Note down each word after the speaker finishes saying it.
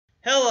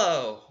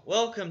Hello,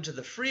 welcome to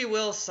the Free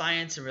Will,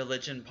 Science, and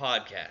Religion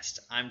podcast.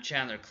 I'm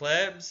Chandler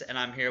Klebs, and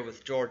I'm here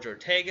with George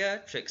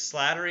Ortega, Trick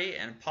Slattery,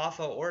 and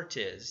Poffo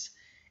Ortiz.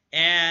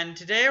 And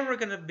today we're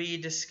going to be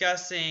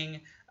discussing,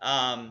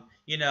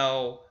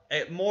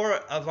 more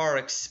of our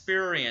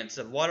experience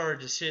of what our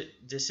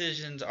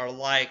decisions are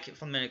like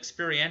from an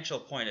experiential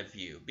point of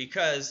view.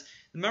 Because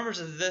the members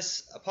of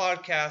this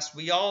podcast,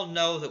 we all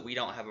know that we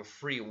don't have a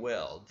free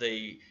will.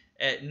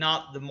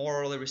 Not the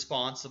morally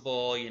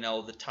responsible,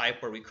 the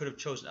type where we could have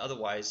chosen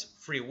otherwise,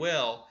 free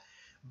will,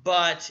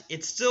 but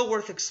it's still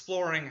worth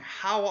exploring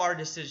how our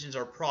decisions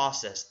are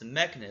processed, the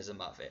mechanism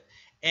of it.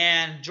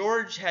 And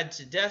George had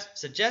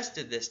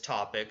suggested this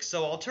topic,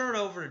 so I'll turn it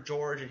over to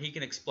George and he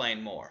can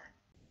explain more.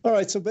 All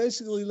right, so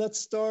basically let's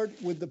start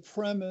with the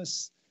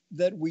premise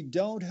that we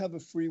don't have a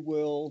free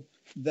will,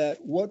 that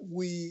what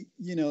we,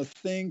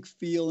 think,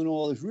 feel, and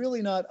all is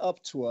really not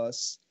up to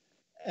us.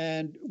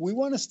 And we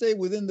want to stay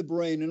within the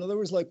brain. In other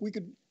words, like we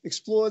could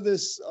explore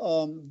this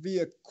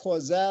via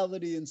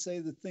causality and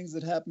say that things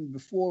that happened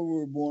before we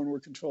were born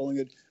were controlling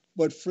it.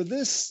 But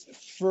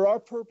for our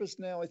purpose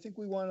now, I think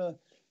we want to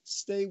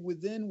stay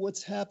within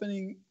what's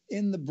happening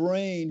in the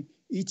brain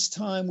each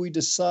time we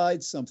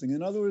decide something.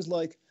 In other words,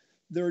 like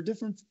there are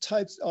different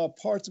types,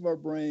 parts of our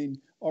brain,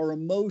 our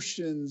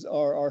emotions,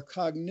 our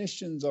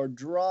cognitions, our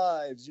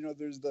drives.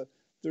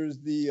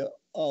 There's the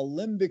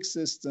limbic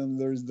system,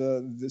 there's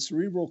the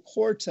cerebral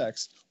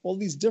cortex, all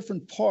these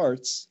different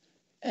parts.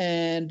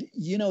 And,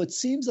 it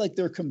seems like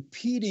they're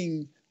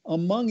competing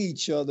among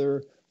each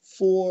other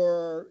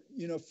for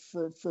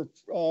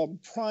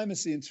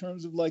primacy in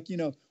terms of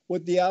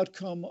what the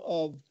outcome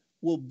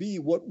will be,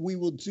 what we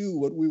will do,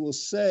 what we will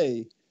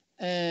say.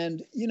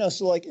 And,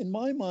 so like in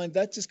my mind,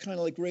 that just kind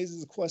of like raises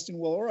the question,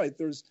 well, all right,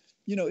 there's,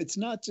 it's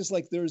not just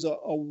like there's a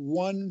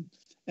one,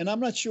 and I'm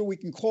not sure we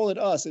can call it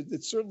us.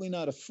 It's certainly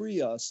not a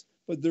free us,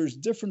 but there's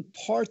different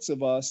parts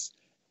of us.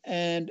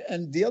 And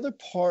the other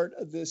part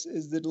of this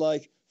is that,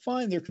 like,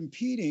 fine, they're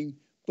competing,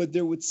 but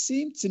there would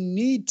seem to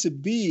need to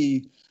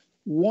be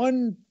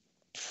one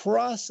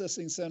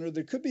processing center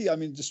that could be,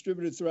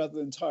 distributed throughout the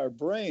entire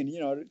brain.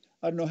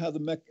 I don't know how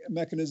the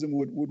mechanism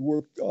would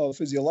work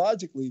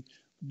physiologically,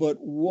 but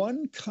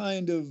one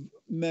kind of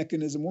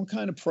mechanism, one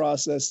kind of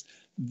process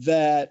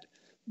that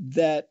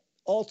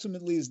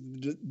ultimately is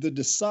the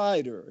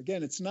decider.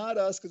 Again, it's not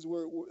us because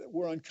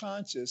we're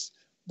unconscious,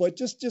 but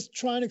just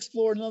try and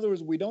explore. In other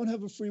words, we don't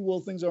have a free will.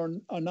 Things are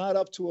not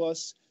up to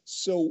us.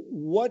 So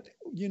what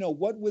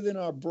within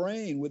our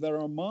brain, within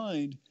our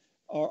mind,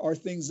 are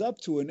things up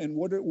to, and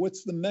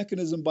what's the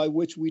mechanism by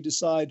which we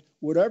decide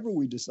whatever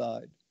we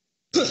decide?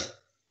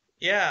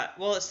 Yeah,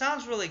 well, it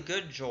sounds really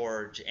good,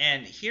 George.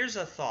 And here's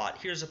a thought.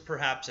 Here's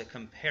perhaps a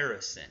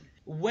comparison.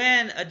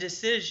 When a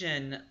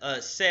decision,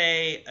 a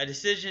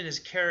decision is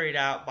carried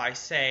out by,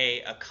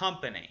 say, a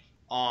company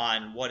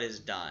on what is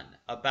done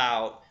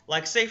about,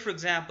 like, say, for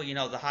example,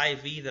 the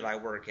Hy-Vee that I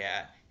work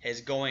at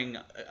is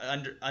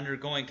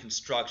undergoing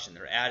construction.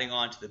 They're adding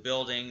on to the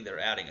building. They're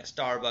adding a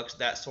Starbucks,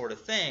 that sort of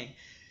thing.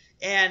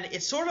 And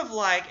it's sort of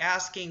like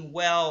asking,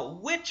 well,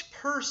 which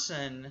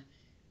person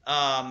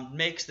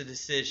makes the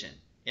decision,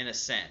 in a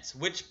sense?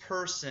 Which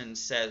person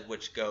says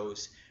which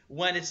goes?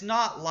 When it's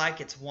not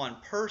like it's one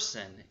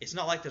person, it's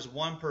not like there's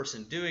one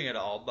person doing it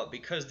all, but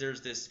because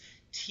there's this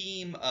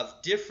team of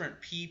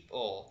different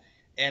people,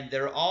 and they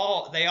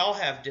all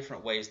have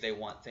different ways they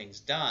want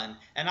things done.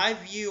 And I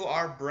view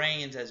our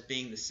brains as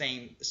being the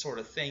same sort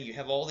of thing. You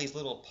have all these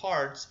little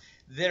parts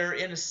that are,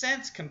 in a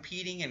sense,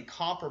 competing and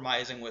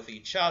compromising with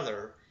each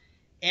other,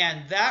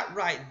 and that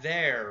right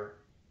there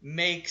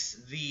makes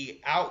the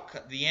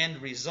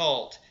end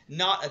result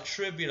not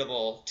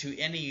attributable to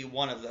any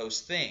one of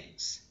those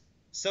things.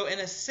 So in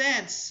a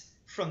sense,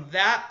 from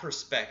that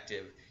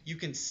perspective, you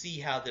can see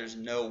how there's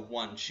no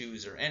one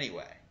chooser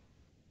anyway.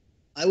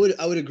 I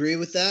would agree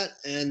with that,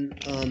 and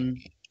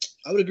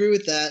I would agree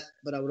with that,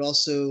 but I would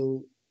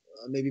also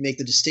maybe make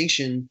the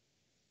distinction,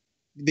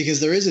 because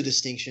there is a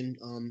distinction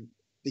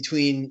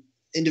between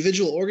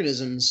individual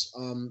organisms.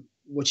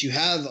 What you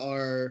have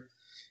are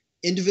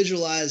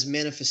individualized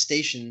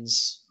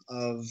manifestations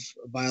of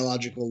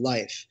biological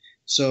life.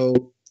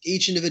 So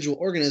each individual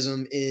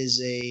organism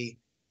is a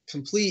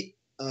complete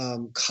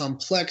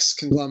complex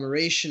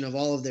conglomeration of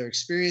all of their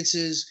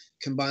experiences,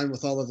 combined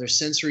with all of their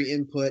sensory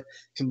input,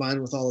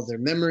 combined with all of their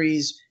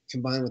memories,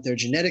 combined with their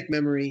genetic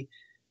memory.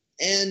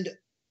 And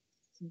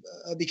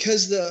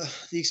because the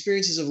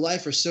experiences of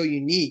life are so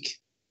unique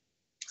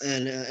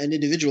and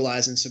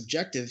individualized and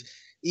subjective,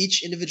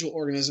 each individual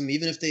organism,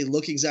 even if they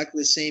look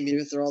exactly the same,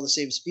 even if they're all the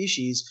same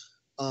species,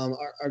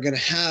 are going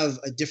to have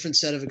a different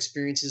set of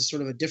experiences,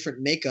 sort of a different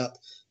makeup.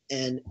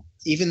 And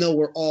even though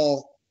we're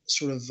all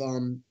sort of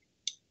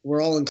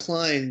we're all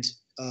inclined,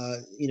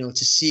 to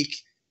seek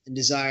and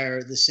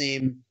desire the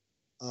same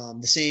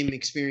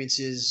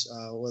experiences,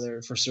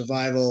 whether for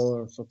survival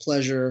or for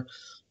pleasure,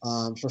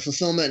 for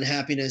fulfillment and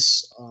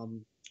happiness.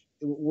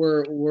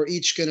 We're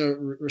each going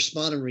to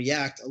respond and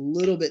react a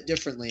little bit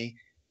differently.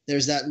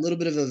 There's that little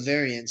bit of a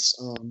variance.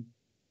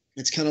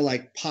 It's kind of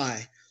like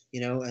pi.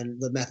 and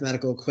the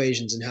mathematical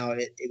equations and how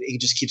it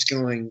just keeps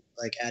going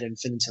like ad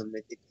infinitum.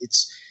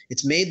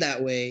 It's made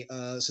that way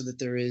so that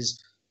there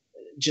is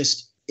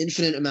just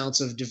infinite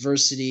amounts of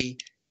diversity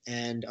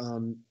and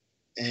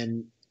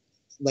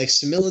like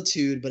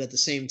similitude, but at the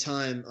same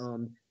time,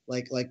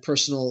 like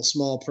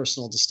small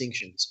personal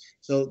distinctions.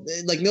 So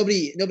like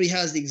nobody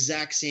has the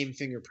exact same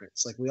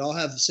fingerprints. Like we all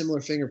have similar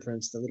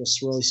fingerprints. The little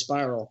swirly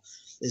spiral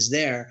is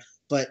there,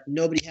 but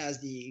nobody has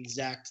the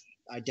exact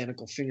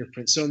identical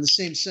fingerprint. So in the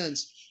same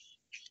sense,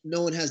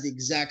 no one has the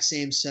exact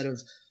same set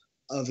of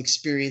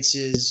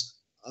experiences,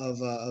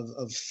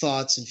 of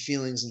thoughts and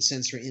feelings and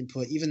sensory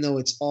input, even though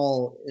it's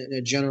all in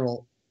a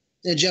general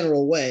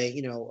way.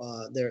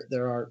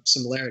 There are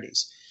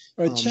similarities.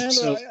 All right,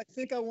 Chandler, I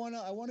think I want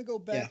to go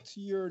back to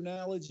your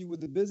analogy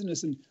with the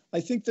business, and I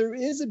think there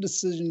is a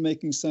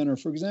decision-making center.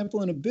 For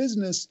example, in a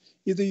business,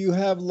 either you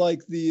have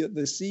like the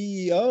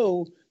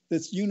CEO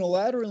that's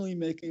unilaterally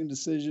making a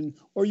decision,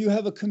 or you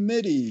have a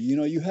committee.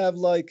 You have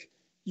like,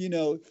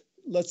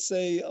 let's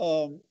say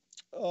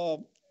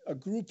a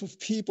group of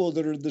people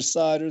that are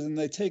deciders, and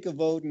they take a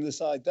vote and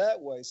decide that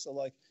way. So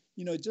like,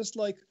 just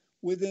like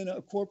within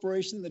a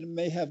corporation that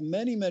may have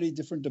many, many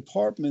different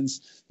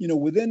departments,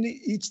 within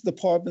each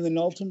department and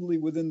ultimately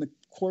within the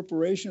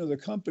corporation or the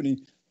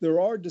company, there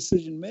are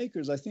decision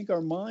makers. I think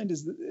our mind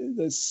is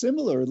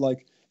similar,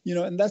 like,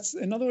 and that's,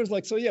 in other words,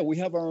 like, so yeah, we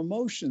have our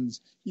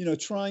emotions,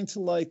 trying to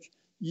like,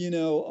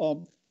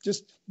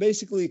 just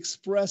basically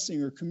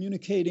expressing or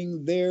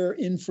communicating their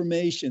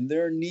information,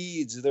 their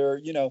needs, their,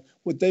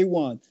 what they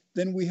want.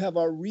 Then we have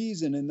our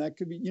reason, and that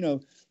could be,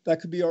 that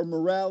could be our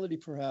morality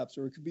perhaps,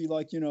 or it could be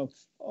like,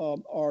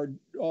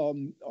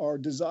 our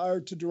desire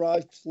to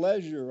derive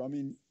pleasure. I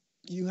mean,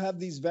 you have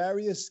these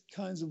various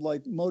kinds of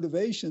like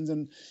motivations.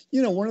 And,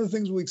 one of the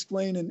things we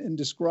explain in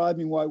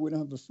describing why we don't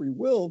have a free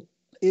will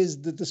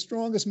is that the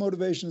strongest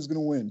motivation is going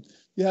to win.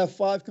 You have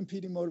 5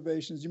 competing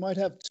motivations. You might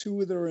have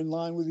 2 that are in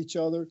line with each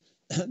other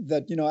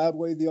that,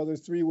 outweigh the other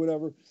 3,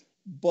 whatever.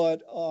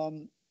 But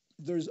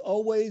there's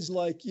always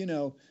like,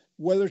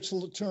 whether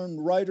to turn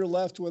right or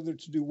left, whether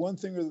to do one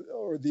thing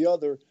or the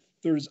other,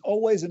 there's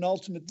always an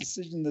ultimate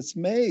decision that's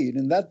made.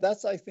 And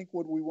that's, I think,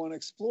 what we want to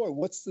explore.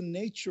 What's the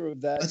nature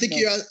of that? I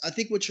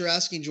think what you're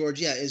asking,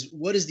 George, is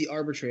what is the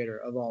arbitrator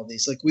of all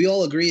these? Like, we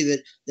all agree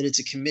that it's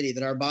a committee,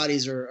 that our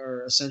bodies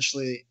are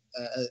essentially,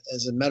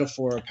 as a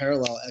metaphor or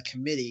parallel, a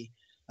committee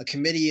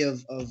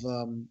of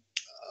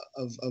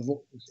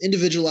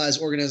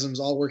individualized organisms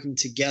all working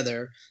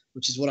together,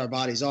 which is what our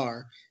bodies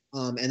are.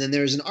 And then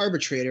there's an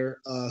arbitrator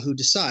who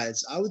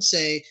decides. I would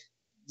say,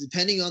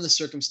 depending on the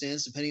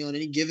circumstance, depending on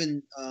any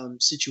given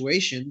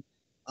situation,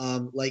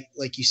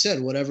 like you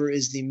said, whatever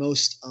is the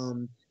most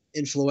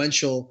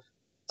influential,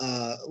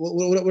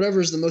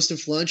 whatever is the most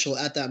influential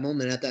at that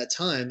moment, at that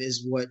time,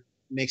 is what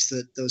makes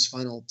those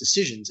final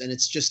decisions. And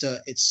it's just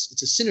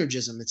it's a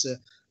synergism. It's a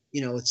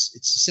a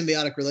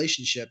symbiotic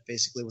relationship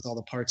basically with all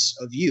the parts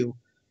of you,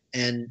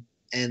 and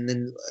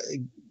then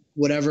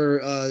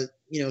whatever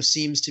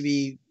seems to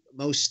be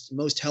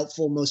most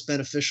helpful, most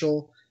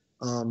beneficial,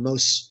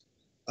 most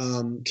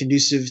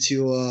conducive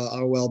to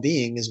our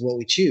well-being is what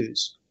we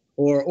choose.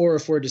 Or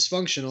if we're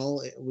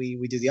dysfunctional,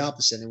 we do the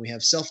opposite, and we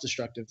have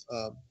self-destructive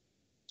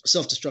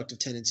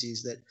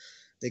tendencies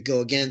that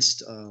go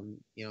against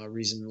our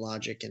reason,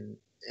 logic, and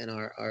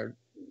our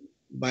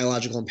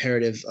biological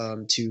imperative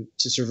to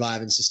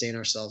survive and sustain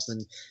ourselves.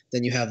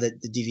 Then you have the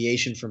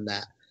deviation from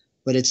that.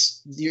 But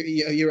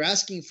you're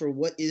asking for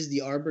what is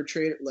the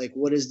arbitrator? Like,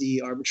 what is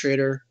the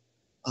arbitrator?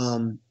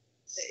 At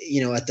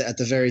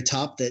the very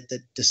top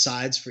that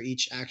decides for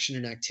each action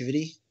and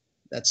activity.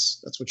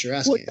 That's what you're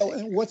asking. Well,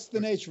 and what's the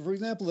nature? For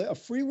example, a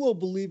free will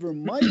believer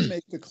might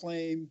make the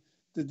claim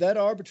that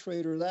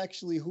arbitrator is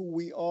actually who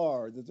we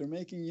are, that they're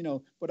making,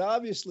 but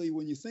obviously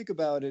when you think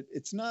about it,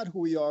 it's not who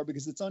we are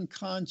because it's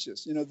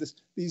unconscious.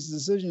 These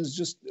decisions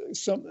just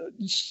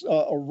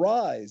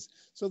arise.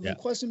 So the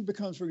question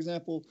becomes, for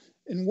example,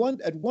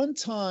 at one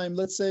time,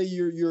 let's say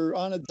you're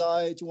on a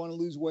diet, you want to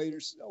lose weight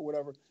or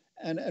whatever.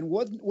 And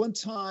one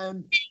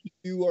time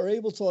you are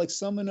able to like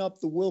summon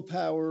up the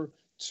willpower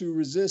to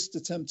resist the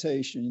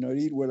temptation, to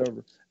eat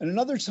whatever. And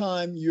another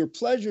time your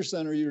pleasure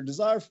center, your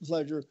desire for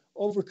pleasure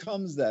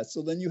overcomes that.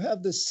 So then you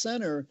have this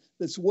center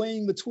that's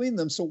weighing between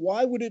them. So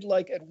why would it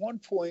like at one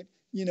point,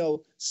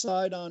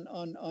 side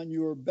on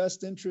your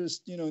best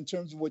interest, in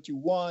terms of what you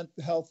want,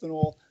 the health and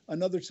all,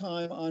 another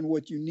time on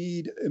what you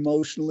need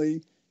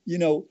emotionally,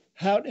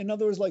 how, in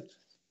other words, like,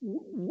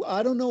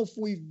 I don't know if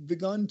we've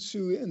begun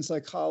to, in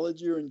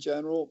psychology or in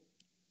general,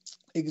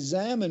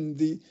 examine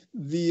the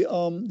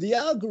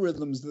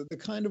algorithms, the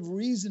kind of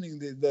reasoning,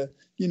 the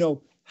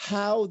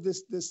how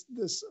this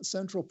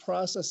central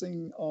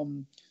processing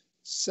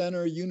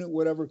center unit,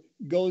 whatever,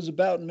 goes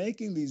about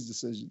making these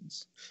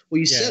decisions. Well,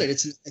 you said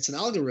it. It's an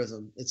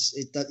algorithm.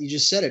 You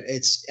just said it.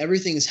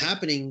 Everything is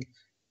happening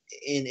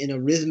in a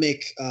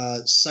rhythmic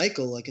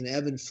cycle, like an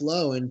ebb and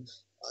flow, and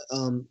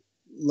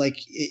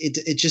like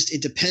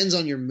it depends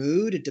on your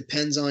mood. It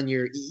depends on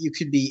it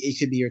could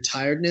be your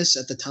tiredness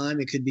at the time.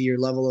 It could be your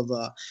level of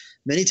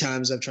many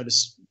times I've tried to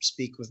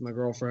speak with my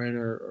girlfriend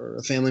or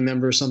a family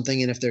member or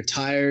something, and if they're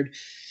tired,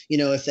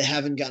 if they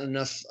haven't gotten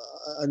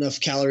enough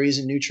calories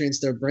and nutrients,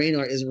 their brain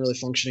isn't really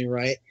functioning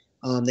right.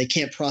 They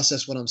can't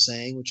process what I'm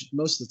saying, which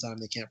most of the time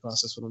they can't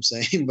process what I'm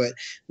saying. But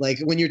like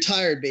when you're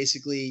tired,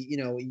 basically,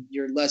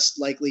 you're less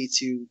likely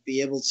to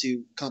be able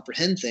to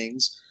comprehend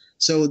things.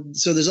 So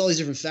there's all these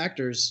different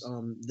factors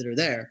that are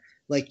there.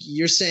 Like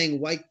you're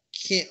saying, why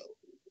can't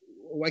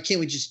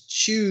we just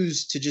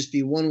choose to just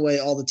be one way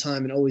all the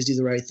time and always do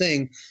the right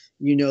thing?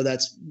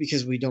 That's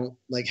because we don't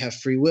like have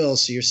free will.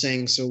 So you're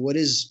saying, so what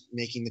is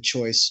making the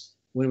choice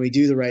when we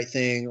do the right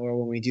thing or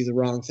when we do the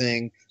wrong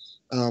thing?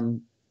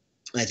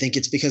 I think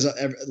it's because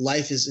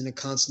life is in a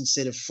constant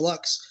state of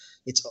flux.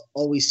 It's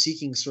always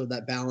seeking sort of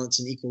that balance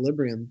and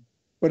equilibrium.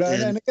 But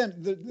and again,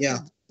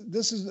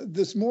 this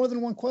is more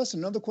than one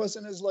question. Another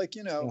question is like,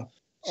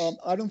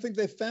 I don't think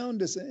they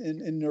found this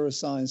in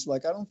neuroscience.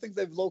 Like, I don't think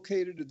they've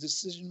located a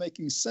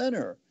decision-making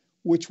center,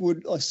 which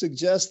would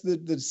suggest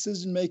that the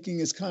decision-making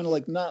is kind of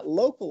like not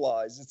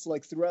localized. It's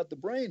like throughout the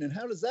brain. And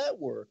how does that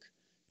work?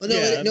 Oh, no,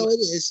 it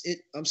is.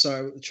 I'm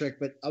sorry, Trick,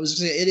 but I was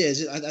going to say it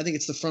is. I think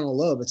it's the frontal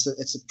lobe. It's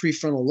the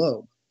prefrontal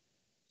lobe.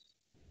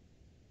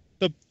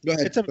 Go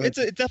ahead. It's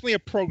definitely a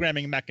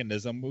programming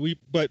mechanism.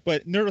 But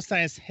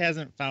neuroscience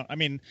hasn't found. I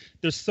mean,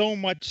 there's so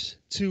much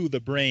to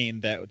the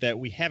brain that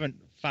we haven't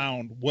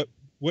found what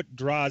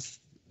draws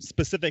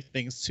specific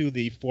things to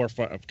the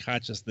forefront of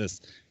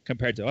consciousness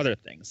compared to other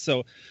things.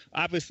 So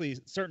obviously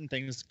certain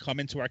things come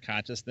into our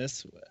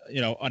consciousness,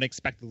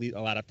 unexpectedly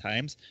a lot of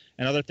times,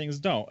 and other things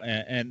don't.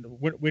 And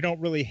we don't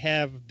really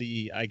have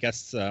the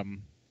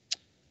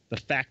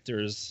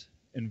factors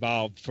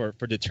involved for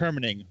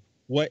determining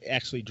what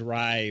actually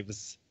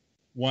drives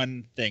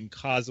one thing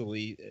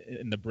causally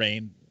in the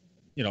brain,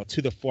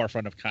 to the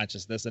forefront of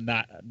consciousness and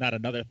not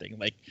another thing.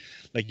 Like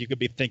you could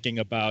be thinking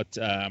about,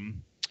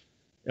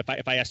 if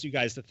I asked you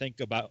guys to think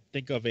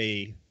of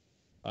a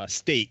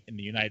state in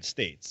the United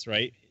States,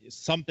 right?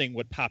 Something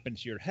would pop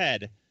into your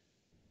head,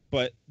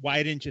 but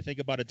why didn't you think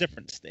about a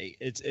different state?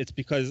 It's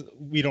because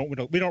we don't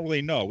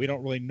really know. We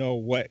don't really know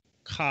what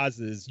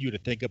causes you to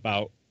think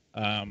about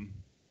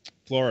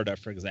Florida,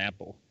 for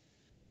example.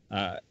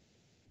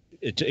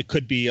 It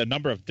could be a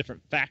number of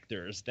different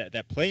factors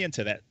that play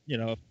into that.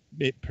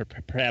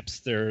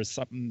 Perhaps there's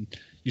something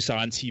you saw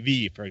on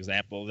TV, for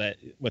example, that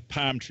with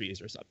palm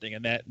trees or something,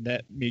 and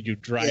that made you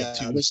drive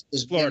to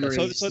Florida.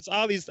 So it's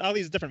all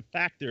these different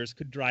factors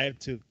could drive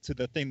to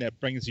the thing that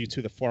brings you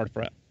to the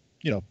forefront.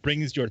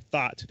 Brings your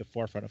thought to the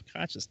forefront of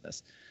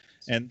consciousness,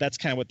 and that's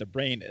kind of what the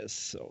brain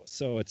is.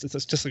 So it's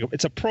just like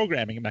it's a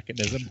programming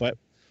mechanism, but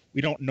we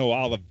don't know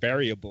all the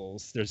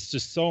variables. There's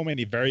just so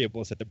many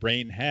variables that the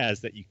brain has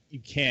that you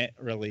can't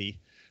really,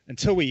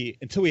 until we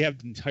have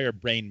the entire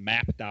brain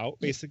mapped out.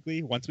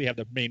 Basically, once we have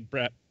the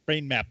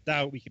brain mapped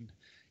out, we can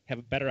have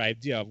a better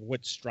idea of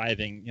what's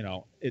driving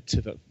it to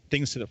the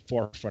things to the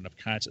forefront of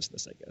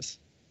consciousness, I guess.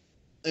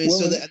 I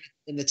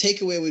mean, the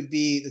takeaway would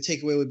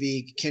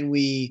be can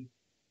we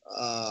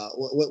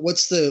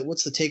what's the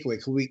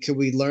takeaway? Could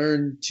we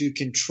learn to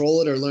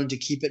control it or learn to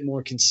keep it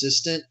more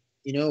consistent?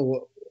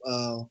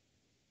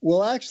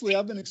 Well, actually,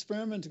 I've been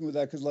experimenting with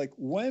that because, like,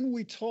 when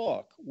we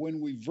talk, when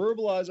we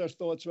verbalize our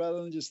thoughts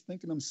rather than just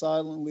thinking them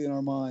silently in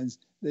our minds,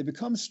 they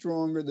become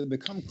stronger, they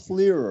become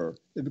clearer,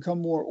 they become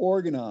more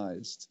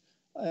organized,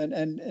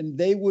 and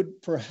they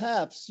would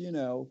perhaps,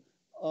 through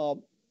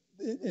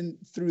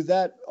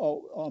that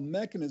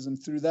mechanism,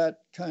 through that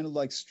kind of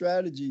like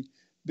strategy,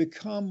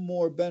 become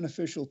more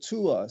beneficial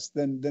to us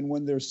than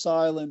when they're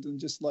silent and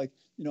just like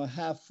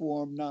half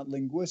formed, not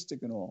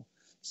linguistic and all.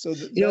 So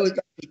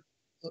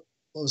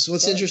so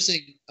what's interesting?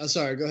 I'm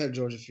sorry. Go ahead,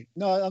 George.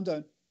 No, I'm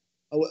done.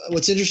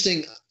 What's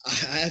interesting?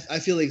 I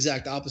feel the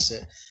exact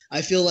opposite.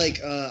 I feel like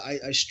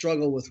I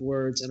struggle with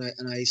words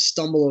and I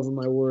stumble over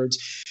my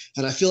words,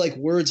 and I feel like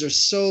words are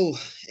so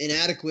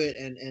inadequate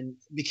and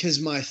because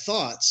my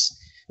thoughts.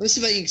 Let me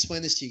see if I can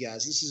explain this to you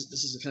guys. This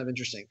is kind of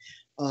interesting.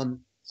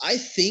 I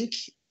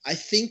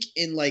think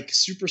in like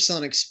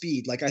supersonic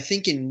speed. Like I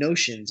think in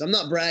notions. I'm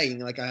not bragging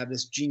like I have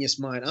this genius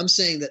mind. I'm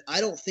saying that I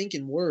don't think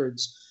in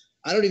words.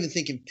 I don't even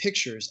think in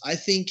pictures. I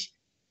think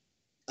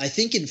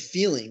in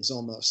feelings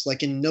almost,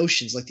 like in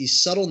notions, like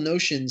these subtle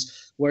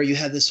notions where you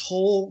have this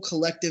whole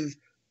collective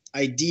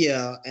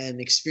idea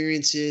and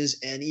experiences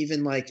and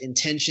even like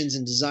intentions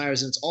and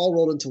desires, and it's all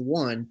rolled into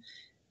one.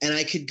 And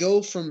I could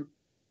go from,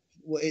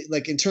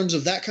 like in terms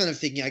of that kind of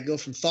thinking, I go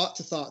from thought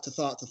to thought to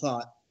thought to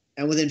thought.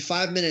 And within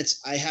 5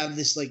 minutes, I have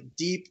this like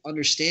deep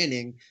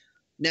understanding.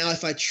 Now,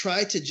 if I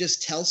try to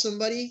just tell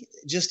somebody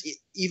just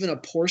even a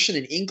portion,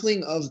 an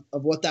inkling of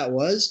what that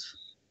was,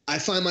 I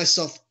find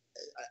myself,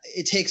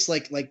 it takes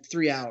like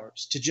 3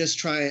 hours to just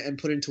try and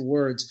put into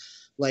words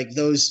like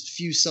those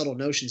few subtle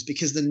notions,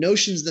 because the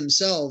notions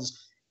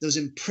themselves, those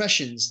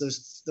impressions,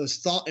 those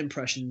thought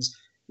impressions,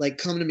 like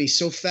come to me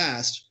so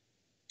fast,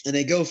 and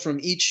they go from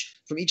each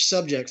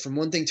subject, from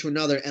one thing to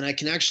another, and I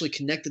can actually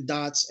connect the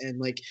dots and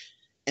like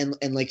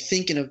and like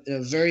think in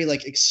a very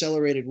like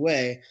accelerated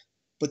way.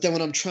 But then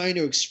when I'm trying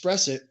to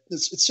express it,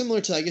 it's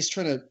similar to, I guess,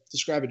 trying to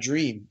describe a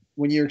dream.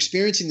 When you're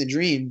experiencing the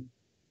dream,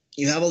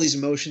 you have all these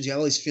emotions, you have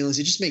all these feelings.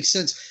 It just makes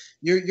sense.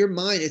 Your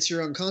mind, it's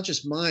your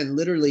unconscious mind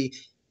literally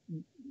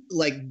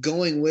like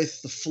going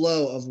with the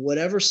flow of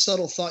whatever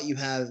subtle thought you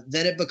have.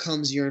 Then it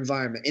becomes your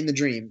environment in the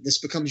dream. This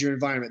becomes your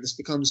environment. This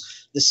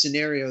becomes the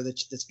scenario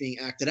that's being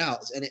acted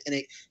out.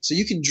 So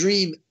you can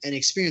dream and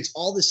experience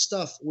all this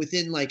stuff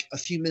within like a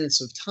few minutes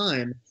of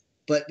time.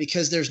 But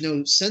because there's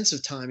no sense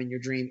of time in your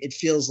dream, it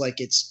feels like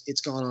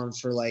it's gone on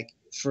for like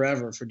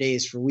forever, for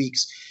days, for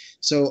weeks.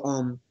 So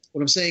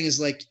what I'm saying is,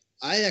 like,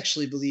 I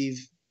actually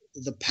believe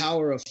the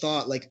power of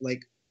thought,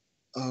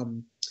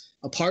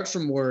 apart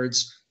from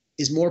words,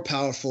 is more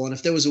powerful. And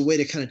if there was a way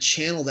to kind of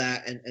channel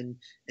that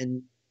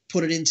and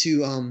put it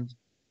into kind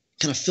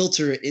of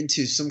filter it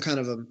into some kind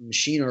of a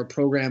machine or a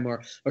program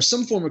or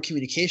some form of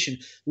communication,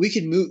 we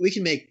can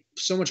make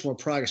so much more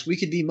progress. We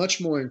could be much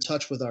more in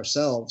touch with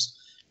ourselves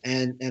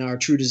and our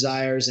true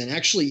desires, and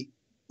actually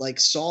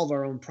like solve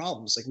our own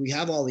problems. Like, we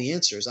have all the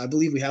answers. I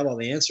believe we have all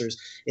the answers.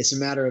 It's a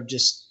matter of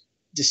just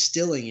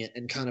distilling it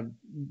and kind of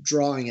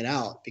drawing it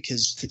out,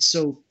 because it's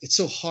so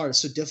hard. It's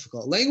so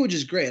difficult. Language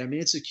is great. I mean,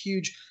 it's an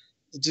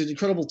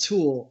incredible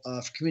tool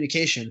for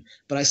communication,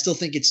 but I still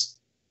think it's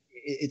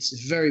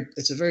very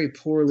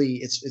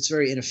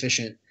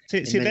inefficient.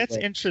 See, that's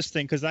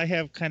interesting, because I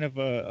have kind of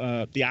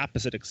the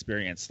opposite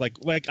experience. Like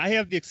I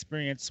have the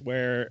experience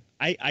where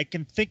I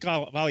can think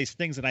of all these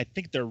things, and I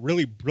think they're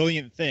really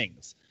brilliant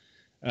things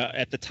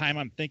at the time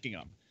I'm thinking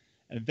them,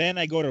 and then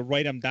I go to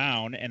write them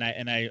down, and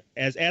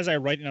as I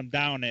write them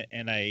down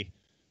and I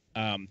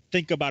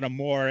think about them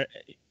more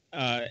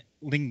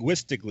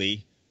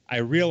linguistically, I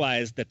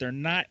realize that they're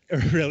not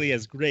really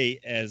as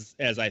great as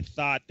I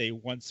thought they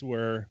once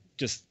were,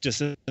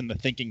 just in the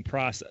thinking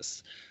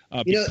process,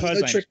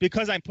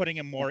 because I'm putting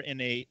them more in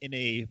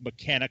a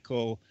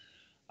mechanical,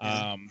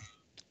 I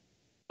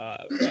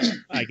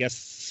guess,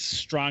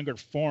 stronger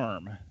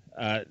form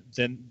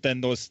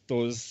than those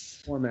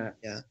format.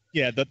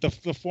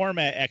 The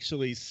format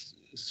actually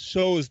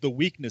shows the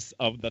weakness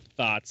of the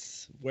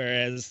thoughts,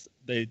 whereas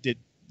they did,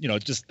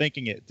 just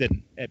thinking it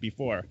didn't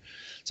before.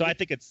 So I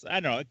think I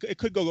don't know, it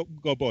could go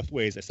both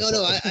ways, I suppose.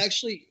 No, I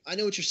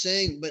know what you're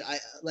saying, but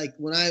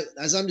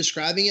as I'm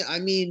describing it, I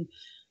mean,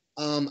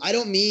 I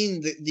don't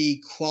mean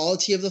the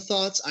quality of the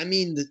thoughts. I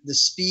mean the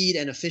speed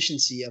and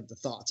efficiency of the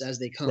thoughts as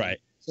they come. Right.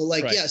 So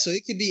so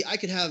it could be, I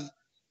could have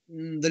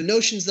the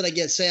notions that I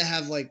get, say I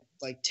have like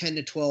 10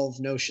 to 12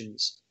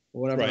 notions,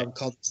 or whatever I would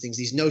call these things,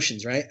 these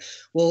notions, right?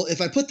 Well, if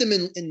I put them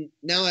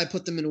now I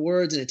put them in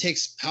words, and it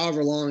takes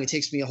however long, it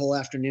takes me a whole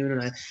afternoon,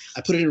 and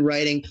I put it in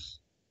writing.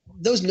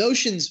 Those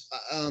notions,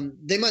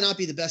 they might not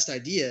be the best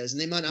ideas,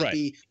 and they might not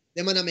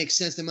make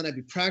sense. They might not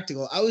be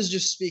practical. I was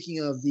just speaking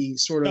of the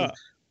sort of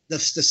the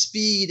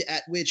speed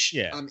at which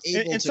I'm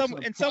able to.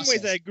 In some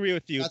ways, I agree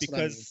with you.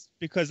 That's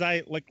because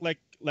I like a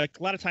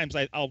lot of times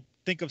I'll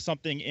think of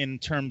something in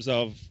terms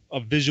of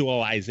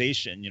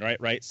visualization,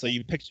 right? So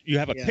you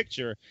have a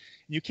picture,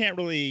 and you can't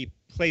really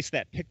place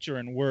that picture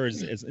in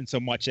words in so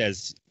much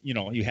as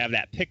you have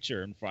that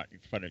picture in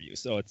front of you.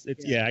 So it's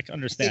I can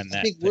understand that.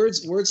 I think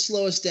words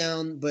slow us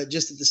down, but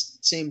just at the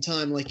same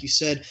time, like you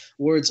said,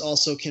 words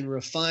also can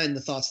refine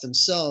the thoughts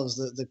themselves,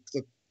 the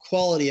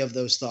quality of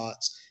those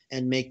thoughts,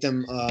 and make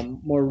them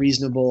more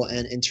reasonable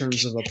and in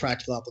terms of a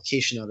practical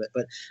application of it.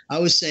 But I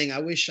was saying, I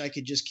wish I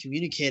could just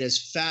communicate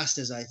as fast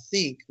as I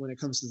think when it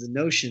comes to the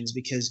notions,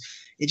 because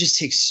it just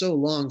takes so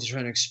long to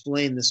try to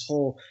explain this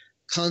whole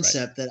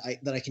concept that I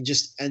can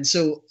just, and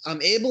so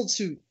I'm able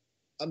to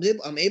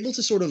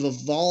sort of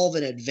evolve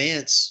and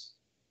advance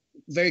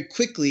very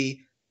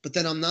quickly, but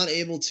then I'm not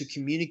able to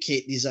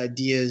communicate these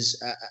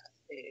ideas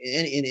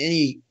in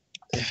any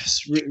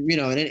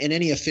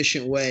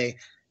efficient way.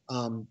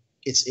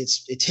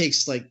 It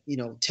takes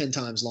 10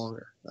 times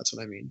longer. That's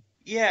what I mean.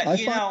 Yeah,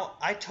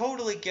 I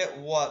totally get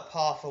what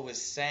Poffo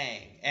was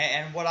saying.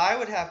 And what I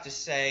would have to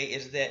say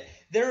is that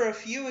there are a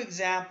few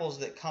examples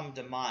that come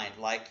to mind.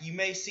 Like, you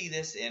may see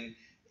this in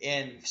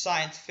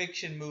science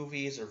fiction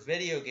movies or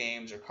video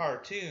games or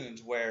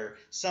cartoons, where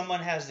someone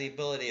has the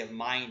ability of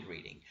mind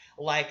reading.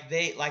 Like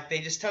they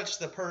just touch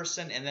the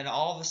person, and then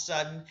all of a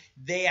sudden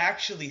they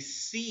actually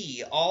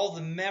see all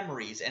the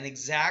memories and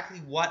exactly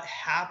what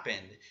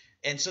happened.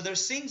 And so they're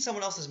seeing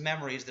someone else's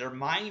memories. They're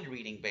mind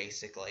reading,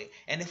 basically.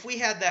 And if we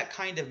had that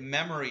kind of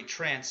memory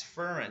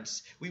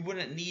transference, we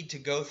wouldn't need to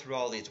go through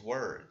all these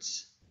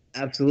words.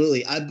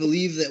 Absolutely. I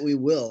believe that we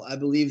will. I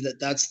believe that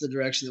that's the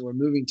direction that we're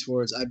moving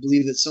towards. I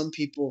believe that some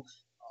people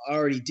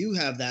already do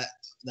have that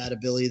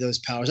ability, those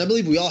powers. I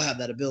believe we all have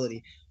that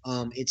ability.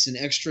 It's an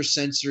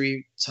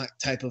extrasensory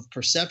type of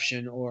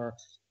perception, or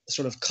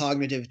sort of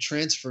cognitive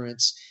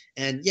transference.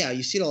 And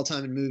you see it all the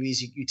time in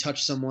movies. You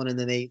touch someone, and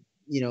then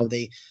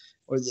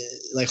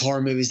like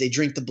horror movies, they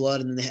drink the blood,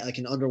 and then they have, like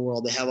in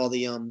Underworld, they have all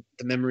the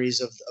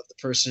memories of the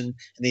person,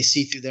 and they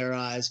see through their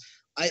eyes.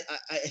 I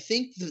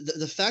think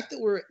the fact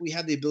that we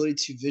have the ability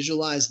to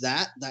visualize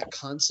that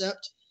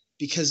concept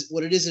because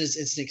what it is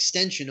it's an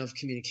extension of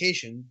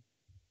communication.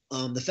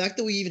 The fact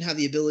that we even have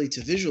the ability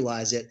to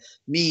visualize it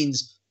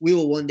means we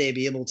will one day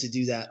be able to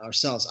do that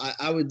ourselves.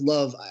 I would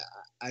love.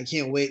 I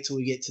can't wait till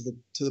we get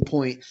to the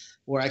point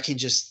where I can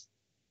just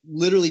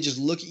literally just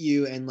look at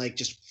you and like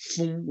just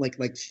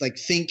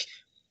think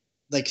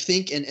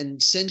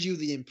and send you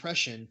the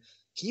impression.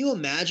 Can you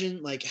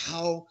imagine like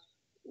how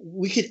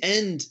we could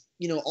end,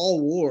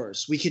 all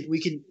wars? We can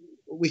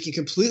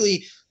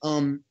completely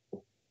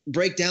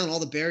break down all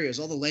the barriers,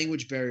 all the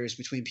language barriers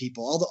between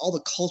people, all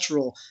the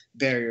cultural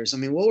barriers. I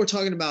mean, what we're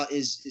talking about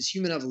is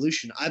human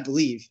evolution, I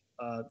believe.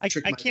 I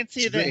can't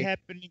see that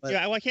happening.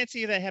 I can't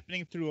see that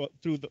happening through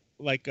the,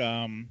 like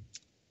a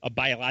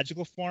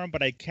biological form,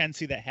 but I can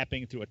see that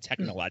happening through a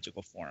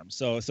technological form.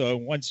 So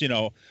once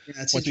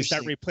once you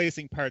start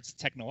replacing parts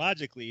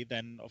technologically,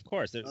 then of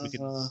course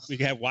we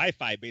can have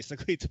Wi-Fi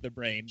basically to the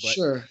brain. But,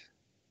 sure.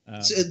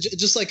 So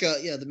just like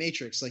the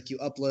Matrix, like you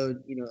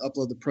upload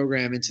the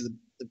program into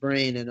the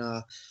brain, and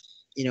and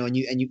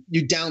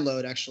you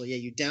download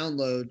you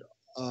download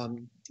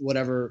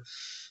whatever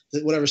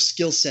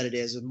skill set it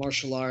is, of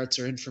martial arts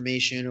or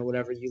information or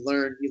whatever. You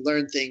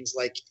learn things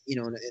like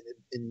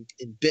in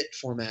bit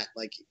format,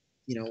 like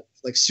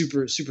like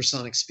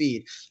supersonic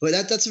speed. But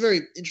that's a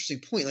very interesting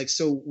point. Like,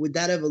 so would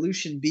that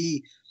evolution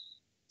be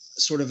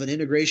sort of an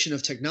integration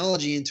of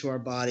technology into our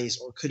bodies,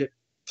 or could it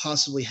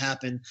possibly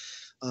happen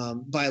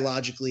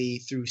biologically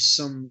through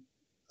some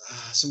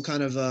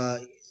kind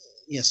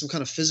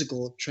of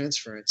physical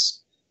transference?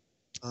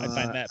 I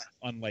find that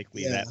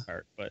unlikely, that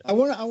part. But I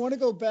want to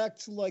go back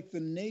to like the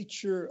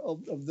nature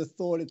of the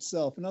thought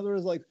itself. In other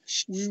words, like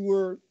we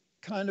were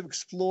kind of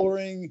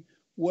exploring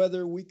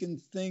whether we can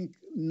think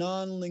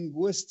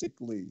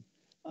non-linguistically,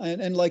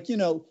 and like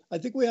I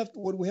think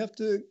what we have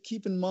to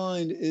keep in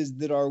mind is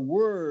that our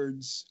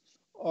words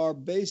are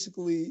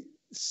basically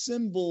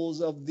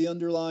symbols of the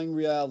underlying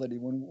reality.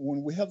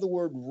 When we have the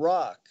word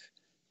rock,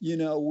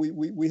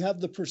 we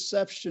have the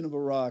perception of a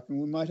rock, and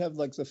we might have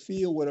like the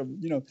feel, whatever,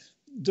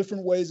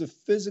 different ways of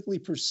physically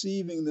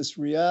perceiving this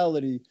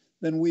reality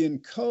than we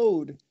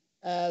encode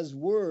as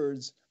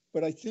words.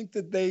 But I think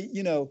that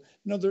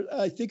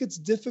I think it's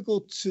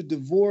difficult to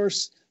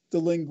divorce the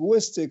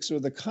linguistics or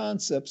the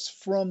concepts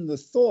from the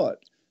thought,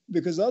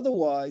 because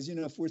otherwise,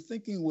 if we're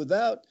thinking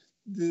without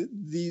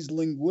these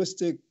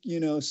linguistic,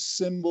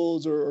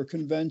 symbols or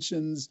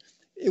conventions,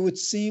 it would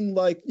seem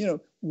like,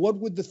 what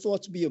would the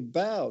thoughts be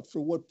about? For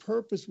what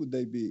purpose would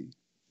they be?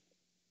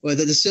 Well,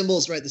 the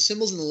symbols, right? The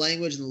symbols in the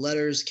language and the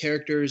letters,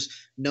 characters,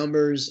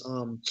 numbers,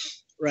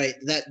 right?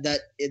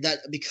 That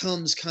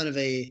becomes kind of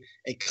a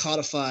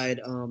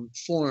codified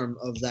form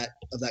of that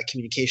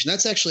communication.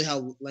 That's actually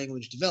how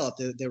language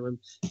developed. There were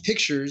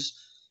pictures,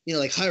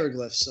 like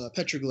hieroglyphs,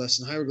 petroglyphs,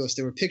 and hieroglyphs.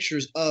 There were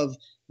pictures of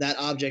that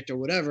object or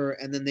whatever,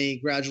 and then they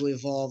gradually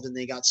evolved and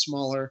they got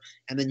smaller,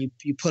 and then you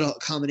put a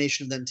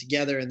combination of them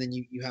together, and then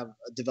you have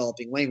a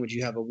developing language.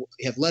 You have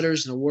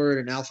letters and a word,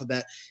 an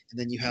alphabet, and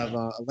then you have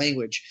a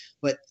language.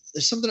 But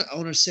there's something I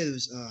want to say.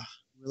 There's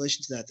in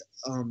relation to that.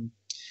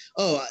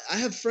 I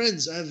have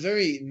friends. I have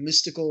very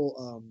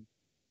mystical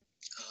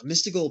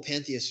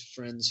pantheist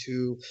friends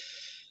who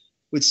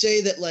would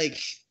say that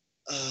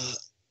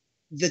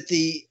that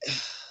the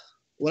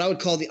what I would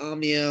call the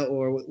omnia,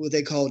 or what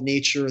they call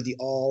nature, or the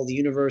all, the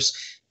universe,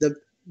 the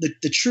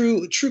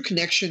true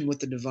connection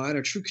with the divine,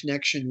 or true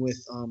connection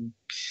with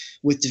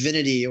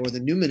divinity or the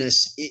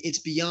numinous, it's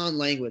beyond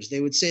language.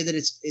 They would say that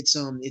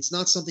it's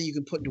not something you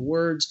can put into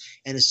words.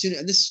 And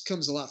and this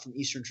comes a lot from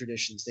Eastern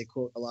traditions. They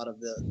quote a lot of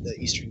the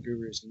Eastern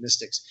gurus and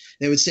mystics.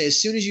 They would say,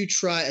 as soon as you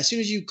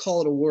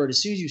call it a word,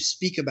 as soon as you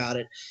speak about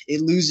it,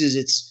 it loses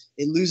its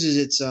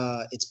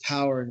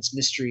power and its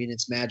mystery and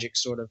its magic,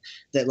 sort of,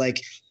 that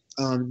like.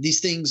 These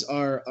things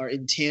are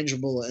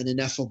intangible and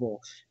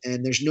ineffable,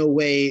 and there's no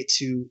way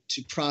to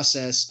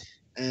process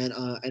and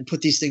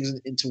put these things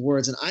into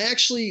words. And I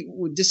actually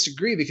would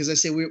disagree, because I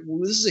say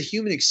this is a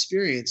human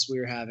experience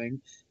we're having.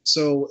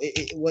 So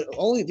the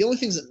only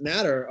things that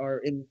matter are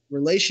in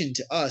relation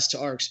to us, to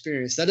our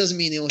experience. That doesn't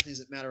mean the only things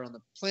that matter on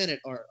the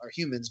planet are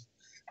humans.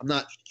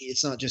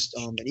 It's not just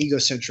an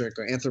egocentric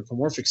or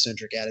anthropomorphic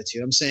centric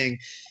attitude. I'm saying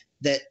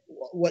that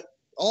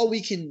all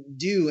we can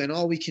do and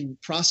all we can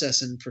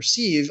process and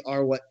perceive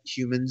are what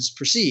humans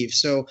perceive.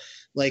 So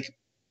like,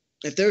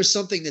 if there's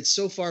something that's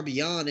so far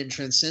beyond and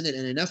transcendent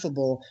and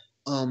ineffable,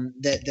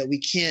 that we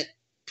can't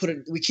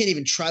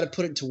even try to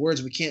put it into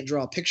words. We can't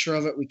draw a picture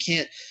of it. We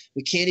can't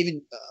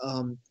even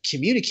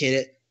communicate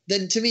it.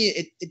 Then to me,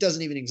 it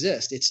doesn't even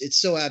exist. It's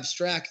so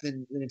abstract,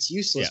 then it's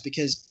useless,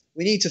 because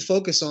we need to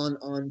focus on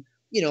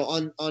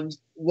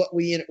what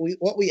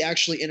we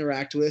actually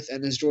interact with,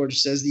 and as George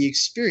says, the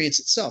experience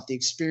itself, the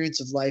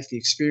experience of life, the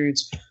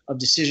experience of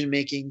decision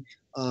making,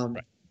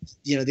 right.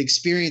 The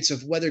experience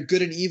of whether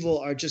good and evil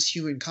are just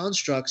human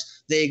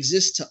constructs. They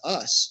exist to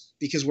us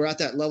because we're at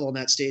that level and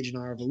that stage in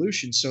our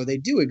evolution. So they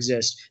do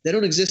exist. They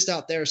don't exist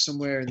out there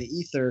somewhere in the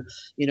ether,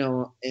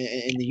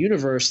 in the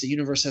universe. The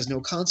universe has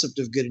no concept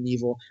of good and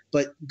evil,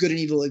 but good and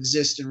evil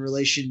exist in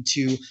relation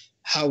to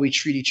how we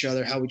treat each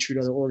other, how we treat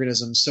other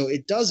organisms. So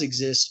it does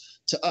exist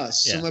to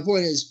us. Yeah. So my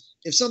point is,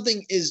 if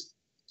something is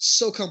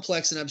so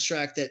complex and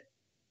abstract that,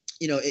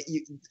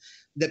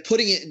 that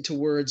putting it into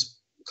words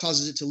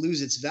causes it to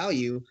lose its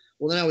value,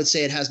 well, then I would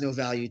say it has no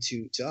value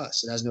to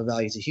us. It has no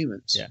value to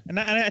humans. Yeah, and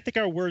I think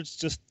our words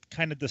just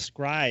kind of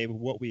describe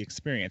what we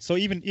experience. So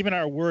even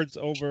our words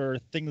over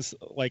things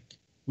like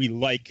we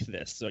like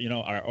this,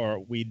 or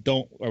we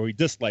don't, or we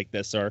dislike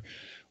this,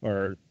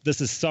 or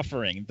this is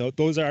suffering.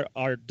 Those are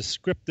our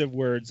descriptive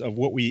words of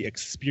what we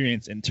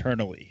experience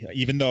internally.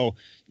 Even though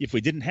if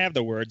we didn't have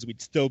the words,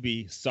 we'd still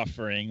be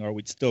suffering, or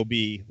we'd still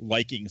be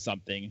liking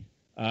something.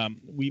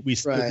 We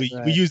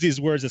use these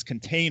words as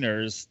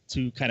containers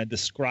to kind of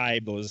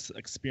describe those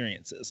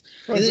experiences.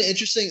 Isn't it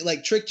interesting?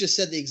 Like Trick just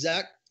said the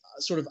exact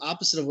sort of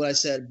opposite of what I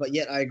said, but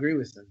yet I agree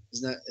with him.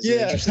 Isn't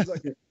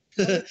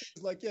that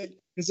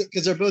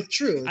because they're both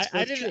true.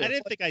 I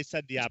didn't think I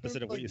said the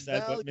opposite of what you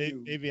said, but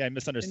maybe I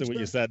misunderstood what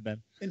you said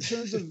then. In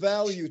terms of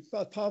value,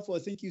 Poffo, I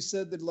think you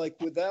said that like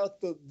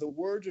without the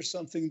words or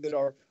something, that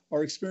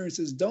our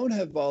experiences don't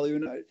have value,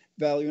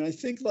 and I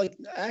think like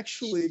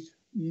actually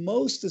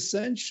most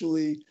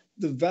essentially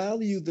the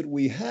value that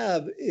we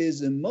have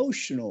is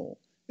emotional,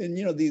 and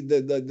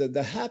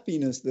the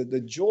happiness,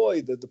 the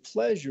joy, the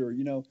pleasure,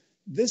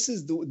 this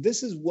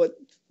is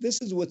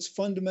what's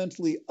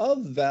fundamentally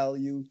of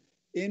value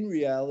in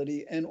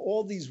reality. And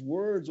all these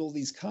words, all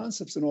these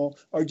concepts and all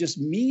are just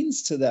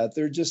means to that.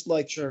 They're just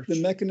like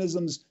the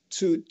mechanisms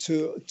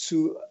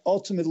to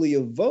ultimately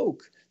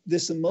evoke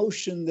this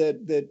emotion that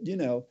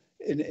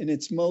in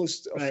its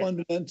most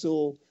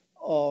fundamental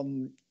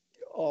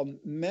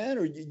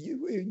manner.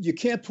 You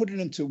can't put it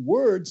into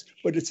words,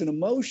 but it's an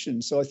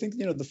emotion. So I think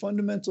the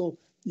fundamental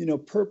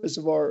purpose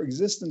of our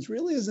existence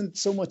really isn't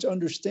so much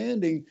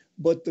understanding,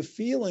 but the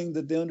feeling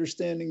that the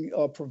understanding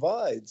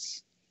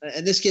provides.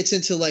 And this gets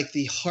into like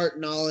the heart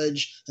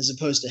knowledge as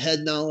opposed to head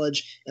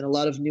knowledge. And a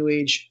lot of New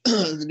Age,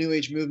 the New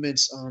Age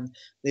movements,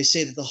 they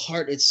say that the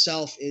heart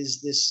itself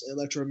is this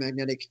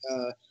electromagnetic,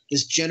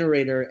 this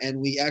generator.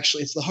 And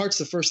it's the heart's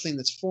the first thing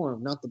that's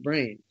formed, not the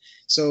brain.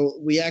 So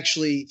we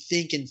actually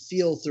think and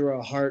feel through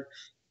our heart,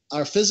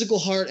 our physical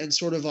heart, and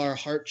sort of our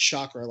heart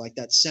chakra, like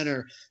that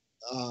center,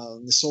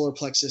 the solar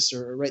plexus,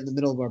 or right in the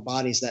middle of our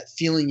bodies, that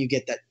feeling you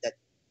get, that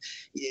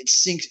it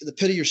sinks the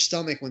pit of your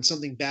stomach when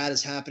something bad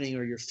is happening,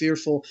 or you're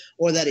fearful,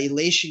 or that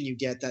elation you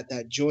get,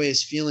 that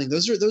joyous feeling.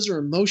 Those are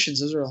emotions.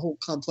 Those are a whole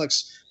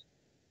complex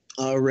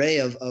array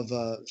of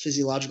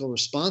physiological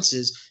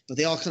responses, but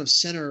they all kind of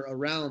center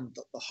around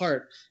the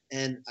heart.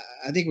 And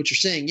I think what you're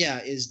saying,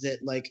 is that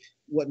like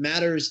what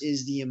matters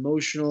is the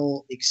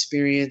emotional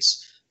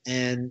experience,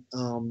 and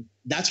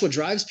that's what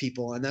drives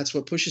people, and that's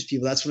what pushes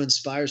people. That's what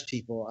inspires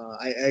people.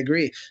 I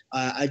agree.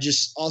 I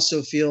just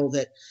also feel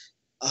that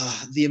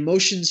the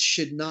emotions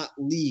should not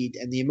lead,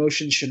 and the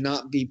emotions should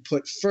not be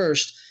put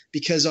first,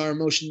 because our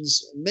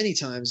emotions many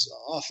times,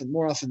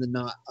 more often than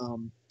not,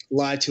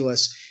 lie to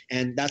us.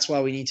 And that's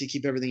why we need to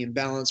keep everything in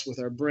balance with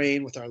our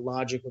brain, with our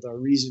logic, with our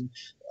reason.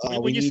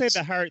 When you say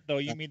the heart, though,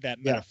 you mean that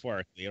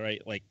metaphorically,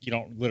 right? Like you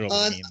don't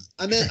literally mean.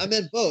 I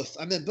meant both.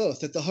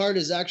 That the heart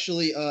is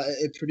actually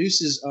it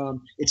produces.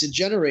 It's a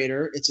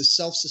generator. It's a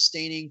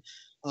self-sustaining,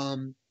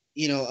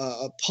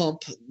 a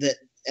pump that.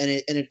 And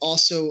it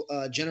also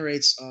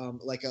generates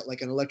like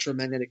an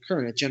electromagnetic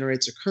current. It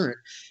generates a current,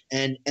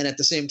 and at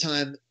the same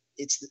time,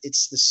 it's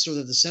the sort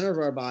of the center of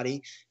our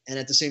body, and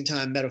at the same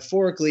time,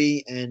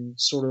 metaphorically and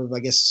sort of, I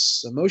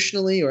guess,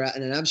 emotionally, or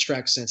in an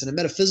abstract sense, in a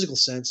metaphysical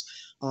sense,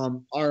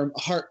 our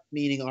heart,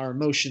 meaning our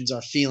emotions,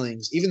 our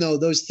feelings, even though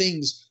those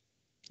things.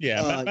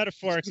 Yeah,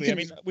 metaphorically. I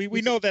mean,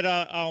 we know that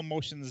our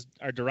emotions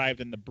are derived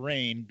in the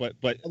brain, but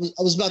I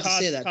was about to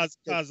say that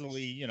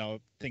causally,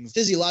 things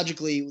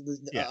physiologically.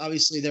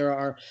 Obviously,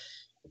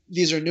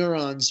 these are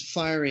neurons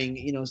firing,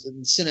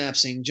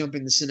 synapsing,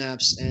 jumping the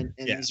synapse, and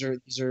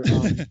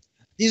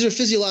these are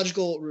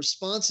physiological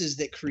responses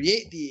that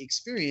create the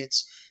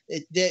experience.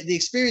 The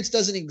experience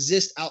doesn't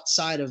exist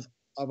outside of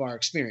our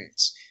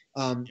experience,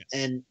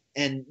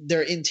 and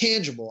they're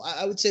intangible.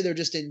 I would say they're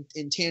just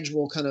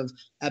intangible, kind of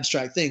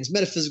abstract things.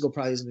 Metaphysical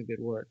probably isn't a good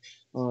word.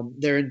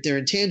 They're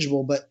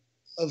intangible, but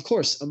of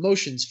course,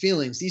 emotions,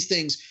 feelings, these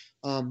things,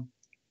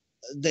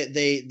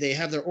 they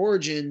have their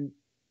origin,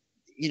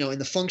 in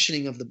the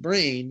functioning of the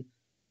brain.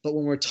 But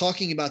when we're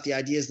talking about the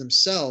ideas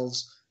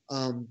themselves,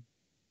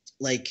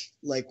 like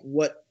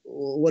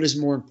what is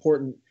more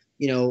important,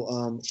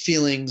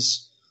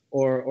 feelings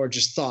or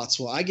just thoughts.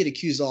 Well, I get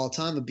accused all the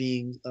time of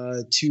being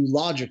too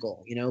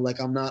logical, like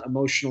I'm not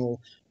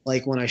emotional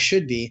like when I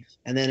should be.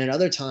 And then at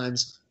other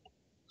times,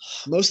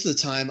 most of the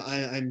time,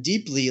 I'm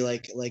deeply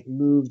like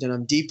moved, and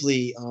I'm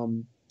deeply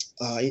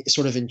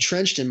sort of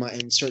entrenched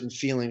in certain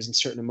feelings and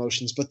certain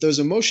emotions. But those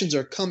emotions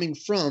are coming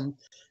from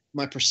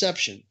my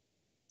perception.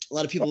 A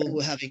lot of people who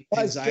are having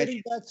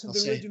anxiety. Getting back to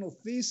the original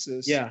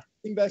thesis.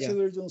 Getting back to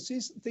the original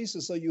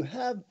thesis. So you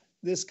have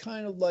this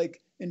kind of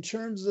like, in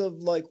terms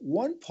of like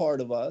one part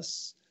of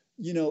us,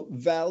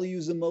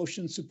 values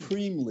emotion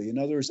supremely. In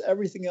other words,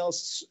 everything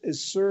else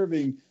is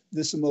serving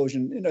this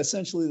emotion,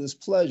 essentially this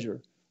pleasure.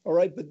 All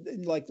right, but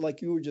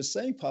like you were just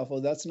saying,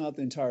 Poffo, that's not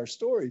the entire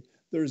story.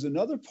 There's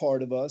another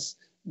part of us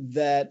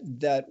that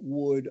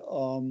would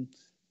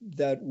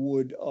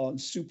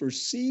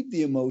supersede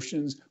the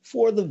emotions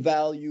for the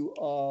value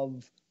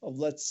of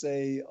let's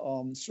say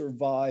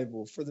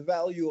survival, for the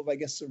value of, I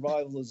guess,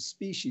 survival as a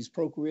species,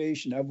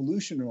 procreation,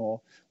 evolution, and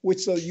all. Which,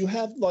 so you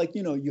have like,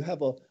 you know, you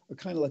have a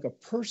kind of like a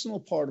personal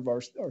part of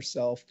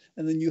ourself,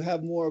 and then you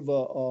have more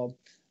of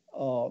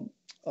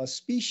a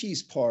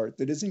species part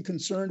that isn't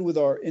concerned with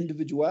our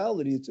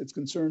individuality. It's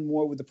concerned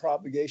more with the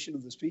propagation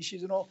of the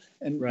species and all.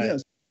 And right. You know,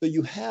 so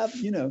you have,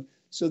 you know,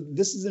 so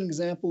this is an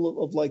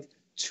example of like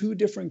two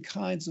different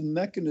kinds of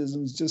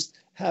mechanisms just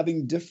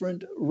having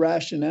different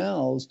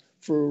rationales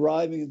for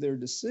arriving at their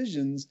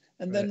decisions.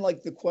 And then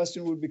like the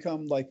question would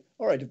become like,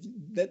 all right,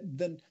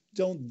 then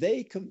don't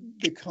they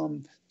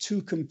become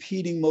two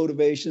competing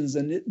motivations,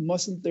 and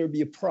mustn't there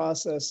be a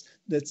process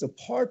that's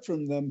apart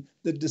from them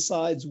that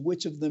decides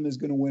which of them is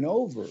going to win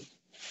over?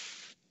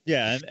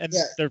 Yeah, and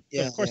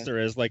of course there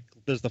is, like,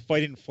 there's the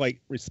fight and flight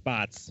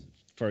response,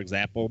 for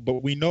example,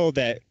 but we know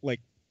that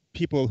like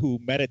people who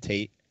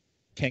meditate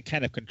can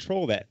kind of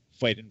control that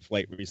fight and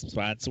flight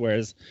response,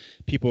 whereas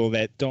people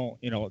that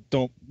don't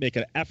make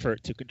an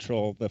effort to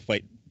control the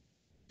fight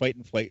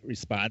and flight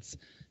response,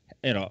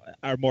 you know,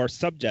 are more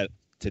subject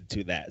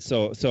to that.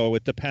 So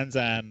it depends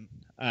on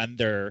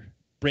their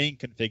brain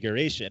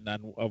configuration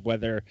of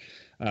whether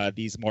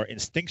these more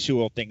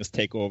instinctual things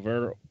take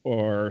over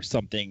or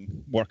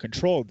something more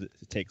controlled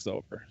takes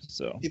over.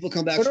 So people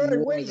come back from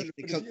war,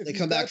 they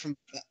come back from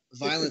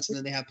violence, and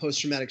then they have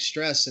post-traumatic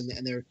stress, and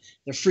they're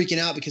freaking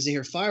out because they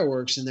hear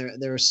fireworks, and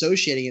they're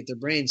associating it their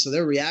brain, so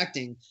they're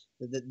reacting.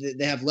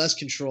 They have less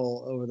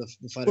control over the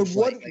fight or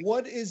flight. But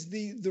what is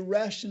the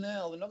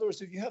rationale? In other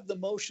words, if you have the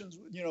emotions,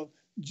 you know,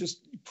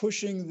 just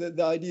pushing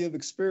the idea of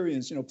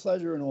experience, you know,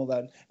 pleasure and all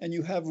that, and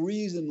you have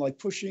reason, like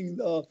pushing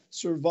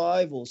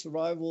survival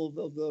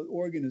of the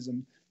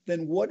organism,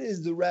 then what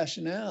is the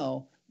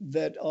rationale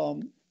that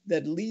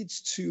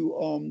leads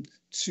to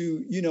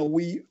you know,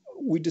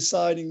 we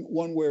deciding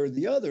one way or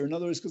the other? In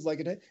other words, because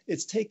like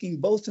it's taking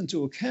both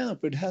into account,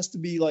 but it has to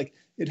be like,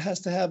 it has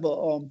to have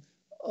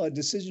a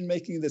decision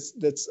making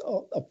that's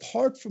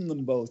apart from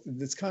them both.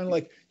 It's kind of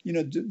like, you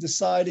know,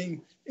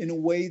 deciding in a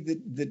way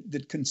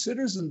that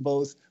considers them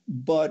both,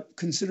 but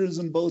considers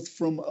them both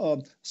from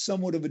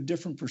somewhat of a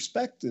different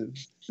perspective.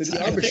 It's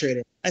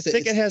arbitrated. I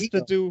think it has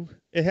to do.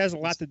 It has a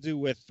lot to do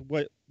with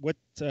what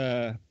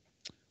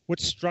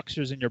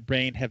structures in your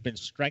brain have been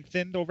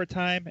strengthened over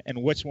time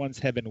and which ones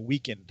have been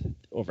weakened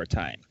over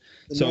time.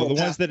 So the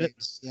ones that,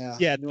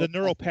 the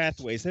neural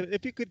pathways.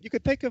 If you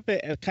could think of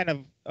it as kind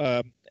of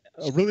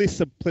a really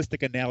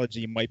simplistic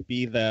analogy might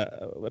be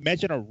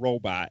imagine a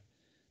robot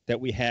that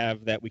we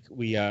have that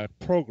we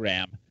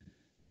program,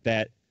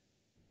 that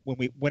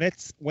when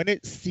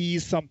it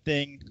sees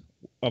something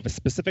of a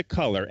specific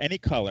color, any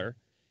color,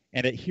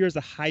 and it hears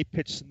a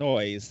high-pitched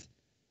noise,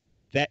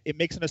 that it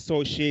makes an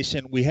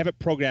association. We have it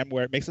programmed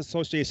where it makes an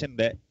association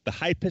that the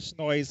high-pitched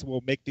noise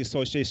will make the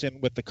association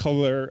with the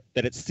color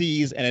that it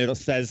sees, and it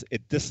says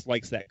it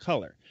dislikes that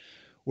color.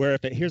 Where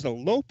if it hears a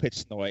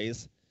low-pitched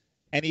noise,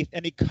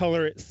 any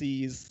color it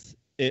sees,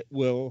 it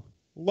will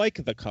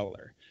like the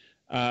color.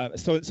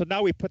 So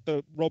now we put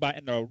the robot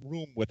in a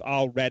room with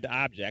all red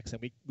objects,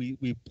 and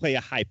we play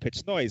a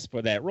high-pitched noise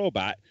for that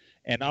robot,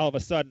 and all of a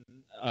sudden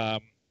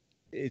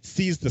it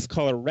sees this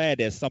color red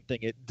as something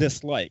it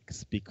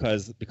dislikes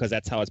because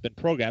that's how it's been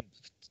programmed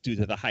due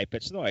to the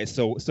high-pitched noise.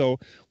 So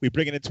we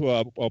bring it into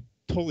a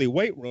totally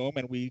white room,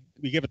 and we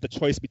give it the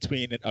choice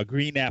between a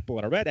green apple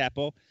and a red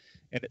apple,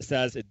 and it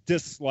says it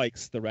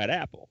dislikes the red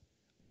apple,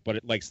 but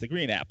it likes the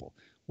green apple.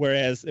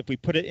 Whereas if we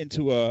put it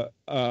into a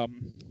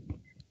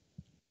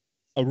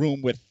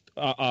room with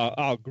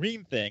all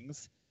green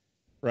things,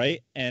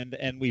 right,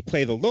 and we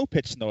play the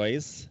low-pitched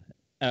noise,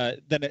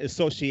 then it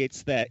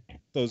associates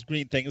those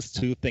green things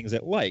to things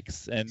it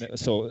likes, and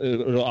so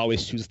it'll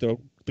always choose the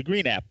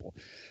green apple.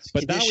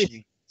 But now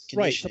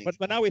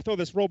but now we throw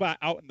this robot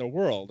out in the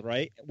world,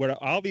 right, where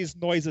all these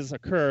noises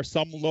occur,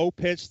 some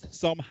low-pitched,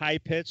 some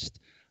high-pitched,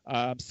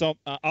 some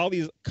all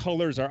these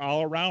colors are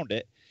all around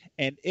it,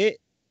 and it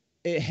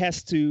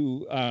has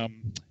to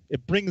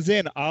it brings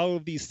in all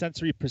of these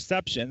sensory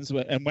perceptions,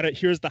 and when it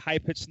hears the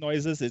high-pitched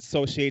noises, it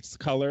associates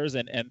colors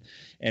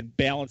and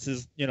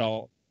balances, you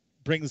know,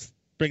 brings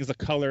the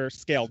color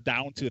scale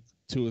down to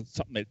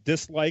something it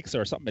dislikes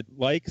or something it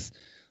likes.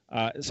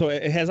 So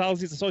it has all of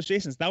these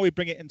associations. Now we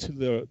bring it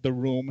into the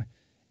room,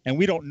 and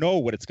we don't know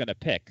what it's going to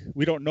pick.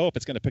 We don't know if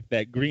it's going to pick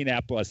that green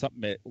apple as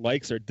something it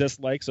likes or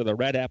dislikes, or the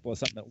red apple as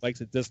something it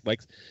likes or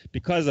dislikes,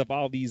 because of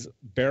all these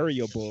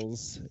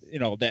variables, you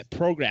know, that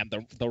program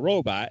the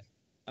robot.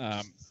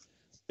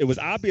 It was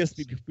obvious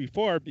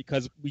before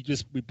because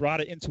we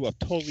brought it into a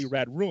totally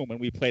red room and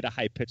we played a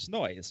high-pitched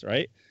noise,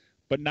 right?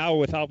 But now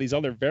with all these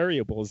other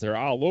variables, they're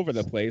all over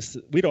the place.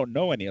 We don't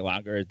know any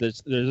longer.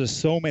 There's just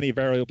so many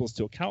variables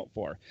to account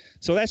for.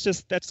 So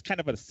that's kind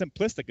of a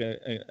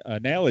simplistic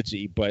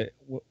analogy, but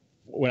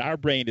when our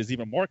brain is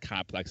even more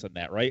complex than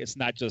that, right? It's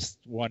not just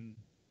one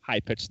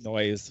high-pitched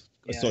noise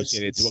Yeah,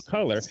 associated to a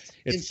color. It's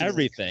infinite.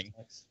 everything.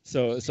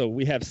 So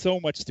we have so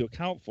much to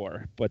account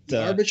for. But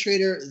the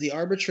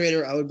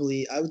arbitrator,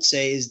 I would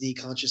say, is the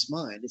conscious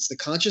mind. It's the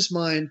conscious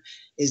mind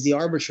is the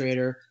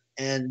arbitrator,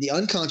 and the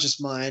unconscious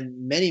mind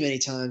many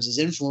times is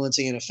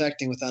influencing and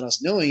affecting without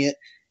us knowing it.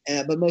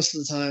 But most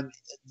of the time,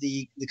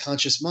 the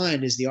conscious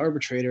mind is the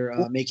arbitrator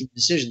making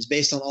decisions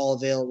based on all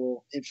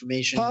available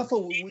information.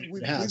 Poffo,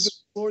 we've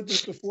explored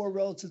this before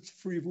relative to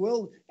free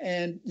will,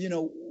 and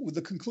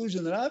the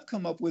conclusion that I've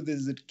come up with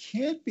is it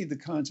can't be the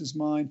conscious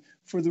mind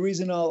for the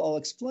reason I'll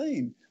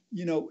explain.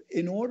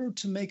 In order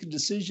to make a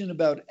decision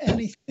about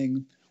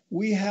anything,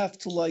 we have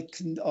to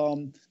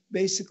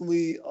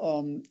basically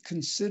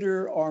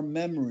consider our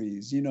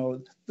memories.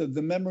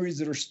 The memories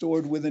that are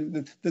stored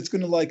within that's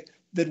going to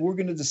that we're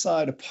going to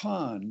decide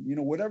upon,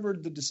 whatever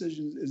the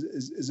decision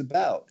is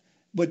about.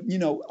 But,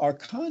 our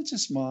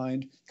conscious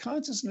mind,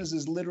 consciousness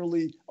is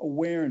literally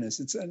awareness.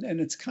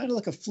 It's kind of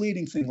like a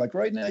fleeting thing. Like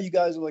right now, you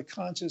guys are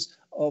conscious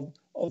of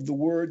the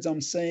words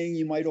I'm saying.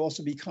 You might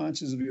also be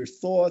conscious of your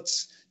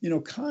thoughts.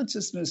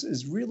 Consciousness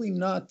is really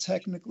not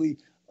technically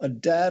a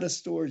data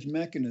storage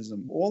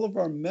mechanism. All of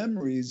our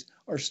memories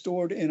are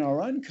stored in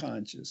our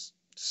unconscious.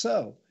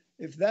 So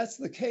if that's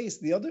the case,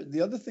 the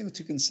other thing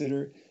to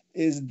consider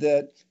is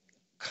that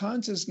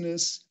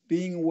consciousness,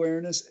 being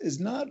awareness, is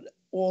not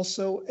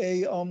also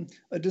a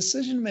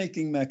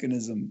decision-making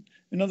mechanism.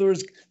 In other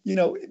words,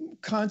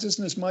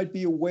 consciousness might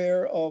be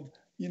aware of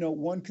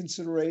one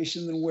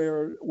consideration and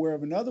aware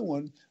of another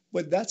one,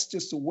 but that's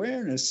just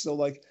awareness.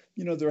 So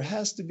there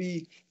has to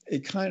be a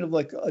kind of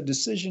a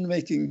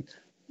decision-making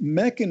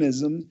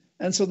mechanism,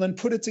 and so then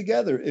put it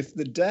together. If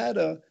the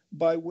data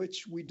by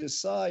which we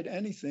decide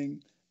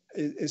anything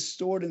is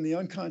stored in the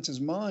unconscious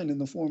mind in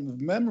the form of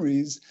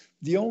memories,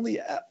 the only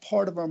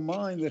part of our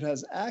mind that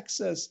has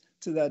access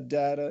to that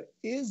data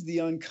is the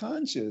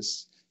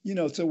unconscious.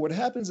 So what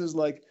happens is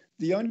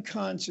the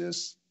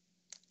unconscious,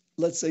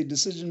 let's say,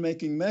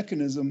 decision-making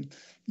mechanism,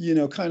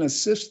 kind of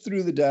sifts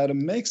through the data,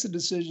 makes a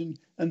decision,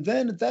 and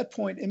then at that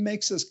point, it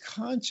makes us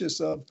conscious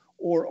of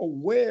or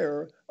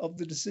aware of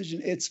the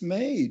decision it's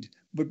made.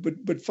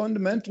 But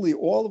fundamentally,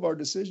 all of our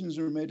decisions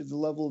are made at the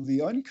level of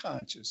the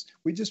unconscious.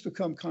 We just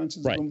become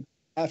conscious of them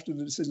after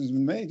the decision's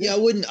been made. Yeah, I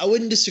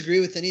wouldn't disagree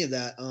with any of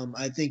that.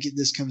 I think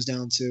this comes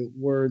down to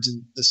words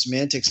and the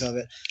semantics of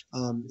it.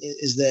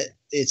 Is that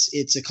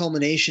it's a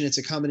culmination, it's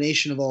a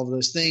combination of all of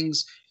those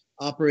things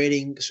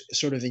operating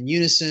sort of in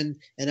unison.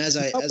 And as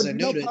I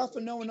noted,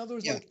 in other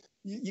words,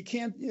 you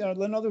can't.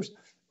 In other words,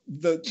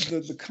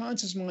 the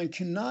conscious mind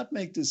cannot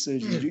make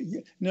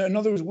decisions. In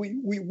other words,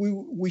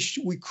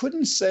 we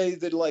couldn't say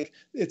that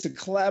it's a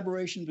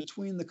collaboration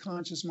between the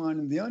conscious mind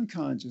and the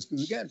unconscious,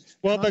 because again,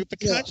 the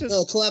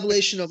conscious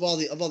collaboration of all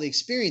the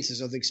experiences,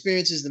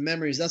 the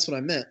memories. That's what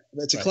I meant.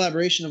 That's a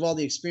collaboration of all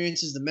the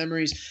experiences, the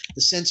memories,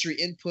 the sensory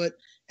input,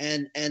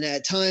 and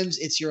at times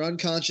it's your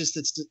unconscious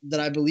that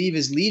I believe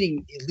is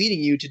leading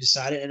you to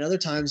decide it, and other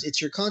times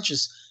it's your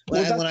conscious.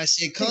 When I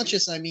say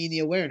conscious, I mean the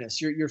awareness,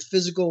 your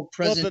physical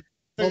present.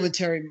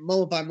 Momentary,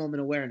 moment by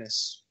moment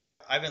awareness.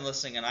 I've been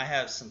listening and I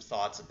have some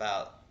thoughts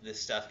about this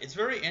stuff. It's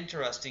very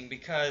interesting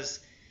because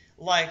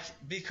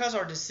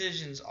our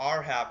decisions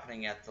are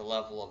happening at the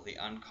level of the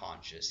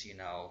unconscious,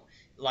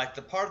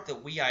 the part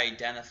that we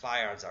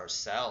identify as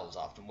ourselves,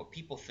 often what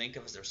people think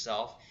of as their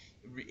self,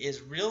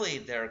 is really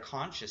their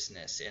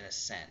consciousness in a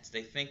sense.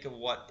 They think of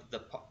what the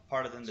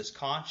part of them that's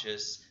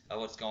conscious of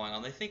what's going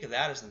on. They think of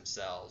that as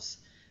themselves.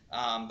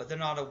 But they're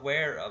not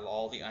aware of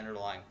all the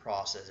underlying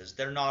processes.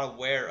 They're not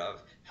aware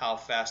of how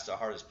fast the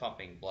heart is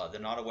pumping blood. They're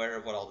not aware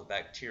of what all the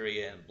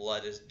bacteria in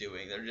blood is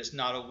doing. They're just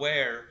not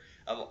aware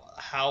of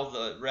how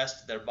the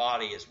rest of their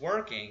body is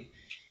working.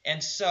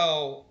 And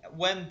so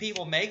when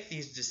people make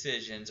these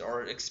decisions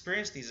or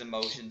experience these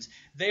emotions,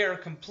 they are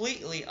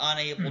completely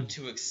unable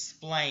to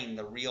explain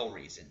the real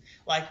reason.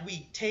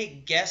 We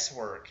take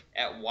guesswork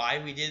at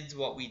why we did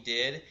what we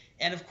did.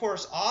 And of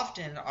course,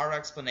 often our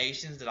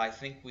explanations that I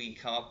think we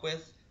come up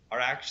with are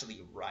actually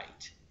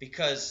right,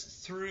 because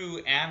through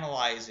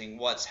analyzing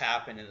what's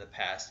happened in the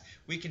past,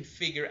 we can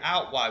figure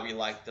out why we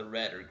like the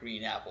red or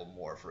green apple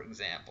more, for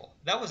example.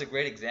 That was a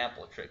great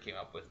example Trick came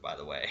up with, by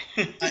the way.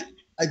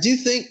 I do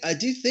think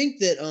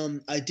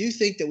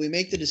that we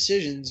make the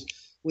decisions,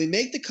 we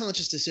make the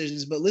conscious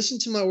decisions, but listen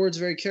to my words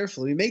very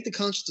carefully. We make the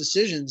conscious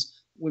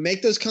decisions, we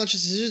make those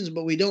conscious decisions,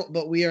 but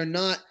we are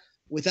not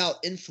without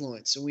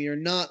influence, and we are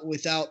not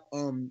without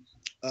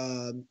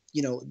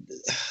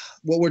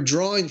what we're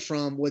drawing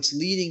from, what's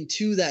leading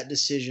to that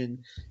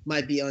decision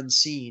might be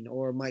unseen,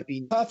 or might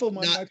be not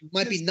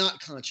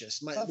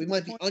conscious. We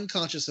might be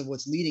unconscious of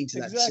what's leading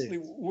to that decision.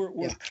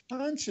 Exactly.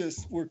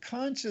 We're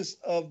conscious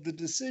of the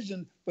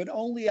decision, but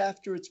only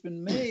after it's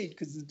been made,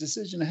 because the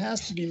decision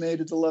has to be made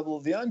at the level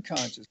of the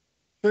unconscious.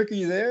 Trick, are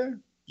you there?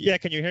 Yeah,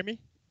 can you hear me?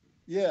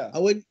 Yeah. I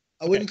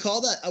wouldn't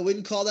call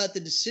that the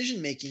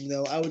decision making,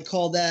 though. I would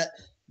call that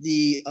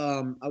the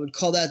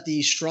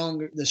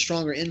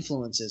stronger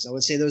influences. I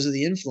would say those are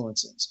the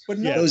influences. But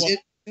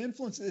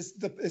influence is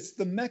it's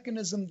the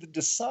mechanism that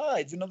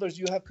decides. In other words,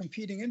 you have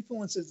competing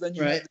influences, then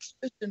you Right. have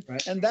the decision,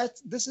 Right. and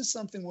this is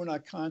something we're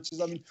not conscious.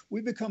 I mean,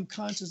 we become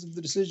conscious of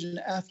the decision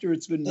after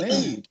it's been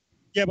made.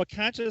 Yeah, but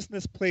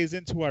consciousness plays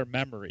into our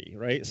memory,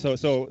 right? So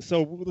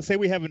let's say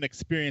we have an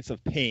experience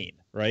of pain,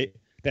 right?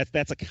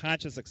 That's a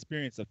conscious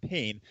experience of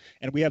pain,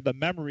 and we have the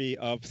memory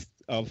of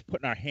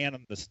putting our hand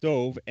on the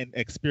stove and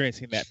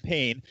experiencing that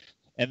pain,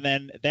 and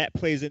then that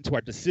plays into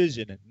our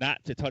decision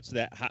not to touch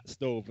that hot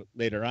stove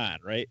later on,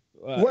 right?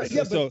 Right.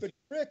 Yeah, but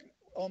Rick,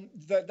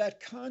 that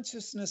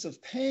consciousness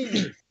of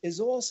pain is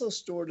also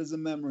stored as a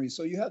memory.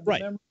 So you have the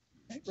Right. memory.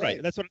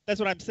 Right. That's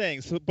what I'm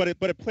saying. So, but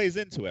it plays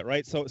into it,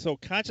 right? So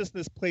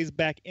consciousness plays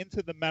back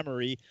into the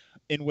memory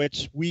in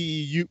which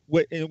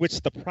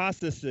the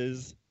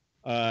processes,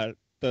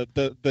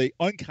 the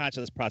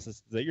unconscious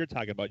processes that you're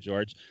talking about,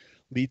 George,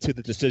 lead to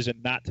the decision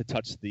not to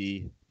touch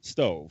the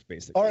stove,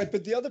 basically. All right,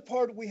 but the other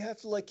part we have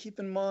to keep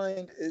in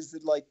mind is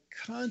that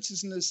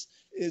consciousness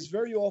is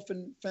very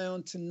often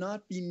found to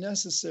not be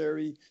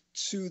necessary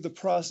to the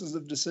process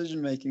of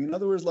decision making. In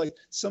other words,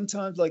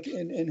 sometimes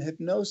in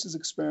hypnosis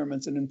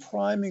experiments and in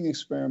priming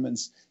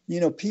experiments,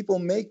 people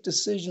make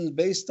decisions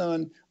based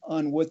on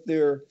what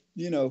they're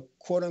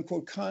quote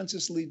unquote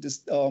consciously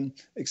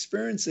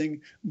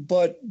experiencing,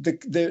 but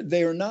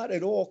they are not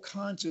at all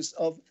conscious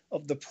of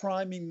the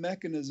priming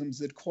mechanisms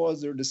that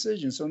cause their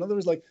decision. So in other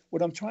words,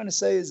 what I'm trying to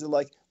say is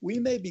that we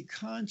may be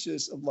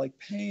conscious of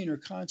pain or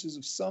conscious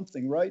of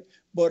something, right?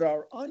 But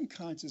our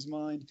unconscious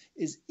mind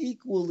is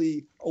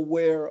equally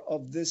aware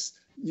of this,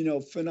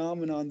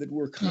 phenomenon that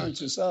we're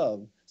conscious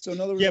of. So in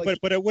other words,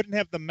 but it wouldn't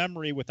have the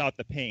memory without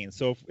the pain.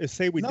 So if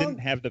say we didn't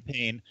have the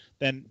pain,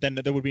 then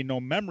there would be no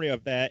memory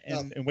of that,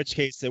 and in which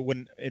case it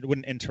wouldn't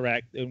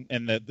interact, and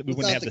we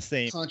wouldn't have the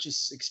same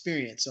conscious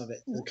experience of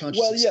it. The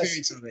conscious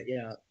experience of it,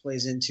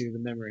 plays into the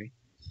memory.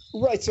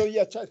 Right. So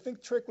I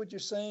think, Trick, what you're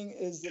saying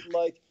is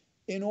that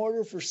in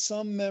order for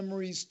some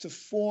memories to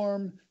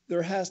form,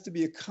 there has to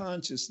be a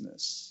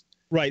consciousness.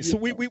 Right. So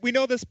we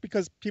know this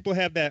because people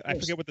have that, I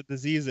forget what the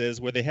disease is,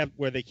 where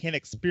they can't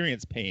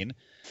experience pain,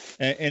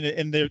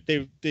 and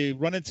they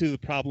run into the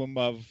problem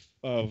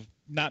of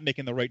not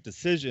making the right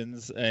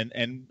decisions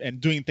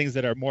and doing things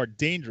that are more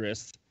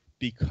dangerous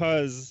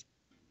because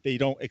they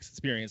don't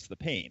experience the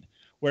pain.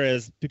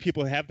 Whereas the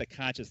people who have the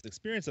conscious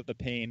experience of the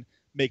pain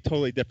make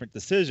totally different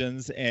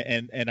decisions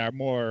and are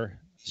more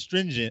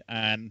stringent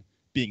on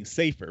being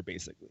safer,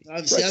 basically.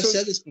 I've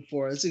said this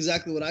before. That's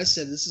exactly what I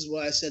said. This is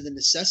what I said the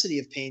necessity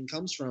of pain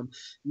comes from.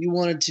 You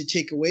wanted to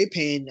take away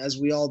pain, as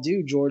we all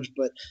do, George,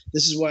 but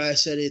this is why I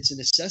said it's a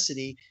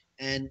necessity.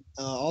 And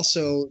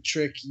also,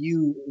 Trick,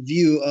 you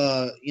view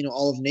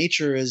all of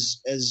nature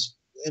as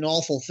an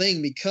awful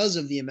thing because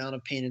of the amount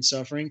of pain and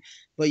suffering,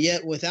 but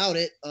yet without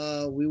it,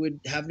 we would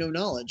have no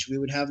knowledge. We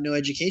would have no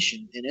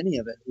education in any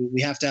of it.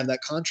 We have to have that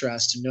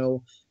contrast to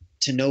know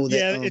that.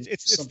 Yeah,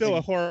 it's still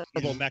a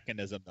horrible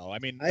mechanism, though. I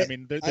mean,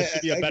 there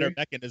should be a better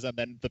mechanism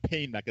than the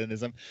pain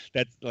mechanism.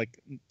 That's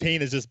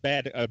pain is just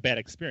a bad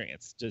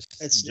experience,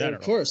 just in general.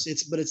 Of course,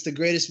 it's the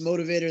greatest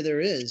motivator there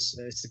is.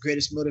 It's the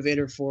greatest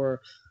motivator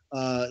for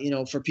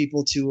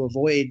people to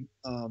avoid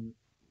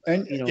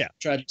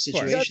tragic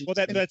situations. Well,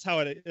 that's how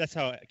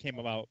it came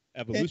about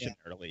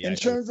evolutionarily. In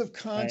terms of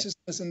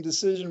consciousness and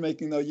decision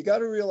making, though, you got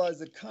to realize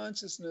that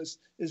consciousness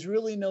is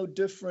really no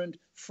different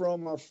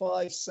from our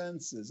five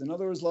senses. In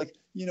other words,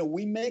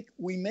 we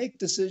make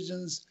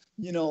decisions,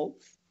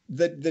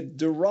 that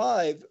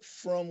derive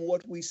from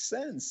what we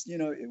sense,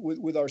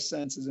 with our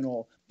senses and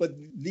all. But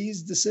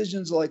these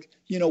decisions,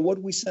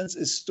 what we sense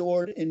is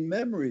stored in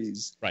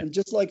memories. Right. And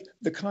just like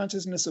the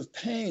consciousness of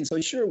pain.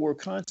 So sure, we're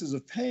conscious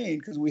of pain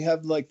because we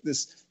have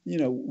this,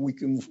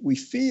 we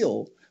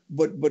feel,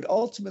 but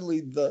ultimately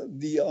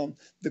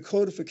the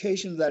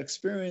codification of that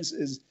experience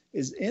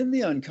is in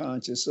the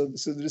unconscious. So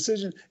the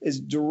decision is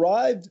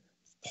derived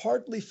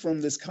partly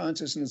from this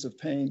consciousness of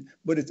pain,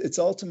 but it's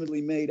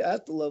ultimately made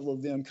at the level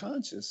of the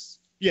unconscious.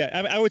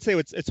 Yeah, I would say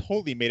it's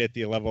wholly made at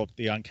the level of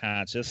the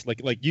unconscious,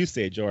 like you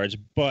say, George,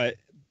 but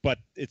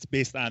it's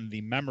based on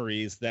the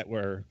memories that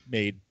were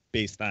made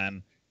based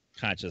on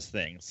conscious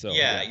things. So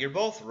yeah, you're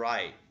both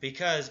right,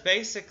 because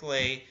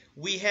basically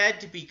we had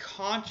to be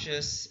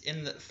conscious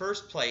in the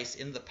first place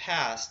in the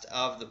past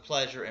of the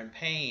pleasure and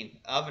pain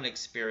of an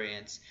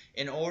experience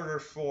in order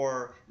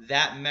for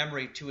that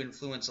memory to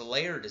influence a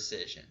later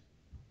decision.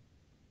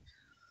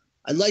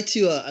 I'd like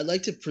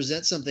to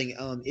present something.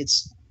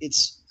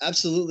 It's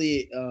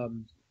absolutely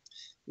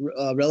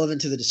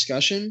relevant to the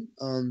discussion.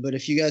 But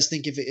if you guys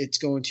think if it's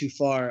going too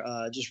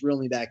far, just reel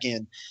me back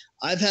in.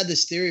 I've had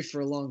this theory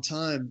for a long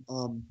time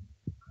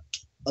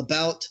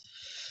about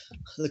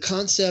the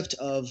concept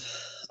of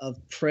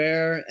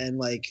prayer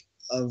and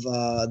of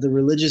the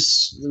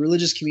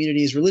religious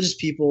communities, religious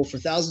people for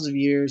thousands of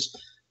years.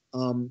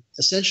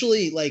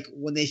 Essentially,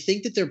 when they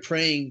think that they're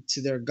praying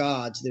to their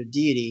God, to their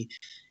deity,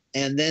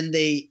 and then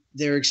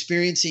they're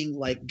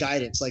experiencing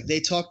guidance,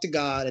 they talk to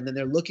God and then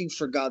they're looking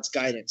for God's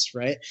guidance,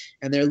 right?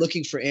 And they're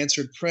looking for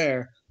answered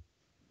prayer.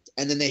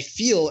 and then they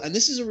feel, and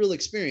this is a real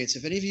experience.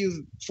 If any of you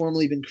have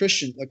formerly been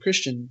a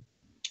Christian,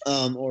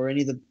 or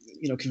any of the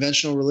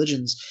conventional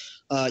religions,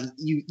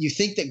 you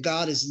think that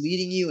God is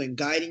leading you and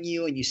guiding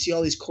you, and you see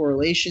all these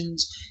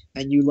correlations,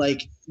 and you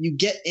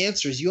get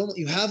answers.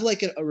 You have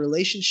like a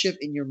relationship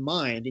in your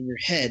mind, in your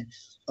head,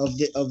 of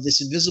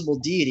this invisible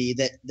deity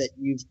that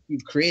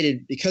you've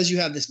created, because you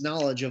have this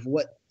knowledge of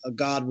what a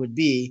God would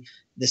be,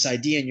 this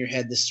idea in your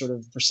head, this sort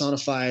of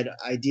personified,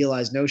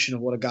 idealized notion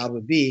of what a God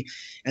would be,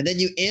 and then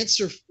you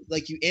answer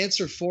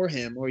for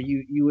him, or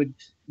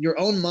your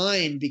own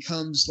mind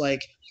becomes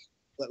it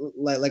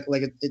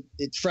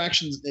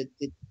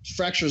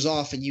fractures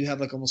off, and you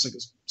have almost like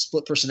a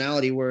split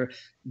personality where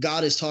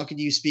God is talking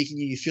to you, speaking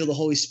to you. You feel the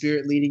Holy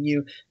Spirit leading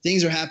you.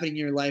 Things are happening in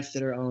your life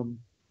that are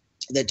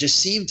that just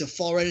seem to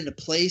fall right into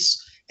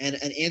place and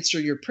answer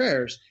your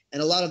prayers.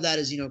 And a lot of that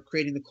is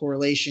creating the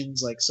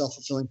correlations, like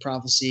self-fulfilling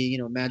prophecy,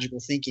 magical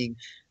thinking,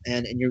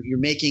 and you're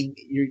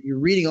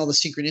reading all the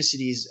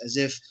synchronicities as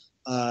if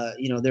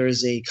there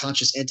is a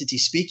conscious entity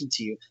speaking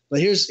to you. But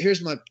here's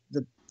the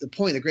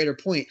point, the greater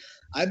point.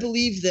 I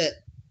believe that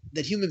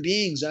human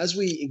beings, as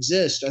we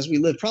exist, as we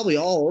live, probably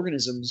all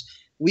organisms,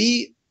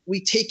 we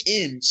take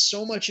in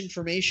so much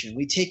information.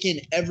 We take in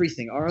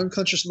everything. Our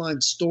unconscious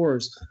mind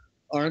stores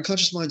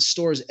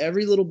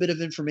every little bit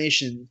of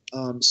information,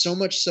 so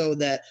much so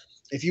that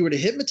if you were to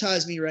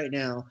hypnotize me right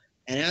now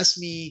and ask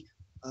me,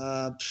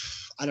 I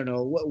don't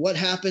know, what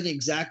happened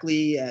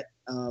exactly at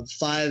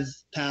 5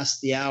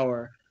 past the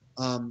hour,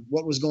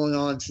 what was going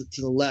on to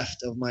the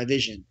left of my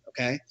vision,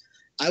 okay?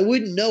 I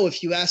wouldn't know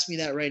if you asked me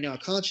that right now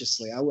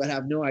consciously. I would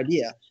have no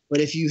idea.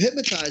 But if you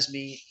hypnotized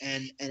me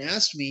and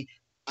asked me,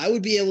 I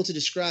would be able to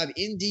describe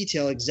in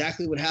detail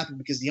exactly what happened,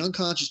 because the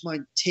unconscious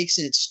mind takes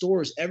in, it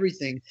stores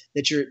everything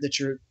that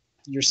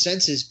your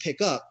senses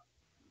pick up.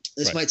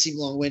 This Right. might seem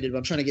long-winded, but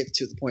I'm trying to get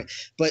to the point.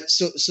 But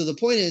so the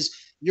point is,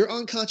 your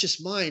unconscious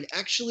mind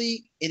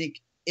actually,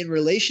 in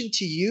relation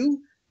to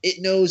you, it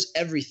knows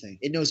everything.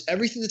 It knows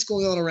everything that's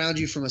going on around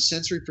you from a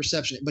sensory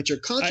perception. But your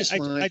conscious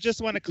mind. I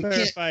just want to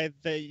clarify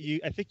that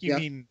I think you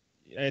mean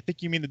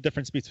the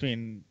difference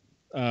between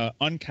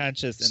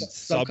unconscious and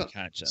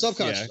subconscious.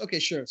 Subconscious. Yeah. Okay,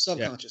 sure.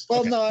 Subconscious. Well,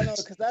 Okay. no,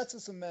 because that's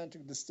a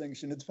semantic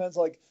distinction. It depends.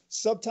 Like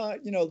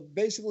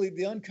basically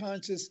the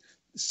unconscious,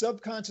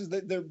 subconscious.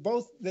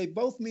 They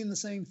both mean the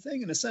same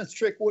thing in a sense.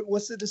 Trick.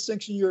 What's the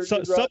distinction you're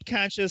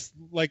subconscious,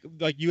 like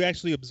you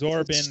actually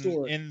absorb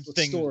in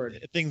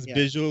things Yeah.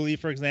 visually,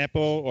 for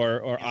example,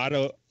 or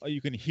auto.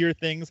 You can hear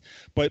things,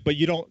 but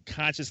you don't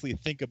consciously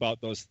think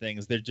about those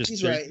things. They're just.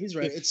 He's right.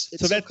 It's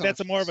so that's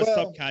a more of a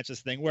Well,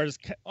 subconscious thing, whereas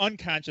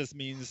unconscious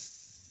means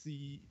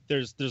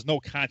there's no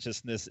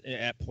consciousness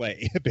at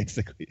play,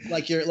 basically.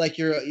 Like you're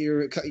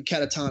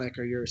catatonic,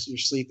 or you're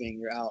sleeping,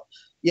 you're out.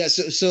 Yeah.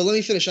 So let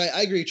me finish.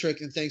 I agree, Trick,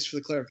 and thanks for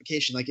the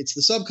clarification. Like, it's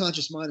the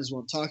subconscious mind is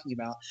what I'm talking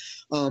about.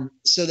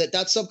 So the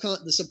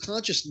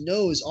subconscious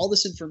knows all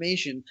this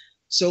information.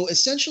 So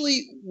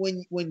essentially,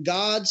 when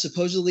God,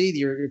 supposedly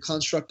your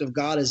construct of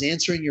God, is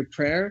answering your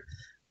prayer,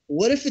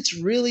 what if it's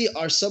really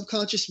our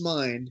subconscious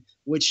mind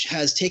which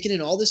has taken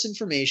in all this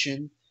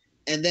information?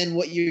 And then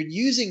what you're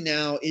using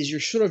now is you're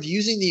sort of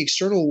using the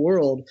external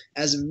world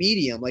as a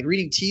medium, like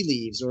reading tea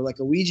leaves or like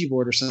a Ouija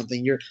board or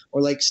something.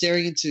 Or like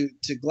staring into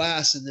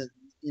glass, and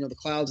the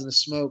clouds and the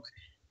smoke,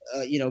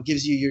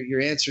 gives you your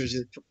answers,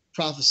 a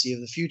prophecy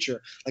of the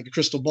future, like a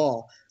crystal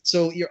ball.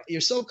 So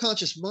your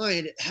subconscious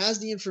mind has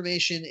the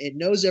information, it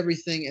knows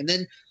everything, and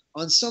then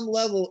on some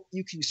level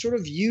you can sort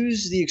of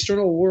use the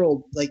external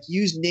world, like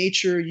use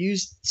nature,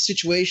 use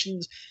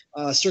situations,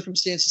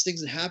 circumstances,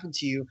 things that happen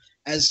to you,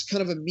 as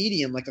kind of a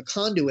medium, like a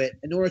conduit,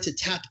 in order to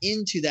tap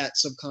into that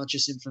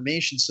subconscious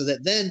information, so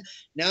that then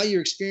now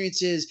your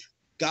experience is,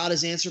 God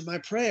has answered my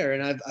prayer,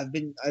 and I've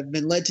been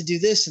led to do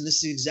this, and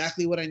this is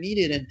exactly what I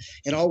needed, and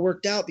it all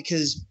worked out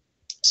because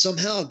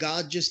somehow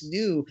God just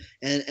knew,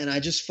 and I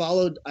just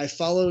followed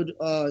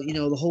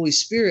the Holy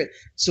Spirit.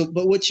 So,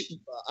 but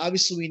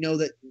obviously we know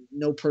that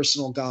no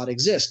personal God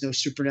exists, no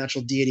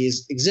supernatural deity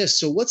exists.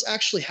 So what's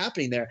actually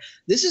happening there?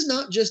 This is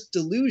not just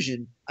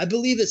delusion. I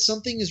believe that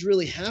something is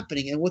really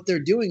happening, and what they're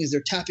doing is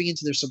they're tapping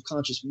into their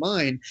subconscious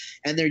mind,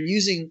 and they're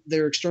using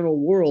their external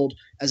world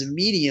as a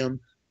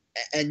medium,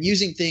 and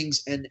using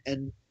things and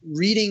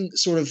reading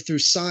sort of through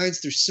signs,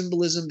 through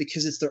symbolism,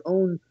 because it's their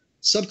own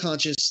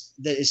subconscious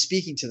that is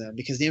speaking to them,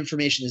 because the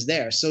information is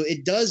there. So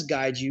it does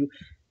guide you.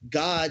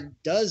 God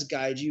does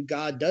guide you.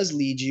 God does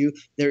lead you.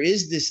 There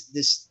is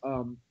this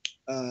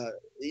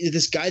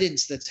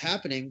guidance that's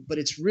happening, but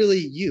it's really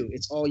you.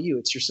 It's all you.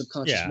 It's your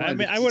subconscious mind. I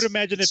mean, I would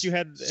imagine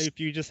if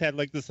you just had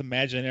like this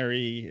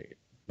imaginary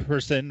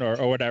person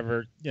or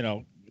whatever,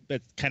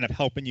 that's kind of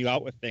helping you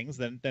out with things,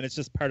 then it's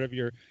just part of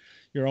your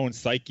own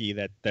psyche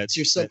that's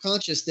your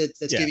subconscious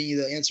that's giving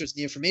you the answers and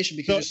the information,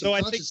 because your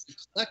subconscious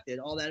collected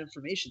all that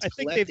information. I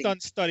think they've done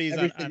studies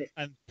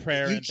on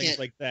prayer and things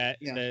like that.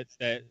 Yeah.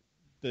 That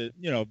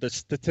the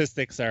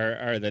statistics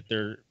are that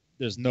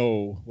there's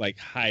no like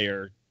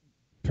higher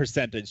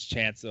percentage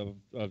chance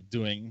of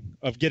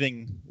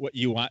getting what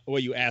you want,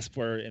 what you ask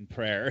for in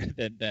prayer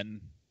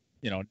than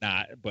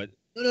not. But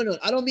No.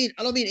 I don't mean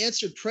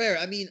answered prayer.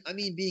 I mean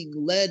being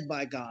led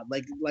by God.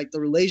 Like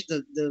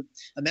the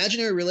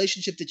imaginary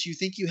relationship that you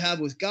think you have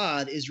with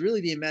God is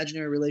really the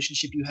imaginary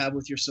relationship you have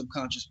with your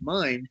subconscious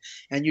mind,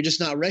 and you're just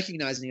not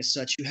recognizing it as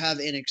such. You have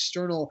an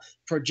external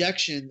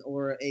projection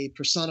or a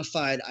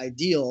personified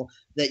ideal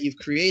that you've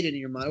created in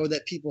your mind, or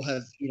that people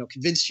have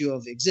convinced you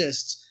of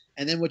exists.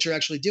 And then what you're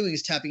actually doing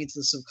is tapping into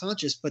the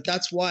subconscious. But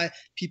that's why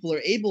people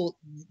are able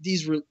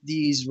these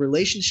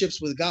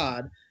relationships with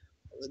God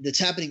that's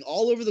happening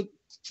all over the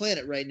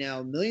planet right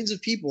now. Millions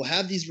of people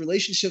have these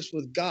relationships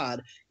with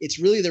God. It's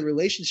really their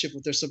relationship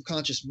with their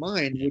subconscious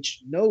mind,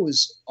 which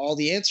knows all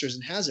the answers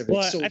and has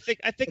everything. Well,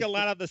 I think a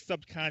lot of the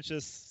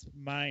subconscious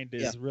mind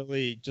is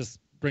really just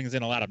brings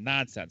in a lot of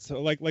nonsense. So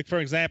like for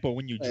example,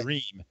 when you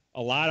dream,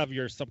 a lot of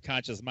your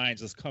subconscious mind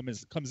just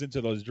comes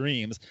into those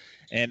dreams,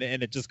 and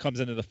it just comes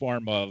into the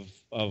form of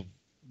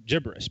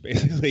gibberish,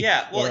 basically.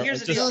 Yeah. Well,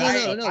 here's the deal.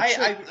 No.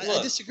 I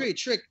disagree.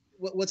 Trick.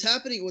 What's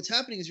happening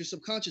is your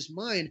subconscious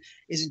mind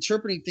is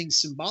interpreting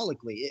things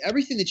symbolically.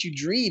 Everything that you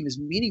dream is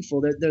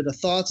meaningful. They're the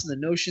thoughts and the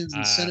notions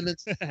and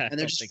sentiments, and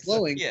they're just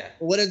flowing. So. Yeah.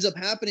 But what ends up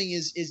happening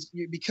is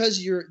because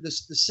the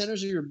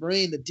centers of your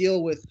brain that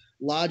deal with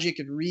logic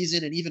and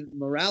reason and even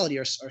morality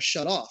are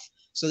shut off.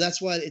 So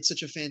that's why it's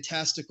such a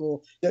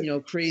fantastical,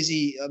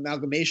 crazy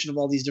amalgamation of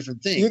all these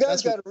different things. You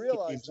guys got to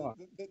realize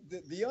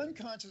the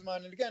unconscious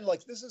mind, and again,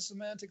 like this is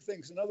semantic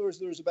things. In other words,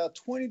 there's about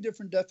 20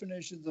 different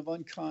definitions of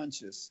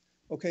unconscious.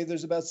 Okay,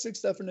 there's about 6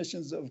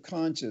 definitions of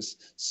conscious.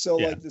 So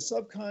like the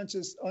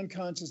subconscious,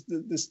 unconscious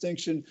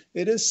distinction,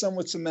 it is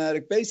somewhat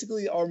somatic.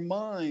 Basically, our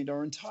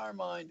entire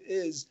mind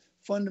is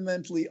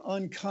fundamentally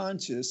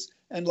unconscious.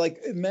 And like,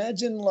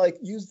 imagine, like,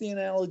 use the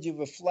analogy of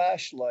a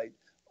flashlight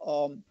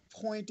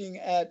pointing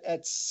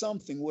at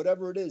something,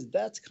 whatever it is,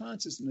 that's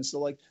consciousness. So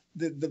like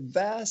the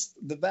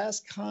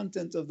vast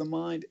content of the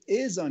mind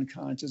is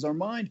unconscious. Our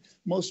mind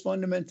most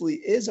fundamentally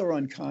is our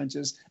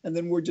unconscious, and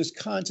then we're just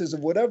conscious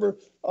of whatever.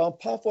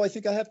 Poffo, I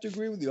think I have to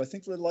agree with you. I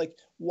think that, like,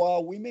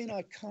 while we may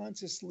not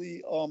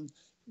consciously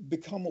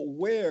become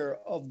aware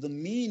of the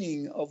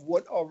meaning of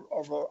what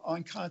our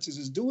unconscious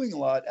is doing a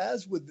lot,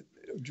 as with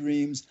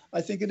dreams,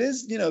 I think it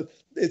is,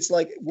 it's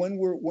like when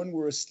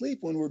we're asleep,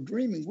 when we're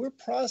dreaming, we're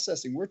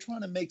processing, we're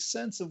trying to make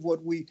sense of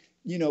what we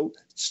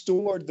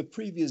stored the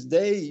previous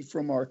day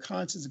from our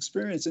conscious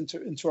experience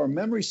into our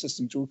memory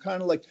systems. We're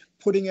kind of like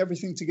putting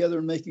everything together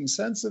and making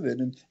sense of it.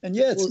 And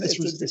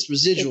it's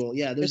residual.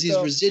 There's these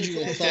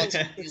residual thoughts.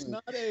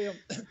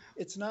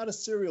 It's not a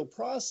serial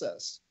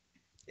process.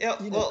 Yeah,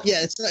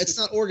 it's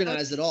not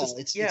organized at all.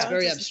 It's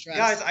very abstract.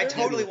 Guys, I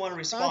totally want to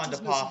respond to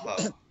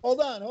Poffo.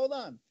 Hold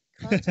on.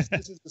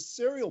 Consciousness is a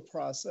serial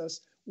process,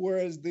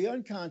 whereas the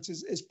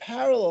unconscious is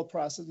parallel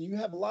process, and you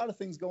have a lot of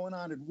things going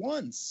on at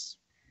once.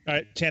 All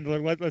right,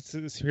 Chandler, let's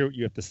hear what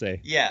you have to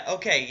say. Yeah,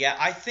 okay, yeah.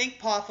 I think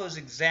Poffo's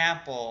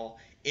example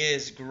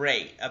is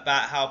great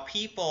about how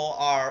people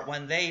are,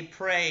 when they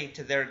pray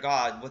to their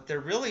God, what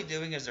they're really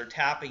doing is they're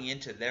tapping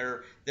into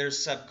their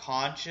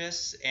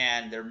subconscious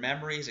and their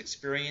memories,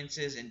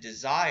 experiences, and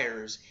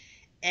desires.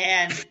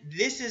 And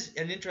this is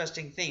an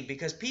interesting thing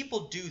because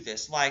people do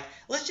this. Like,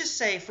 let's just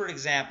say, for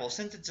example,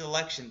 since it's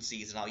election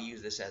season, I'll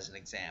use this as an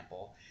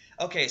example.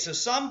 Okay, so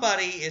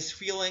somebody is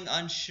feeling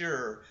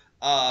unsure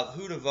of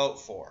who to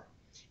vote for.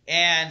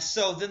 And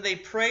so then they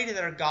pray to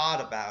their God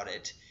about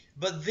it.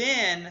 But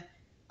then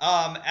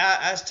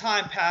as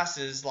time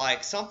passes,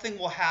 like, something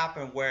will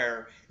happen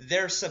where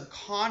their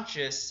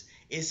subconscious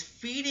is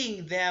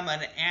feeding them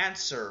an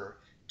answer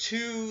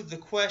to the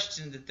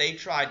question that they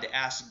tried to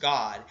ask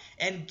God,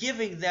 and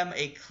giving them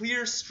a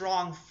clear,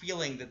 strong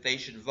feeling that they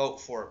should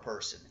vote for a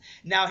person.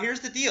 Now,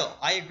 here's the deal.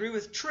 I agree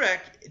with Trick,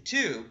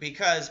 too,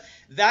 because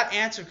that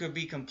answer could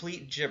be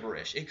complete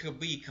gibberish. It could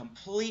be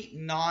complete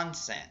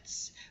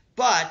nonsense.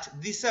 But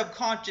the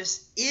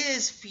subconscious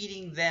is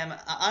feeding them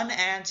an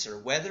answer.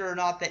 Whether or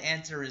not the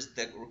answer is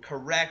the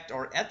correct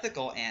or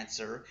ethical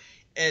answer,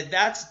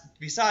 that's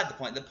beside the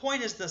point. The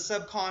point is the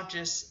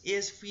subconscious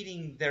is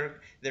feeding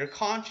their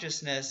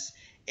consciousness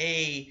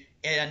an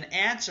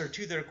answer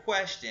to their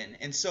question,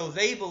 and so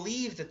they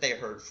believe that they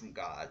heard from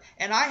God.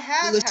 And I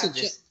have had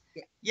this.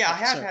 Yeah, I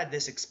have had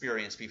this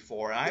experience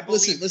before. And I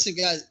believe. Listen,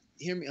 guys,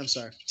 hear me. I'm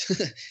sorry.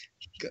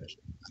 Good.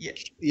 Yeah.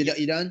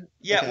 You done?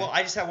 Yeah. Okay. Well,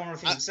 I just have one more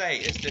thing to say: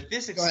 is that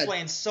this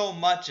explains so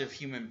much of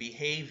human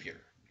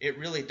behavior. It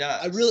really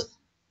does.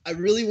 I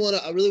really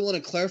want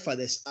to clarify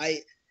this.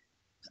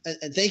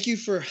 And thank you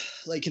for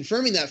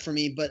confirming that for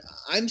me. But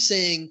I'm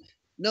saying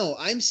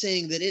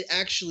that it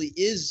actually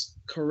is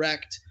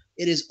correct.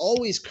 It is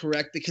always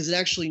correct because it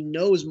actually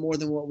knows more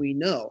than what we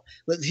know.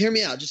 But hear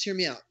me out. Just hear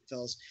me out,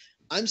 fellas.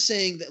 I'm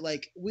saying that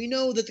we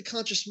know that the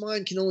conscious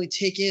mind can only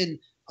take in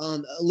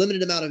a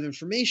limited amount of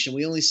information.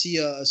 We only see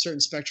a certain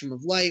spectrum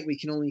of light. We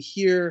can only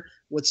hear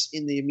what's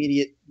in the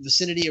immediate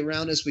vicinity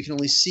around us. We can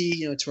only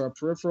see, to our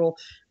peripheral.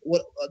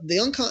 What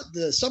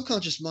the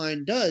subconscious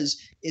mind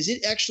does is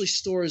it actually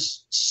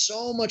stores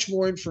so much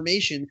more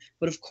information.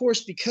 But of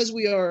course, because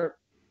we are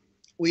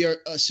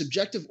a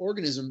subjective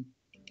organism,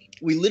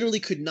 we literally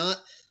could not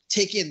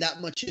take in that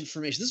much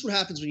information. This is what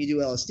happens when you do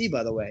LSD,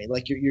 by the way.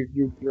 Like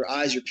your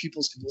eyes, your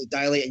pupils completely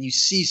dilate, and you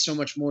see so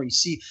much more. You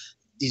see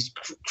these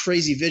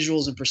crazy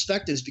visuals and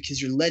perspectives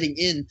because you're letting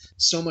in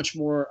so much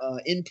more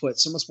input,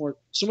 so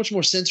much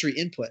more sensory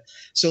input.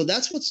 So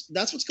that's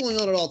what's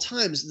going on at all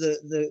times.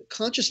 The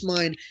conscious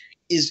mind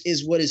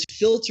is what is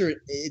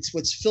filtered. It's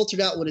what's filtered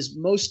out what is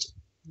most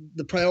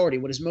the priority,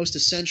 what is most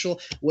essential,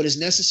 what is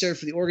necessary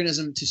for the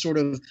organism to sort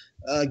of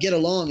get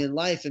along in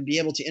life and be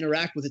able to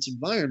interact with its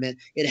environment.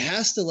 It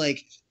has to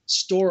like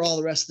store all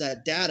the rest of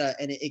that data,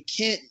 and it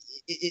can't.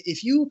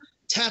 If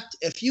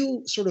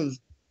you sort of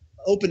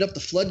opened up the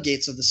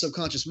floodgates of the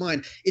subconscious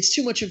mind, it's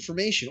too much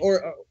information.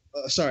 Or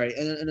sorry,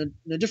 in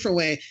a different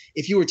way,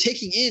 if you were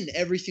taking in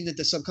everything that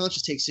the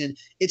subconscious takes in,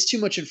 it's too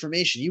much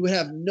information. You would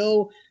have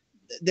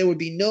there would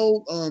be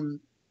no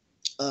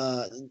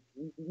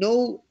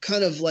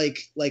kind of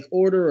like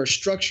order or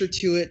structure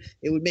to it.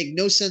 It would make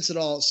no sense at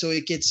all. So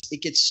it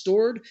gets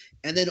stored,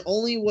 and then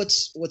only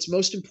what's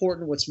most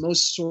important, what's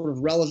most sort of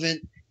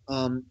relevant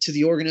to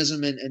the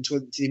organism and to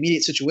the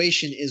immediate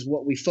situation is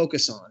what we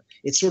focus on.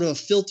 It's sort of a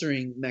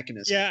filtering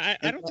mechanism. Yeah,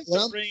 I don't think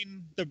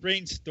the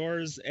brain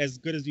stores as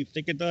good as you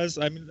think it does.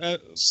 I mean,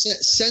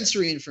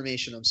 sensory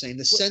information. I'm saying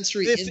the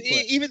sensory input.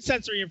 Even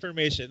sensory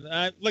information.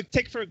 Like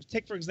take for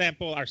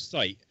example our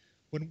sight.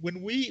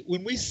 When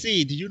we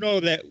see, do you know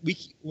that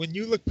when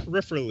you look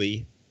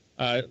peripherally,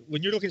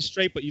 when you're looking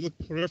straight but you look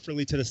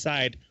peripherally to the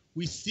side,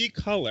 we see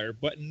color,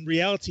 but in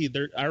reality,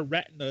 our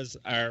retinas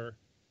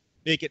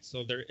make it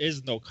so there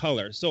is no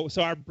color. So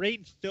our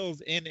brain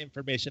fills in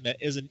information that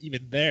isn't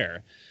even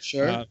there.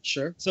 Sure.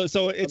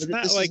 So it's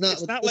not like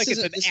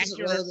it's an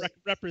accurate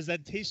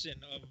representation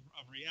of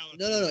reality.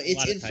 No.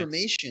 It's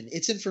information.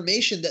 It's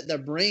information that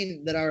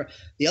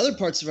the other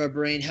parts of our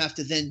brain have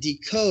to then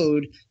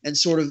decode and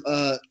sort of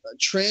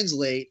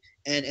translate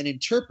and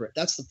interpret.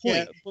 That's the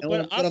point. Yeah,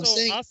 but I'm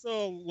saying,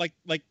 also like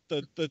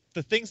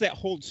the things that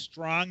hold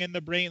strong in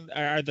the brain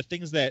are the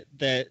things that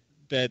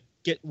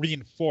get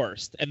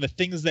reinforced, and the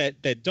things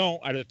that don't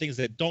are the things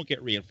that don't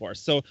get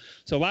reinforced. So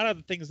a lot of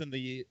the things in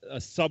the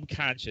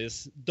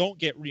subconscious don't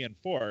get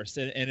reinforced,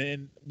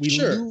 and we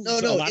lose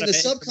a lot in of the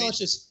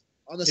subconscious.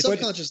 On the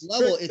subconscious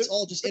level, it's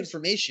all just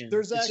information.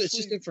 It's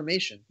just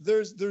information.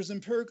 There's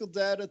empirical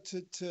data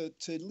to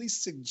at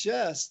least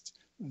suggest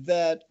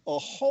that a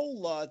whole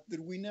lot that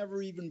we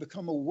never even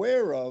become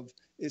aware of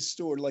is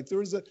stored. Like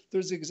there's an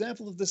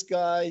example of this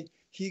guy.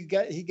 He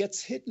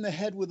gets hit in the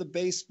head with a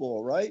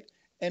baseball, right?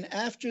 And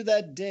after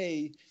that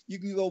day, you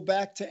can go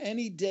back to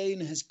any day in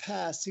his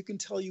past. He can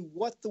tell you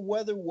what the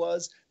weather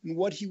was and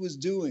what he was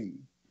doing.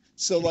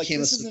 So like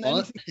this isn't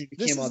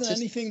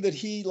anything that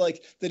he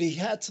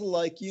had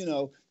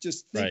to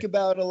just think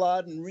about a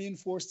lot and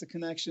reinforce the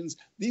connections.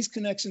 These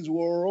connections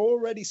were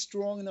already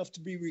strong enough to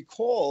be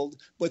recalled,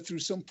 but through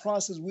some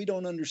process we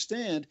don't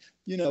understand,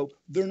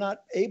 they're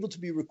not able to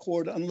be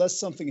recorded unless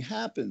something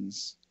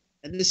happens.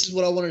 And this is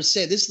what I wanted to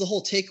say. This is the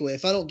whole takeaway.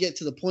 If I don't get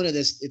to the point of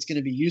this, it's going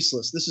to be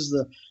useless. This is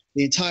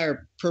the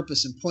entire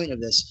purpose and point of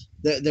this.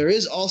 There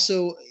is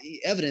also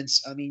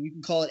evidence. I mean, you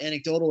can call it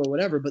anecdotal or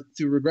whatever, but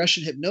through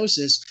regression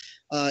hypnosis,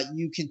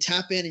 you can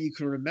tap in and you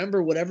can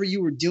remember whatever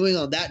you were doing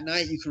on that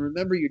night. You can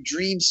remember your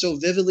dreams so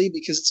vividly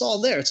because it's all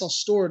there. It's all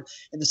stored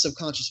in the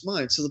subconscious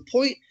mind. So the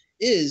point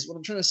is, what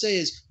I'm trying to say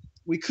is,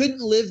 we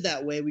couldn't live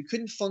that way. We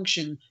couldn't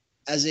function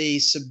as a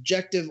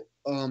subjective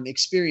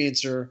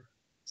experiencer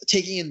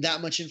taking in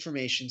that much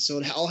information. So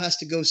it all has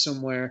to go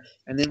somewhere.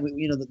 And then,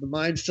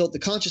 the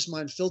conscious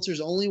mind filters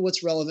only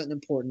what's relevant and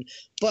important.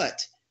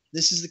 But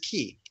this is the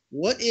key.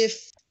 What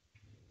if,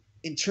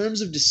 in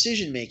terms of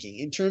decision making,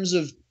 in terms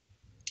of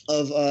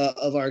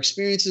our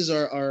experiences,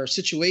 our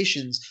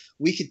situations,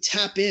 we could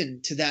tap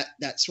into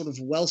that sort of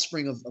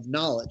wellspring of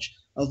knowledge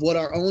of what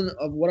our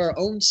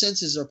own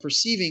senses are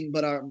perceiving,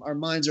 but our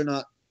minds are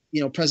not,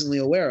 presently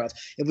aware of.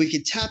 If we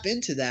could tap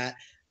into that,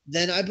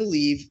 then I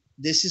believe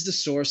this is the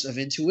source of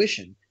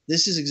intuition.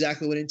 This is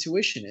exactly what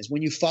intuition is.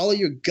 When you follow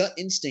your gut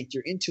instinct,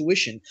 your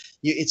intuition,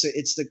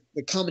 it's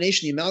the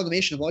combination, the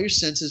amalgamation of all your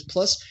senses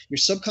plus your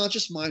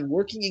subconscious mind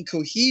working in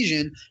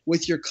cohesion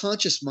with your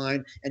conscious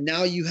mind. And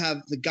now you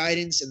have the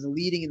guidance and the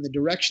leading and the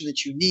direction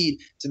that you need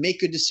to make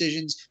good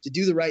decisions, to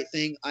do the right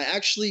thing. I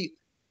actually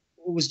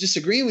was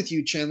disagreeing with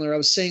you, Chandler. I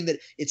was saying that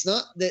it's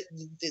not that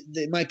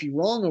it might be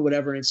wrong or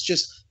whatever.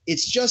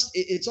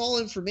 It's all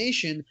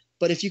information.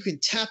 But if you can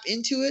tap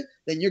into it,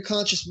 then your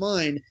conscious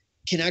mind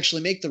can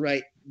actually make the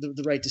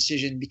right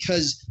decision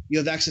because you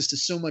have access to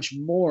so much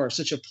more,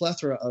 such a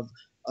plethora of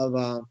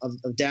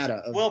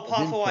data. Well,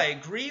 Poffo, I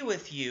agree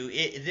with you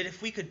that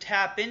if we could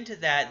tap into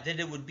that, then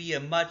it would be a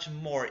much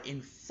more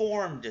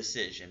informed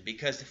decision.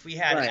 Because if we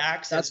had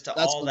access to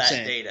all that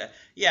data,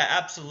 yeah,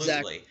 absolutely.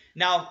 Exactly.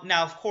 Now,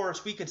 of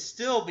course, we could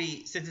still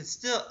be, since it's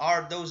still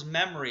those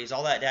memories,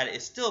 all that data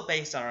is still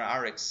based on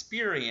our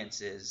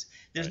experiences.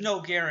 There's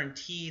no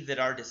guarantee that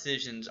our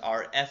decisions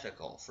are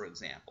ethical, for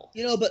example.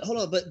 But hold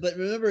on, but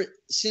remember,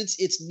 since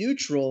it's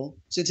neutral,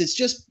 since it's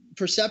just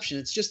perception,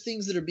 it's just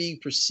things that are being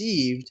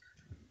perceived.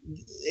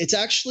 it's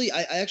actually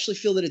I actually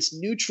feel that it's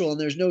neutral, and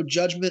there's no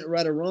judgment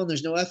right or wrong.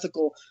 There's no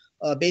ethical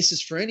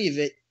basis for any of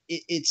it.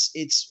 It's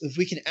if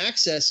we can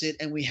access it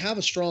and we have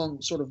a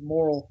strong sort of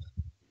moral,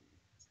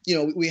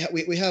 we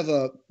have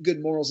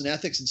good morals and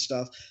ethics and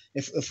stuff.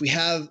 If we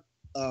have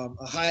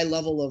a high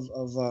level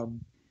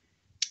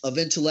of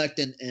intellect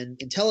and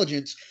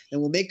intelligence,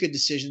 then we'll make good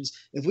decisions.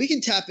 If we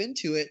can tap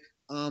into it,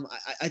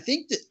 I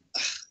think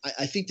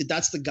that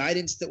that's the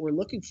guidance that we're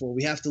looking for.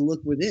 We have to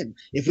look within.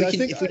 If we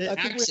can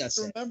access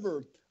it.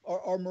 Remember,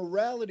 our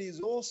morality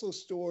is also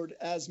stored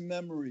as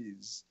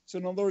memories. So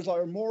in other words,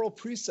 our moral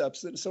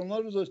precepts. So in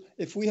other words,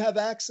 if we have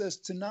access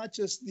to not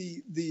just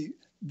the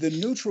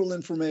neutral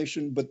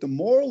information, but the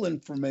moral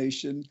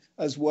information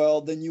as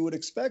well, then you would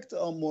expect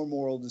more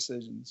moral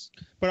decisions.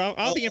 But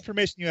all the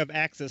information you have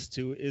access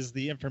to is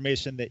the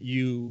information that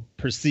you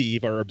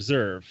perceive or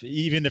observe,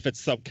 even if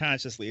it's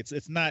subconsciously.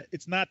 It's not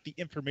the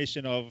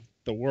information of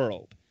the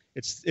world.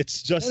 It's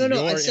just your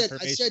information.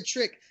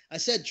 I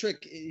said,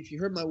 Trick, if you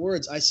heard my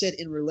words, I said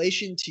in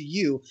relation to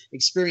you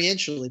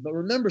experientially. But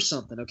remember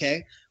something,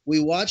 okay? We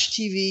watch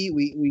TV,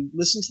 we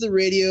listen to the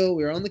radio,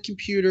 we're on the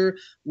computer.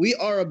 We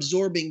are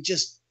absorbing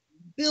just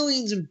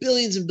billions and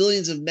billions and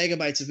billions of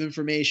megabytes of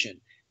information,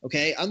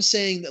 okay? I'm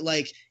saying that,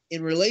 like,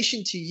 in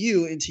relation to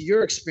you and to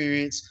your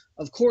experience,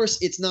 of course,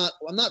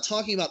 I'm not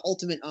talking about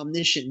ultimate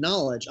omniscient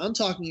knowledge. I'm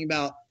talking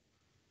about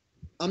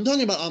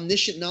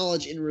omniscient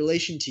knowledge in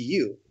relation to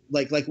you.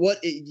 Like what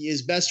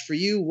is best for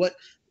you, what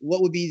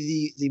would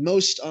be the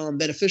most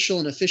beneficial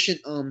and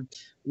efficient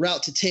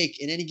route to take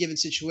in any given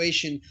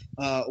situation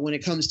when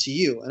it comes to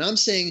you. And I'm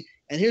saying,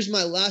 and here's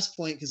my last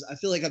point, because I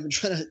feel like I've been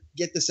trying to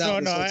get this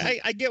out.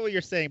 I get what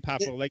you're saying,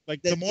 Poffo.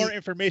 Like the more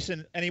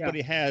information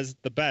anybody has,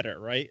 the better,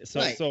 right?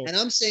 Right. And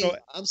I'm saying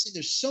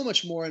there's so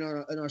much more in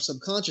our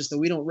subconscious that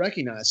we don't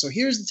recognize. So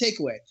here's the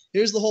takeaway.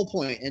 Here's the whole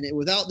point. And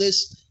without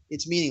this,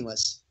 it's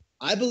meaningless.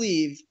 I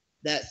believe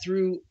that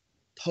through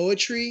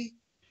poetry,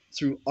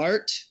 through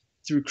art,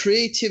 through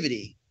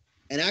creativity,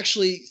 and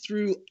actually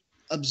through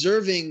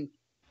observing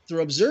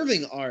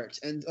art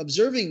and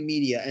observing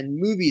media and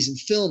movies and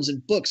films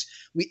and books,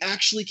 we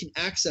actually can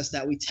access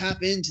that. We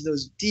tap into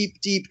those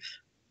deep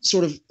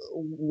sort of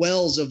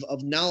wells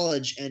of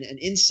knowledge and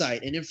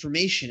insight and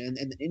information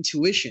and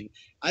intuition.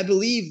 I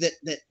believe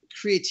that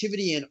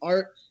creativity and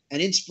art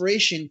and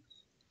inspiration,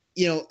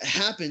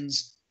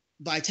 happens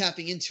by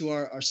tapping into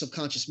our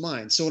subconscious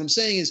mind. So what I'm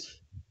saying is,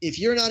 if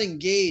you're not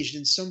engaged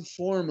in some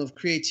form of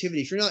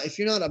creativity, if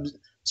you're not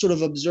sort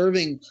of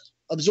absorbing,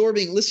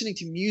 listening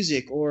to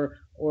music or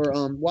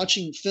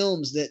watching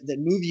films that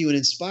move you and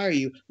inspire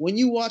you, when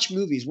you watch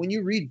movies, when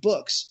you read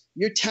books,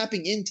 you're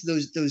tapping into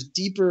those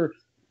deeper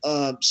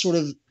sort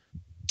of,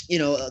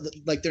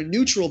 like they're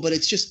neutral, but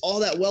it's just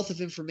all that wealth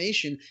of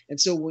information. And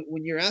so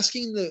when you're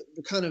asking the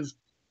kind of,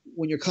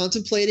 when you're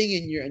contemplating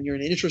and you're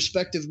in an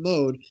introspective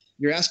mode,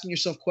 you're asking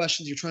yourself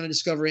questions, you're trying to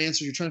discover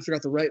answers, you're trying to figure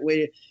out the right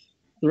way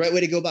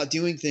to go about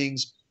doing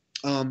things.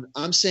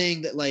 I'm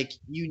saying that, like,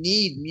 you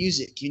need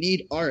music, you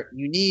need art,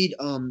 you need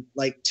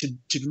like to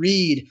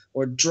read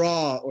or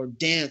draw or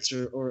dance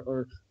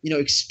or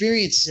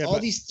experience all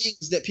these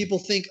things that people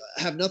think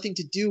have nothing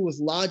to do with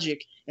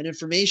logic and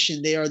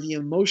information. They are the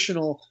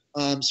emotional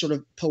sort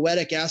of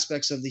poetic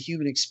aspects of the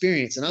human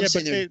experience, and I'm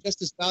saying they're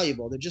just as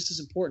valuable. They're just as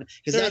important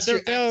because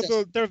they're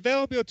valuable. They're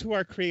valuable to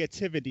our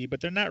creativity,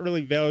 but they're not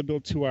really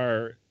valuable to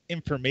our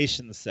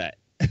information set.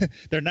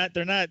 They're not.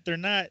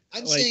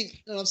 I'm saying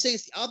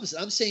it's the opposite.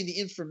 I'm saying the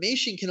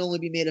information can only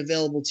be made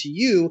available to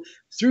you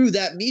through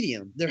that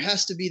medium. There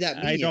has to be that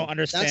medium. I don't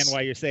understand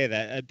why you say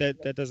that.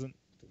 That doesn't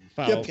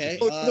follow. Okay.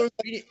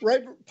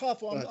 Right,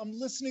 Poffo, I'm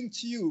listening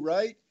to you,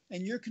 right?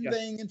 And you're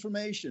conveying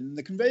information.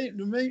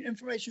 The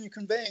information you're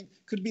conveying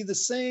could be the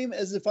same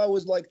as if I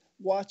was like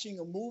watching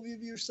a movie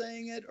of you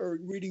saying it or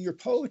reading your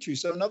poetry.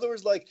 So in other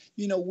words, like,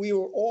 we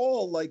were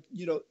all like,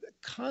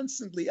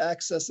 constantly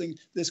accessing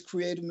this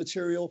creative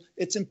material.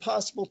 It's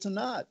impossible to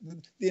not.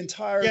 The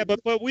entire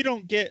but we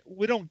don't get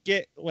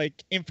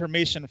like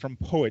information from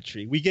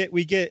poetry. We get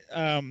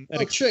an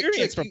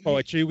experience from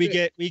poetry. We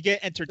get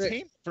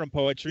entertainment from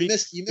poetry.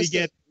 You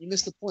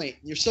missed the point.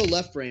 You're so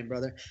left brain,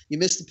 brother. You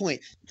missed the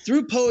point.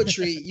 Through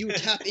poetry, you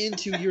tap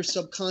into your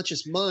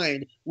subconscious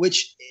mind,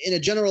 which in a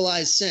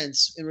generalized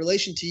sense, in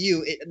relation to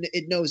you,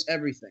 it knows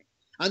everything.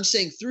 I'm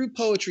saying through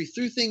poetry,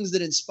 through things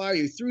that inspire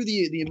you, through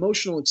the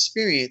emotional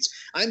experience,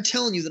 I'm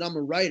telling you that I'm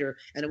a writer,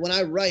 and when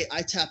I write,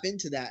 I tap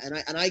into that,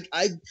 and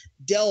I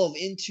delve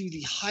into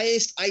the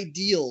highest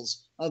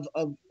ideals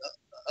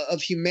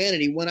of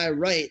humanity. When I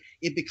write,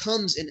 it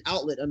becomes an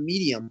outlet, a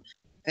medium,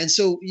 and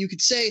so you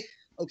could say,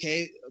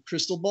 okay,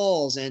 crystal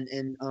balls and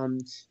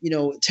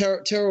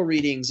tarot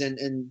readings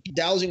and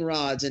dowsing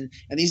rods and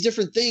these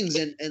different things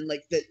and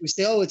like that, we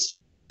say, oh, it's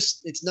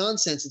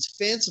nonsense, it's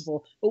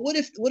fanciful. But what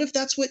if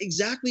that's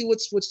exactly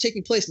what's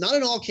taking place? Not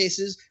in all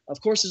cases. Of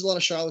course, there's a lot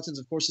of charlatans.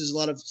 Of course, there's a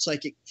lot of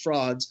psychic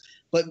frauds.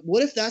 But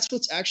what if that's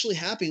what's actually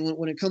happening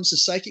when it comes to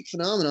psychic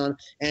phenomenon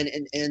and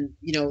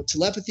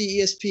telepathy,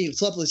 ESP?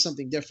 Telepathy is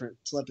something different.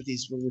 Telepathy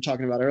is what we were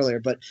talking about earlier.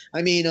 But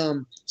I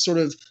mean, sort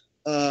of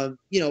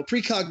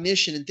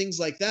precognition and things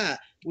like that.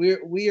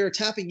 We are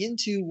tapping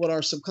into what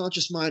our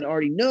subconscious mind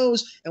already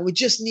knows, and we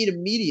just need a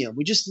medium.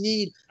 We just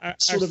need our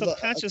sort of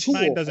subconscious a tool.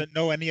 mind doesn't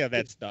know any of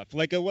that stuff.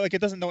 Like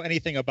it doesn't know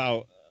anything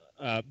about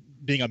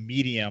being a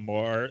medium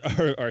or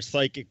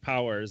psychic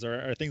powers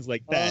or things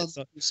like that.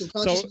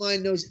 Subconscious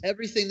mind knows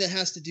everything that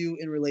has to do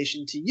in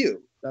relation to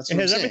you. That's what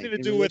it has I'm saying.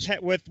 everything to do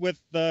with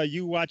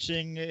you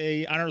watching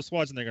a Arnold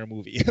Schwarzenegger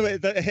movie.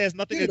 It has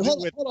nothing to do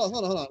with.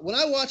 Hold on. When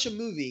I watch a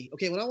movie,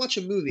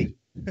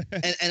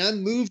 and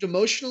I'm moved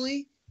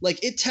emotionally,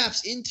 like it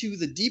taps into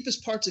the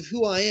deepest parts of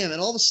who I am,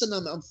 and all of a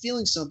sudden I'm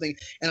feeling something,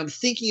 and I'm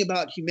thinking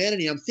about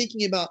humanity. I'm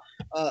thinking about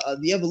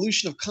the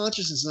evolution of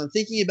consciousness, and I'm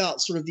thinking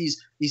about sort of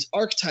these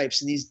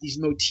archetypes and these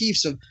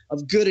motifs of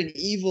good and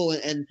evil,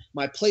 and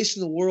my place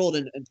in the world,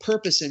 and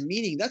purpose and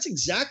meaning. That's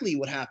exactly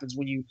what happens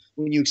when you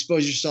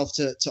expose yourself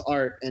to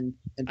art and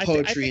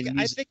poetry and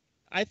music.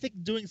 I think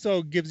doing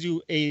so gives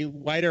you a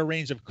wider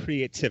range of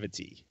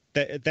creativity.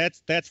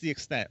 That's the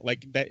extent.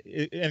 Like that,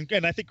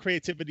 and I think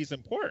creativity is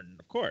important,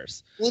 of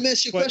course. Well, let me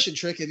ask you a question,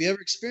 Trick. Have you ever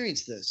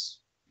experienced this?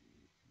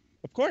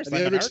 Of course, have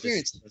you ever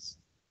experienced this?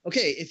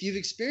 Okay, if you've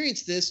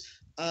experienced this,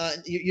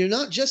 you're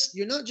not just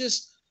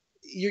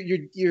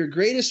your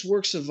greatest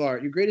works of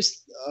art, your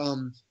greatest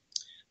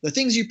the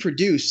things you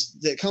produce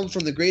that come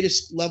from the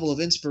greatest level of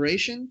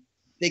inspiration.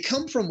 They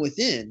come from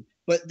within,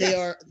 but they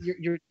are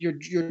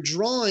you're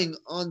drawing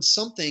on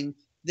something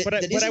that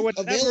isn't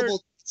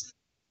available.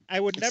 I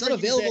would never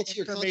use that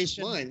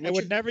information. I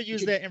would never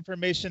use that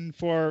information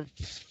for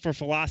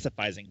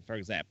philosophizing, for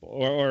example,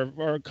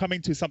 or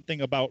coming to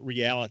something about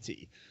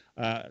reality.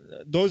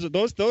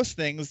 Those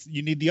things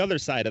you need the other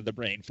side of the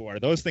brain for.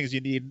 Those things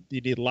you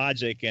need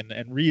logic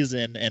and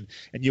reason, and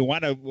you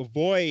want to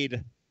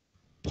avoid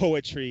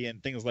poetry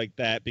and things like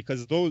that,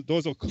 because those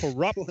will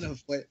corrupt.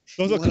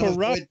 Those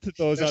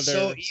other.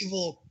 So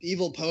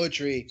evil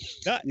poetry.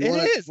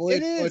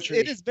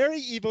 It is very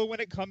evil when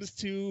it comes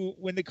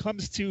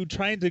to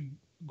trying to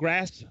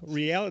grasp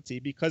reality,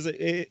 because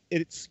it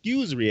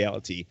skews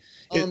reality.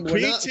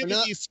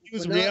 Creativity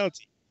skews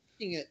reality.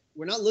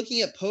 We're not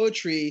looking at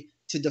poetry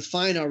to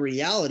define our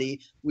reality.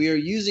 We are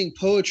using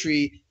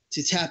poetry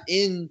to tap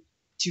in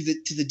to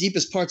the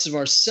deepest parts of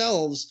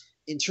ourselves,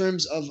 in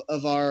terms of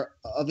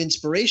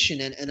inspiration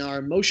and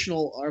our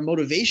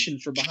motivation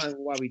for behind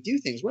why we do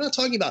things. We're not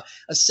talking about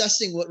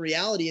assessing what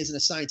reality is in a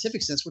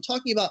scientific sense. We're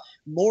talking about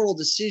moral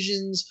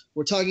decisions.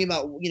 We're talking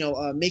about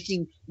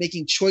making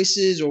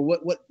choices, or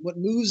what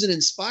moves and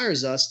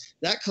inspires us.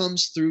 That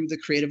comes through the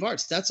creative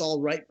arts. That's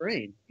all right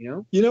brain.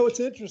 It's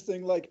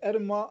interesting. Like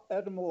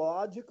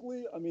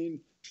etymologically, I mean,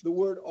 the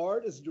word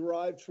art is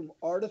derived from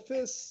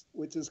artifice,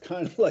 which is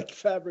kind of like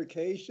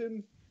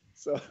fabrication.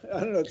 So I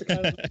don't know. It's a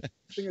kind of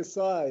thing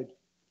aside.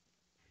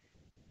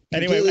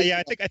 Anyway,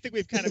 I think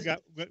we've kind of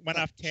went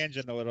off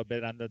tangent a little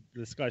bit on the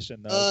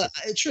discussion, though.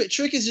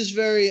 Trick is just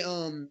very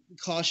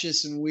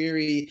cautious and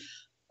weary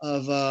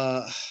of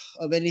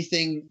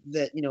anything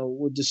that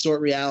would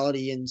distort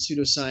reality and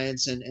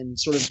pseudoscience and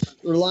sort of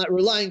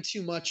relying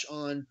too much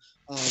on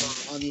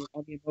the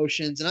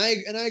emotions. And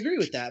I agree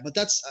with that. But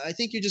I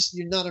think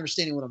you're not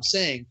understanding what I'm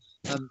saying.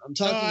 I'm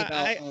talking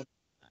about.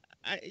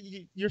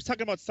 You're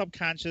talking about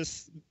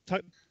subconscious,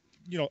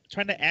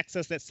 trying to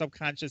access that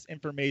subconscious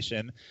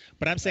information,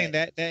 but I'm saying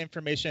that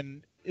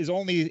information is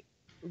only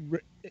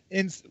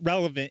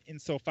relevant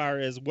insofar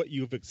as what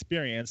you've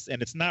experienced,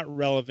 and it's not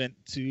relevant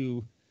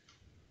to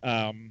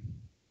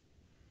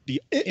the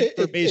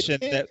information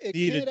it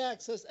can't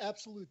access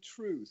absolute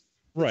truth.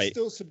 Right. It's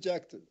still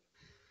subjective.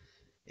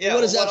 Yeah,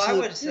 what I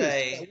would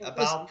say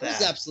about that.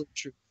 What is absolute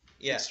truth?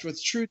 Yeah.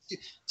 What's true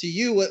to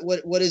you,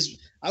 what is,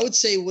 I would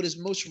say, what is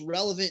most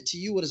relevant to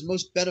you, what is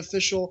most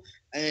beneficial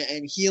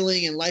and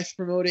healing and life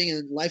promoting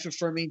and life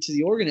affirming to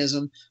the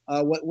organism,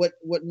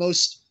 what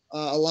most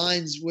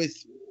aligns with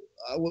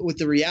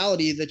the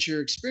reality that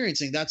you're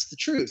experiencing. That's the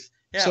truth.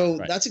 Yeah, so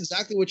that's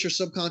exactly what your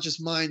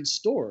subconscious mind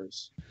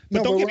stores.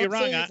 But don't get me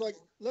wrong. Like,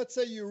 let's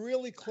say you're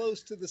really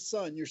close to the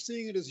sun. You're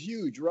seeing it as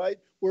huge, right?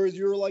 Whereas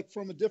you're like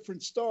from a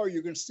different star,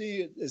 you're going to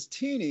see it as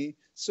teeny.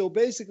 So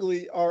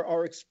basically,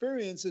 our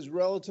experience is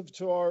relative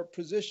to our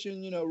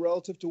position,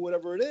 relative to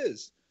whatever it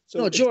is. So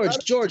no,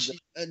 George,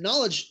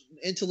 knowledge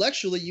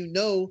intellectually, you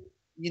know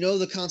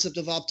the concept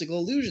of optical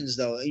illusions,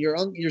 though.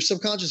 Your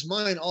subconscious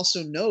mind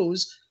also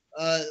knows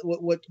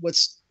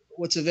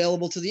what's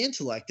available to the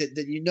intellect.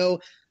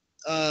 That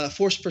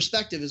forced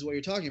perspective is what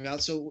you're talking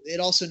about. So it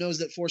also knows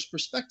that forced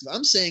perspective.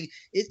 I'm saying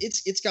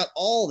it's got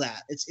all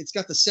that. It's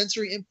got the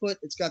sensory input.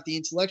 It's got the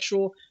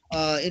intellectual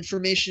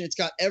information. It's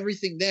got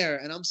everything there.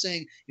 And I'm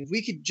saying if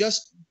we could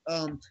just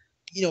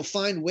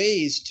find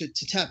ways to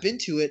tap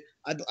into it,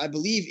 I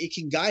believe it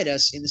can guide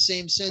us in the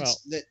same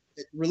sense that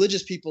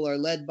religious people are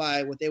led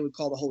by what they would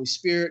call the Holy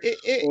Spirit.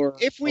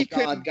 If we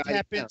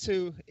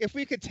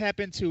could tap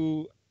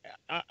into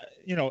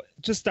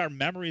just our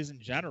memories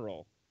in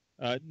general.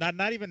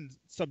 Not even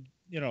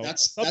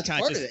that's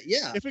part of it.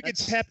 Yeah. If we could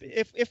tap,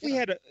 if we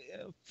had,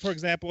 for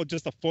example,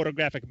 just a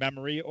photographic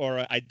memory or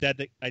an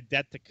eidetic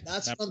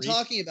that's memory, what I'm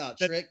talking about,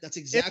 Trick. That's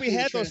exactly. If we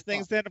had those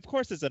things, then of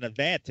course it's an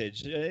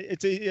advantage.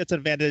 It's an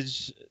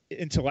advantage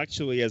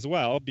intellectually as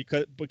well,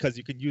 because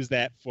you can use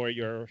that for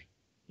your,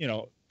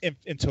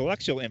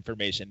 intellectual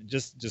information.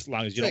 Just as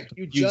long as you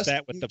don't use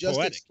that with the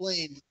poetic.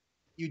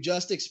 You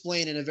just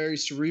explained in a very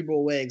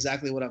cerebral way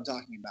exactly what I'm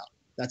talking about.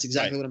 That's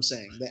exactly what I'm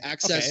saying. The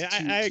access.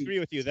 Okay, I agree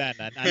with you then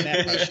on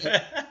that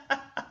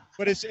part.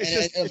 But it's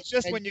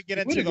just when you get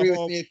into the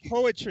whole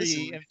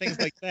poetry and things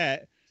like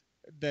that,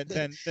 then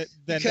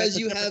because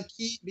you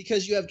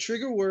have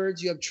trigger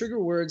words. You have trigger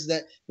words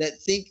that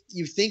think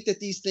that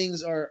these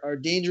things are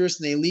dangerous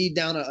and they lead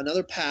down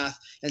another path,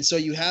 and so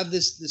you have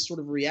this sort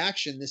of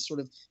reaction, this sort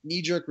of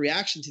knee-jerk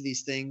reaction to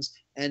these things,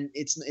 and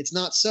it's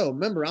not so.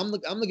 Remember, I'm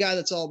the guy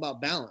that's all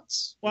about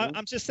balance. Well,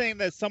 I'm just saying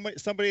that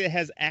somebody that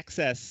has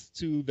access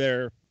to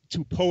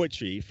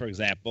poetry, for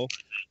example,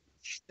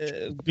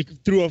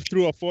 through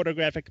a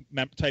photographic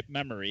type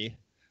memory,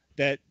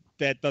 that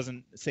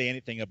doesn't say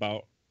anything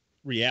about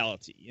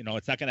reality.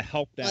 It's not going to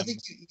help them. I think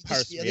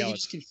parse reality.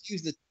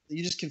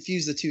 You just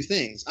confuse the two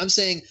things. I'm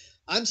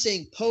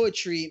saying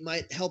poetry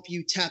might help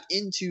you tap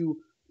into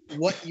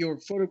what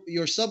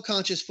your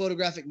subconscious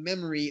photographic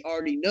memory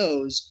already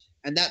knows,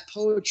 and that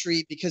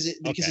poetry because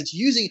it's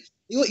using.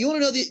 You want to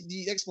know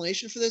the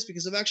explanation for this?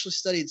 Because I've actually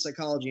studied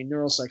psychology and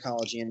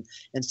neuropsychology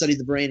and studied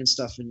the brain and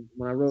stuff. And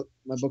when I wrote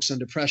my books on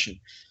depression,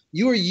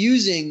 you are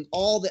using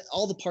all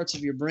the parts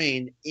of your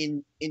brain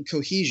in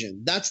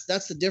cohesion. That's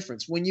the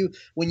difference. When you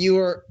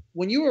are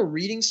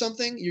reading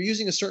something, you're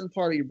using a certain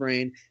part of your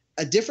brain,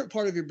 a different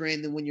part of your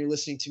brain than when you're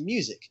listening to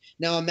music.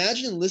 Now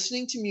imagine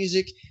listening to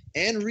music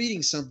and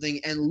reading something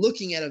and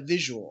looking at a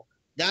visual.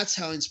 That's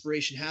how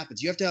inspiration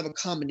happens. You have to have a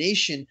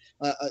combination,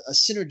 a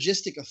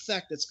synergistic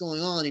effect that's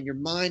going on in your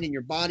mind, in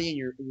your body, in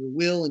your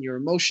will, in your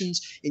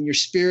emotions, in your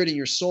spirit, in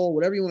your soul,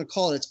 whatever you want to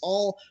call it. It's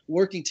all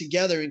working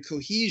together in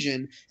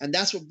cohesion, and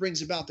that's what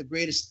brings about the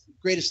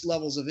greatest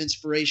levels of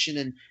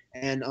inspiration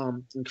and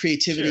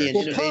creativity and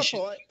innovation.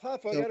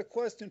 Poffo, I got a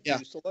question for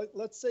you. So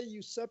let's say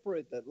you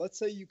separate that. Let's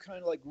say you kind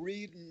of like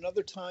read, and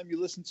another time you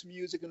listen to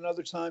music, and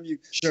another time you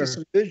see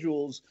some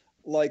visuals.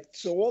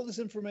 So all this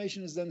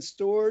information is then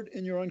stored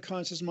in your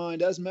unconscious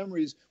mind as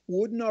memories.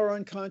 Wouldn't our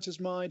unconscious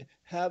mind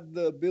have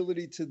the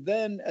ability to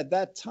then, at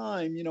that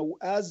time,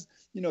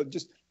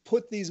 just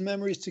put these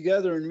memories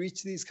together and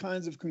reach these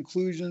kinds of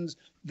conclusions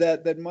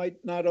that might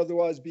not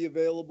otherwise be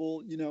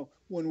available,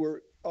 when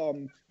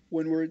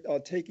we're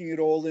taking it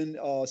all in?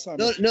 No,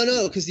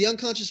 because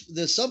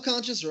the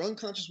subconscious or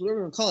unconscious, whatever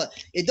you want to call it,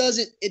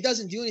 it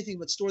doesn't do anything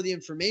but store the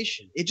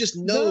information. It just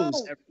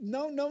knows.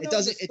 It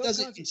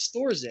doesn't. It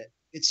stores it.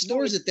 It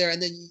stores it there,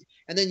 and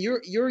then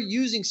you're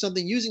using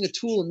a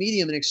tool, a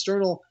medium, an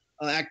external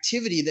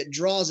activity that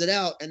draws it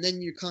out, and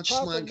then your conscious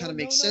mind kind of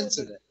makes sense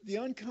of it. The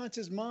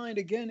unconscious mind,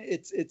 again,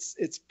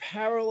 it's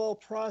parallel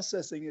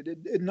processing.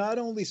 It not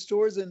only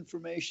stores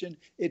information,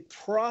 it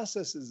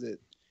processes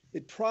it.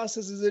 It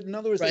processes it. In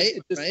other words,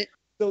 right.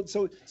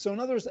 So in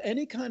other words,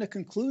 any kind of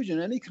conclusion,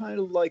 any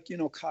kind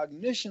of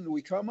cognition that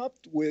we come up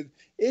with,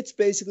 it's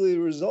basically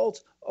the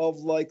result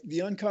of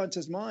the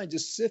unconscious mind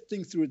just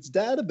sifting through its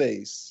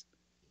database.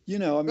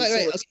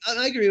 Right.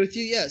 I agree with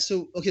you. Yeah.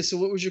 So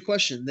what was your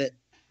question?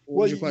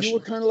 You were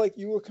kind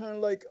of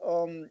like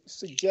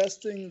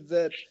suggesting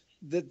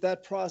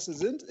that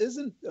process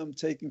isn't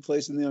taking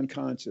place in the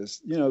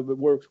unconscious. But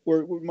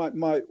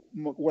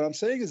what I'm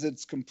saying is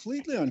it's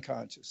completely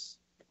unconscious.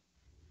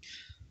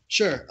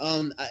 Sure.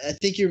 I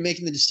think you're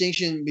making the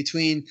distinction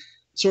between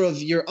sort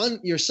of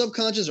your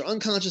subconscious or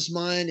unconscious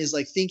mind is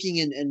like thinking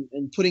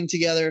and putting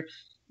together,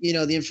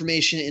 the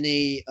information in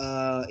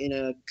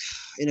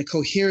a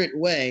coherent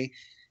way,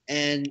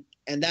 and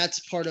that's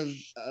part of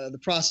the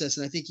process.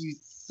 And I think you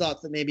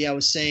thought that maybe I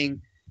was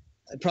saying,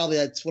 probably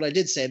that's what I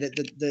did say, that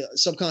the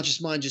subconscious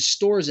mind just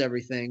stores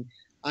everything.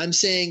 I'm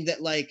saying that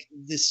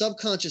the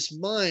subconscious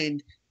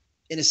mind,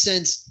 in a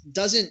sense,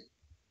 doesn't.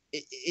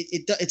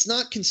 It's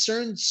not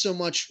concerned so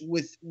much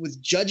with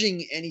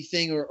judging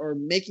anything or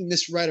making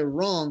this right or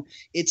wrong.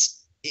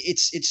 It's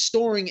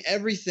storing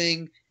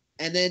everything,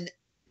 and then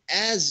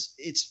as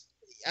it's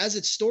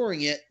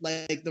storing it,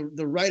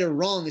 the right or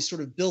wrong is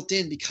sort of built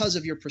in because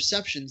of your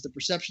perceptions, the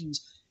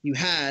perceptions you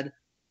had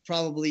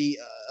probably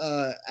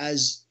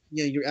as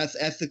you're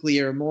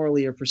ethically or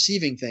morally or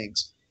perceiving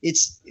things.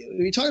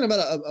 You're talking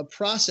about a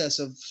process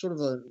of sort of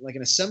like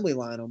an assembly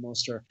line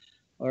almost, or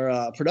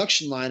a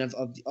production line of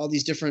all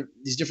these different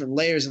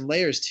layers and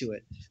layers to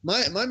it.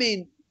 My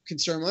main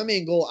concern, my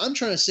main goal, I'm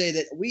trying to say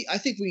that I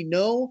think we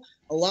know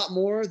a lot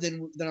more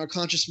than our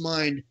conscious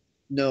mind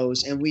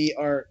knows, and we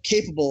are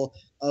capable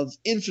of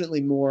infinitely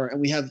more, and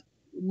we have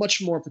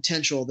much more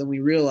potential than we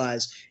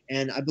realize.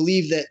 And I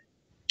believe that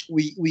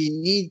we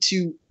need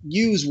to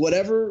use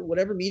whatever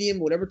medium,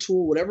 whatever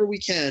tool, whatever we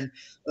can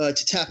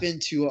to tap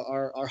into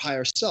our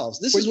higher selves.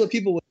 This is what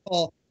people would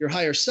call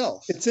higher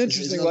self. It's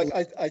interesting. Like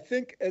I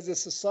think as a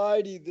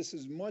society, this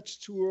is much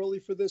too early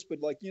for this.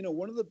 But like, you know,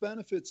 one of the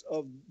benefits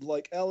of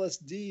like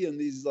LSD and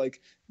these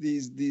like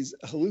these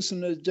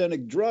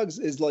hallucinogenic drugs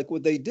is like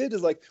what they did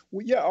is like,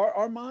 well, yeah,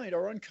 our mind,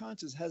 our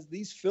unconscious has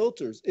these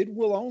filters. It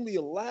will only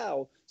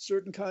allow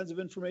certain kinds of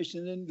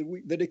information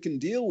in that it can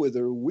deal with,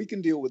 or we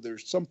can deal with, or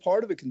some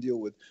part of it can deal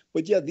with.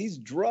 But yeah, these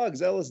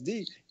drugs,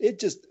 LSD, it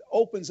just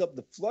opens up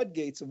the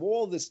floodgates of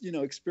all this, you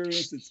know,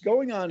 experience that's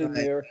going on in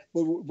there,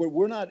 but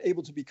we're not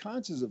able to be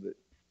conscious of it.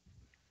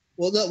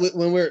 Well, no,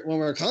 when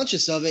we're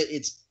conscious of it,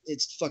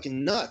 it's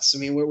fucking nuts. I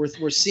mean,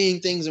 we're seeing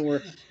things and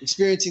we're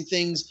experiencing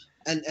things,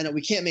 and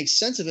we can't make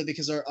sense of it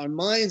because our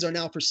minds are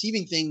now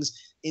perceiving things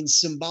in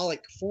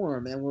symbolic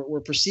form, and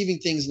we're perceiving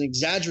things in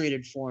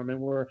exaggerated form, and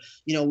we're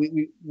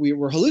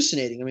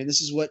hallucinating. I mean,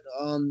 this is what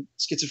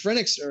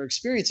schizophrenics are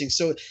experiencing.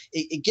 So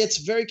it gets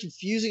very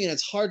confusing, and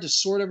it's hard to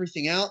sort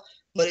everything out.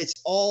 But it's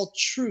all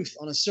truth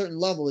on a certain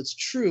level. It's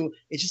true.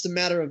 It's just a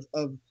matter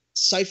of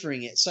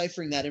ciphering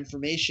that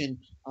information,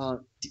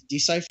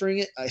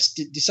 deciphering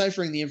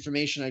the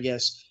information, I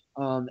guess,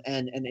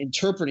 and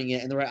interpreting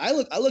it. And I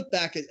look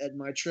back at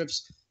my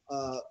trips,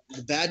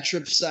 the bad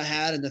trips I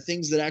had, and the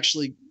things that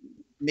actually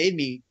made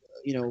me,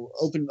 you know,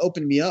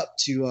 open me up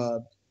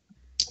to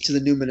the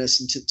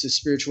numinous and to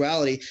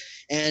spirituality.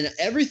 And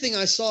everything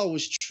I saw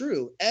was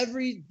true.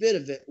 Every bit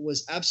of it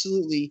was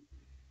absolutely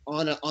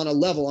on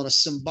a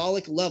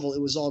symbolic level. It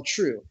was all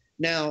true.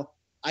 Now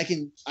I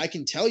can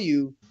tell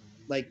you,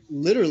 like,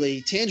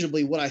 literally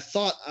tangibly what I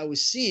thought I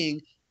was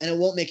seeing, and it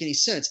won't make any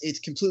sense. It's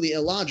completely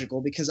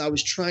illogical because I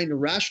was trying to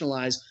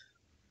rationalize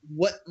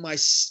what my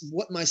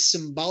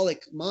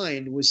symbolic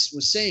mind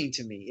was saying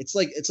to me. It's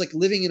like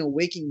living in a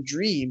waking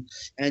dream,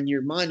 and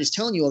your mind is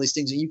telling you all these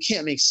things, and you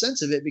can't make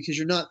sense of it because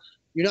you're not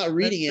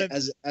reading it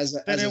as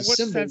a in symbol. What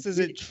sense is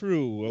it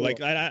true?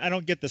 Like I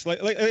don't get this. Like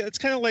it's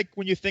kind of like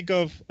when you think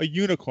of a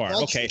unicorn.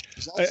 Okay,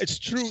 it's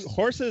true.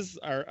 Horses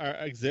are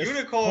exist.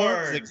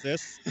 Unicorns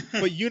exist,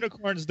 but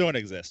unicorns don't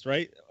exist,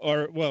 right?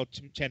 Or well,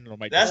 Chandler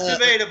might. That's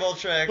debatable,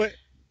 Trick.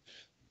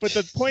 But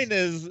the point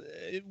is,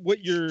 what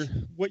you're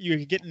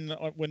getting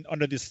when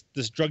under this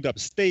drugged up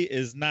state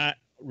is not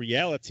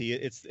reality.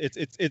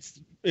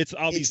 It's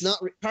all these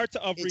parts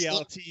of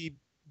reality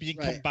being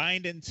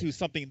combined into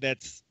something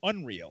that's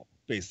unreal.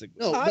 Basically.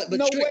 No, but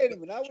no, Trick, wait a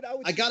minute.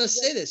 I gotta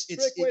say this.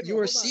 You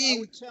are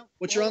seeing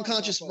what your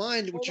unconscious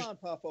mind. Hold on,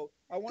 Poffo.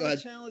 I want to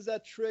challenge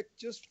that Trick.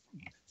 Just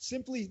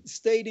simply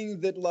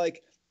stating that,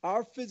 like,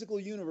 our physical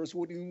universe,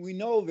 what we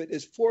know of it,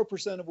 is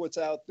 4% of what's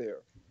out there.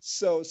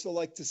 So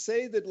like to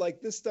say that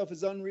like this stuff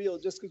is unreal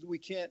just because we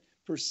can't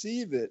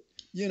perceive it,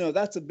 you know,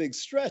 that's a big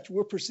stretch.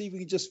 We're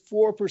perceiving just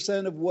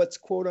 4% of what's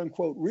quote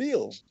unquote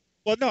real.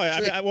 Well, no,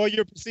 I mean,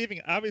 you're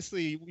perceiving.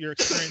 Obviously, you're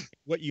experiencing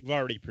what you've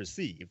already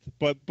perceived,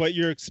 but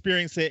you're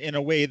experiencing it in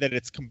a way that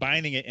it's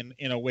combining it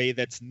in a way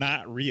that's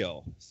not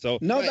real. So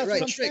no, that's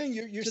what I'm saying.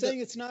 You're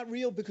saying it's not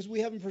real because we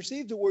haven't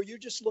perceived it. Where you're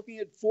just looking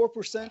at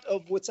 4%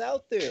 of what's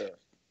out there.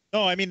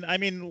 No, I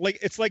mean, like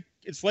it's like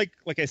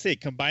I say,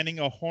 combining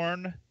a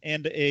horn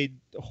and a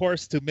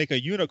horse to make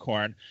a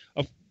unicorn.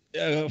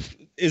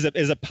 Is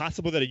it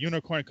possible that a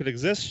unicorn could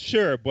exist?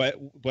 Sure, but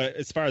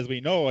as far as we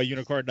know, a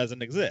unicorn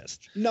doesn't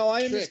exist. No,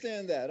 I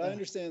understand that. I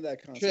understand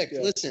that concept. Trick,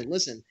 yeah.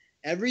 Listen.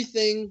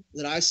 Everything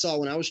that I saw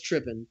when I was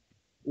tripping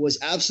was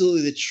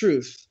absolutely the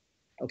truth,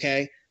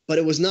 okay? But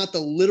it was not the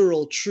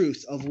literal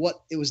truth of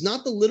what was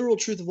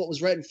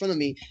right in front of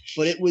me,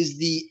 but it was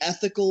the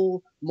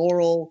ethical,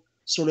 moral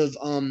sort of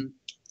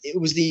it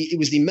was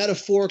the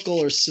metaphorical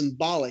or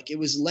symbolic. It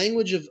was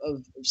language of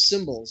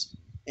symbols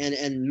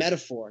and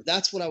metaphor.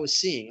 That's what I was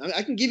seeing.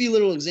 I can give you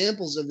little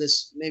examples of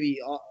this maybe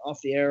off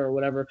the air or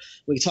whatever.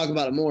 We can talk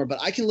about it more,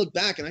 but I can look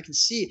back and I can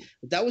see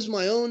that was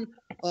my own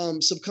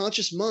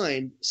subconscious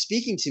mind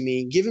speaking to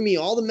me, giving me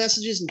all the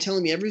messages and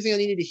telling me everything I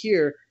needed to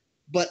hear.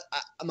 But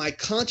my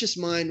conscious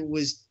mind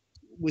was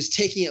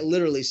taking it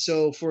literally.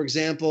 So, for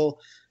example,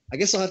 I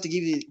guess I'll have to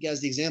give you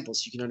guys the examples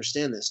so you can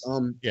understand this.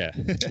 Yeah.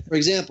 For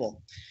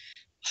example,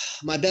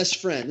 my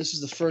best friend. This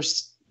was the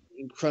first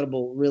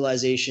incredible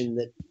realization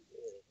that,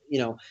 you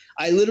know,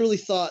 I literally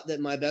thought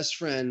that my best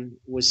friend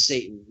was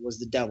Satan, was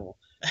the devil.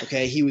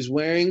 Okay, he was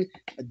wearing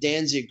a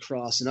Danzig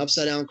cross, an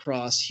upside down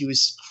cross. He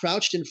was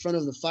crouched in front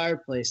of the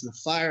fireplace, and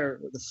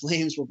the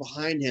flames were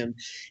behind him,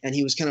 and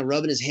he was kind of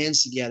rubbing his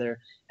hands together,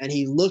 and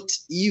he looked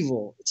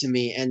evil to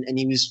me, and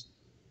he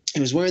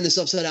was wearing this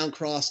upside down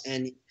cross,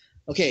 and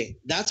okay,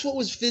 that's what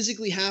was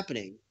physically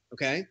happening.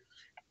 Okay,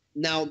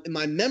 now in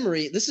my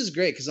memory, this is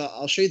great because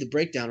I'll show you the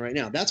breakdown right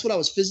now. That's what I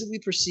was physically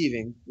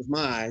perceiving with my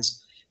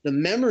eyes. The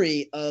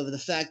memory of the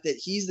fact that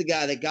he's the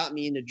guy that got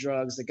me into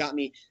drugs, that got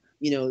me,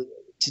 you know,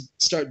 to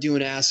start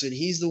doing acid.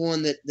 He's the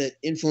one that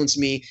influenced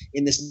me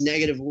in this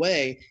negative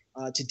way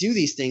to do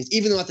these things,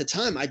 even though at the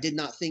time I did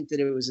not think that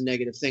it was a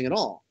negative thing at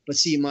all. But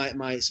see,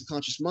 my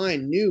subconscious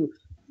mind knew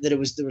that it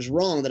was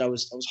wrong, that I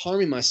was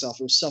harming myself.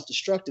 It was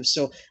self-destructive.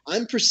 So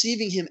I'm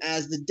perceiving him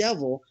as the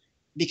devil,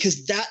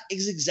 because that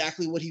is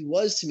exactly what he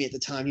was to me at the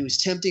time. He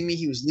was tempting me.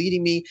 He was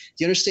leading me. Do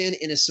you understand?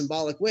 In a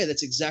symbolic way,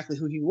 that's exactly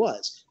who he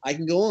was. I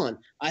can go on.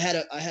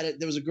 There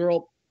was a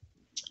girl.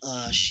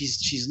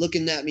 She's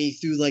looking at me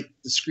through like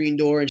the screen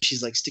door, and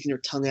she's like sticking her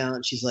tongue out,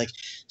 and she's like,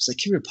 come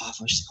here,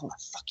 Poffo. She's like,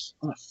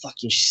 I wanna fuck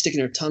you. And she's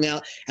sticking her tongue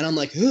out, and I'm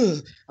like,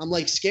 ugh. I'm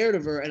like scared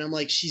of her, and I'm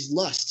like, she's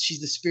lust.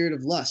 She's the spirit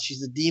of lust. She's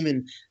the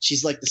demon.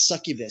 She's like the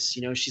succubus.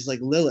 You know, she's like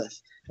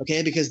Lilith.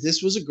 Okay, because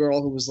this was a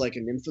girl who was like a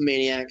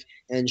nymphomaniac,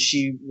 and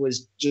she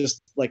was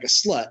just like a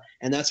slut,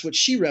 and that's what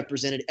she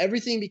represented.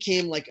 Everything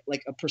became like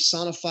a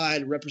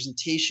personified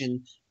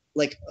representation,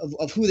 like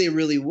of who they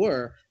really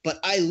were. But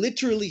I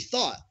literally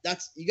thought,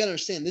 you got to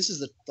understand, this is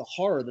the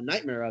horror, the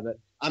nightmare of it.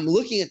 I'm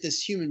looking at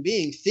this human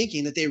being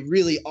thinking that they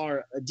really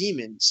are a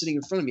demon sitting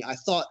in front of me. I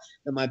thought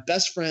that my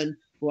best friend,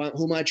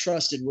 whom I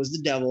trusted, was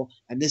the devil,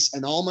 and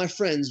all my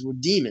friends were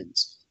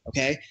demons.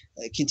 Okay,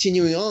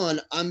 continuing on,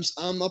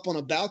 I'm up on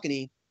a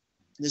balcony.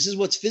 This is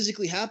what's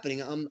physically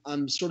happening.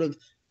 I'm sort of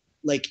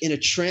like in a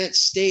trance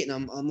state, and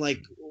I'm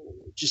like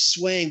just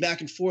swaying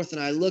back and forth,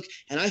 and I look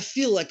and I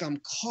feel like I'm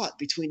caught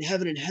between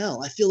heaven and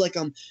hell. I feel like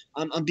I'm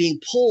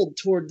being pulled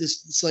toward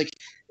this like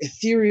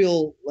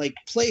ethereal like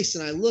place,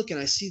 and I look and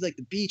I see like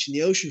the beach and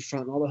the ocean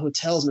front and all the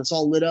hotels, and it's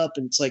all lit up,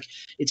 and it's like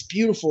it's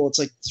beautiful. It's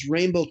like this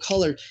rainbow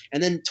color.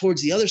 And then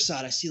towards the other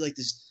side, I see like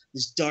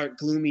this dark,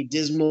 gloomy,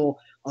 dismal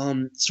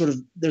sort of,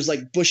 there's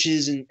like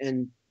bushes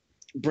and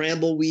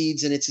bramble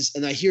weeds,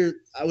 and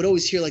I would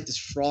always hear like this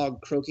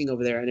frog croaking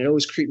over there, and it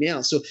always creeped me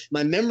out. So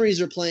my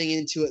memories are playing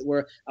into it,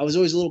 where I was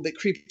always a little bit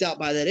creeped out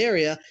by that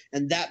area,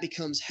 and that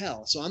becomes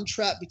hell. So I'm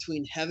trapped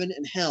between heaven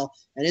and hell,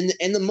 and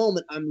in the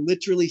moment I'm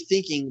literally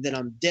thinking that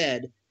I'm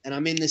dead, and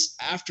I'm in this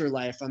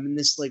afterlife. I'm in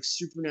this like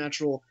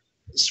supernatural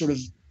sort of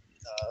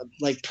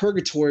like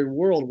purgatory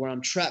world where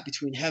I'm trapped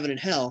between heaven and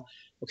hell.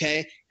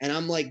 Okay, and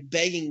I'm like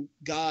begging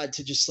God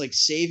to just like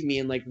save me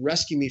and like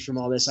rescue me from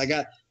all this. I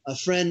got a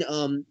friend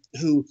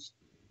who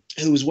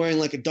was wearing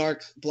like a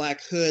dark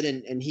black hood,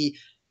 and he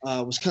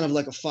was kind of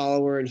like a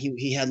follower, and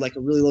he had like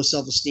a really low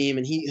self-esteem,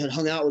 and he had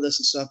hung out with us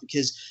and stuff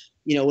because,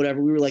 you know,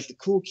 whatever, we were like the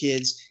cool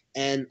kids.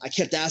 And I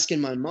kept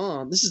asking my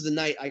mom. This is the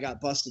night I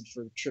got busted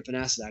for tripping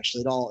acid.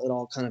 Actually, it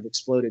all kind of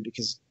exploded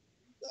because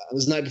it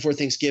was the night before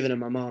Thanksgiving, and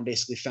my mom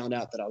basically found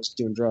out that I was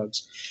doing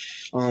drugs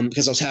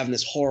because I was having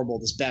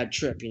this bad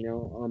trip, you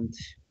know.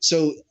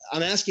 So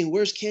I'm asking,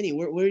 where's Kenny?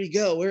 Where did he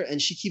go? And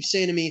she keeps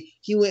saying to me,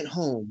 he went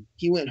home.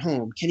 Kenny went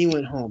home.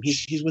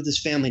 He's with his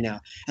family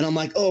now. And I'm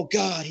like, oh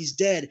God, he's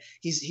dead.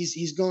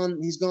 He's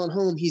gone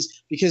home.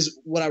 Because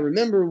what I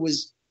remember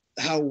was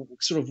how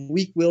sort of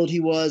weak-willed he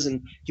was,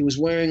 and he was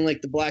wearing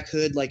like the black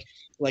hood, like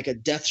a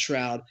death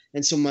shroud.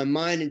 And so my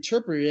mind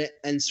interpreted it.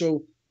 And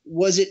so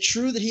was it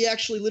true that he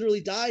actually literally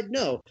died?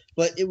 No,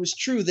 but it was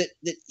true that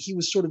he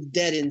was sort of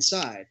dead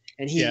inside.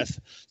 And yes.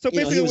 So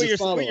basically,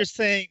 what you're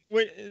saying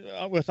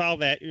with all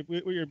that,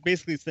 what you're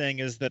basically saying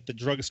is that the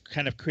drugs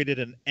kind of created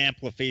an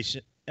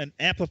amplification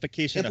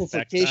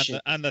effect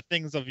on the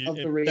things of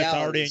that's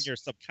already in your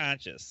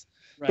subconscious.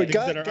 Right. But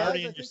that are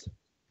already in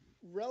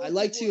your. I'd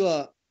like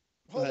to.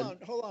 Hold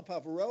on,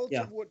 Poffo.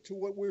 Relative to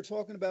what we were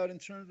talking about in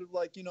terms of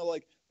like, you know,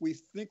 like we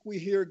think we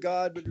hear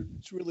God, but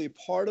it's really a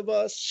part of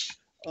us.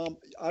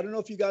 I don't know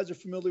if you guys are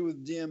familiar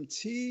with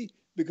DMT,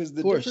 because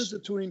the difference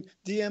between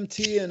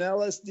DMT and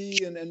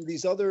LSD and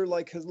these other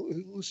like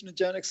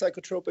hallucinogenic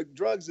psychotropic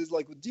drugs is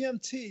like with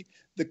DMT,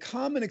 the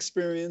common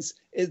experience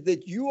is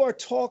that you are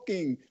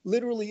talking,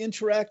 literally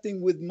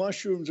interacting with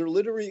mushrooms or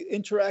literally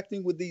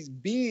interacting with these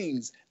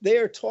beings. They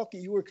are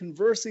talking, you are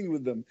conversing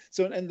with them.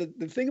 So, and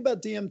the thing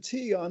about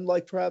DMT,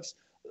 unlike perhaps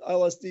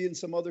LSD and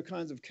some other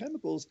kinds of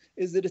chemicals,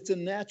 is that it's a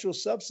natural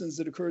substance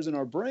that occurs in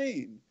our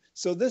brain.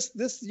 So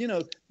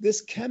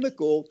this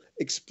chemical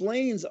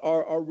explains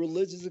our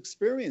religious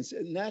experience.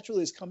 It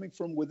naturally is coming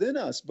from within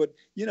us. But,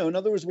 you know, in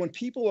other words, when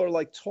people are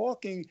like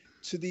talking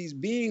to these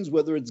beings,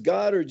 whether it's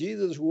God or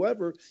Jesus,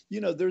 whoever,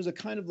 you know, there's a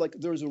kind of like,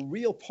 there's a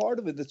real part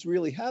of it that's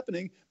really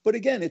happening. But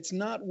again, it's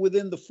not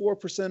within the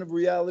 4% of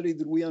reality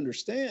that we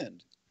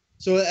understand.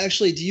 So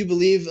actually, do you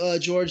believe,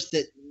 George,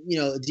 that, you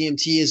know,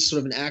 DMT is sort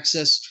of an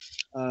access,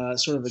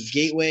 sort of a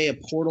gateway, a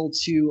portal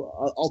to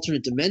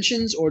alternate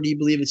dimensions, or do you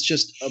believe it's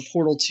just a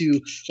portal to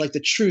like the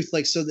truth,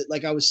 like so that,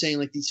 like I was saying,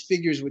 like these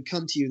figures would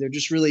come to you, they're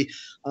just really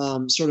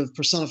sort of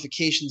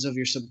personifications of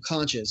your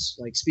subconscious,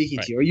 like speaking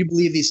to you, or you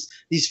believe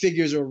these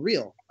figures are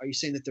real? Are you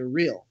saying that they're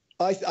real?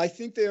 I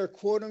think they are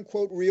quote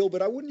unquote real,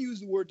 but I wouldn't use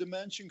the word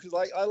dimension because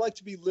I like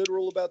to be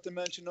literal about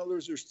dimension. In other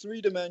words, there's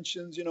 3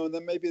 dimensions, you know, and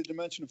then maybe the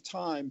dimension of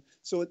time.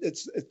 So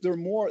it's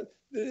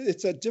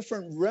a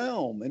different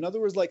realm. In other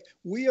words, like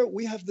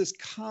we have this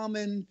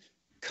common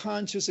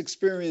conscious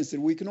experience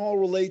that we can all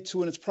relate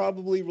to, and it's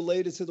probably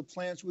related to the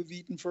plants we've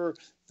eaten for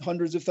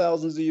hundreds of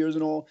thousands of years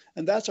and all,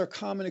 and that's our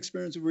common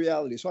experience of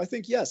reality. So I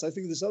think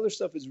this other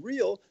stuff is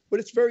real,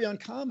 but it's very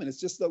uncommon. It's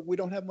just that we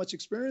don't have much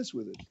experience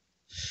with it.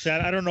 So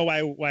I don't know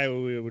why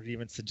we would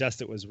even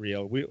suggest it was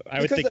real. I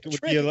would think it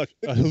would be a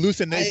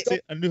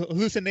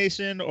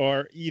hallucination,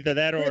 or either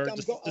that or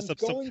just some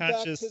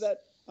subconscious.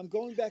 I'm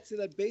going back to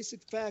that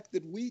basic fact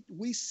that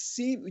we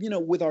seem,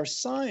 with our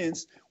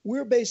science,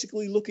 we're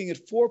basically looking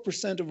at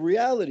 4% of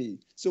reality.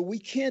 So we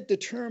can't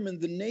determine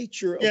the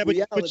nature of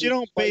reality. But you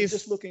don't base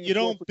just looking at you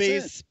don't 4%.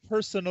 base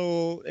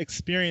personal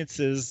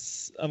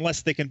experiences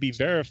unless they can be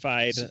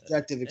verified.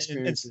 Subjective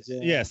experiences.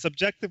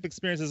 Subjective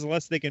experiences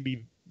unless they can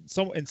be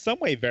in some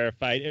way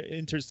verified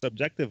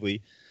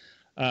intersubjectively.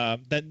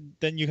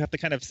 Then you have to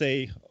kind of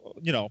say,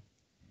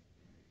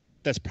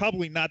 that's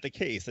probably not the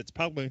case. That's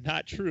probably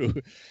not true.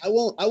 I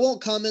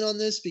won't comment on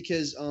this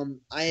because I'm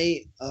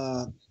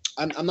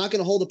not going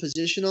to hold a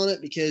position on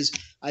it, because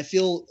I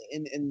feel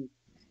in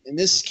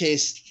this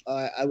case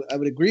I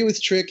would agree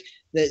with Trick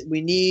that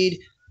we need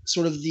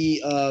sort of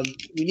the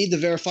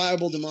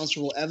verifiable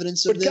demonstrable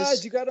evidence of this. But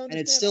guys, you got to understand. And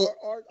it's still,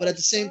 but at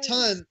the same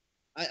science. time,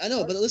 I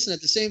know. But listen,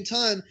 at the same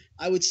time,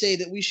 I would say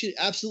that we should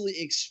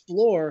absolutely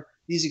explore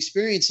these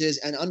experiences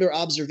and under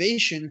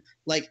observation,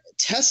 like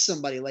test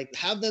somebody, like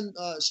have them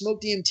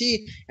smoke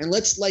DMT, and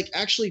let's like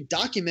actually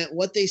document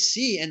what they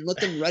see and let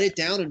them write it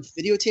down and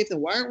videotape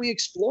them. Why aren't we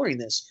exploring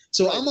this?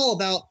 So I'm all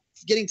about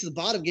getting to the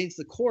bottom, getting to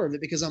the core of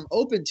it, because I'm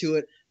open to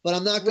it, but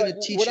I'm not going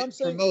to teach it,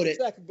 promote it,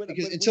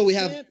 because until we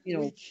have,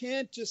 we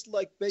can't just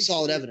like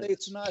solid basically evidence. say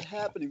it's not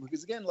happening,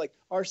 because again, like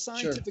our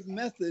scientific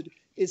method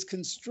is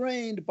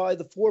constrained by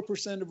the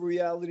 4% of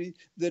reality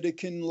that it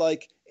can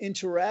like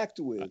interact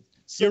with.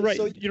 You're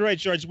right,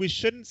 George. We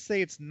shouldn't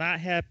say it's not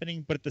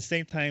happening, but at the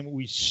same time,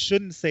 we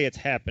shouldn't say it's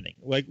happening.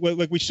 Like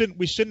we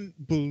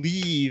shouldn't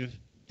believe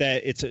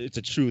that it's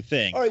a true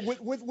thing. All right,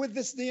 with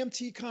this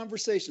DMT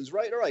conversations,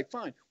 right? All right,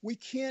 fine. We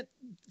can't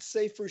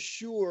say for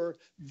sure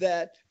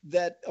that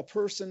a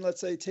person, let's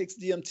say, takes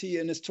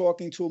DMT and is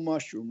talking to a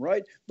mushroom,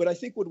 right? But I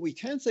think what we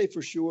can say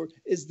for sure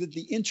is that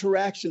the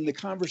interaction, the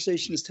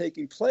conversation is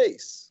taking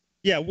place.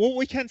 Yeah, what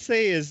we can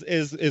say is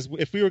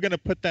if we were going to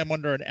put them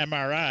under an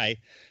MRI,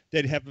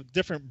 they'd have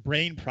different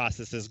brain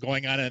processes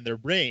going on in their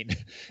brain,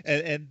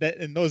 and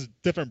those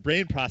different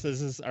brain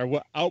processes are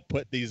what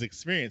output these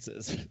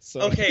experiences. So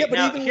okay,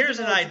 now here's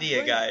an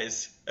idea,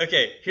 guys.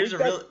 Okay, here's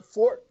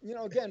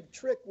again,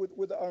 Trick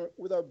with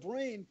our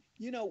brain.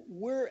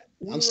 We're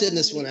I'm sitting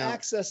this one out.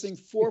 Accessing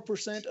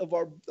 4%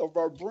 of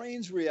our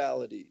brain's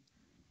reality.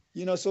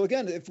 So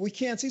again, if we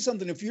can't see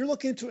something, if you're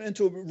looking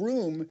into a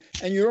room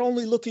and you're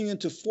only looking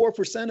into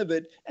 4% of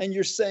it, and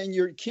you're saying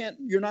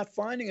you're not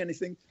finding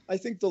anything, I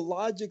think the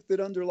logic that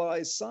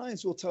underlies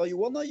science will tell you,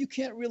 well, no, you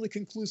can't really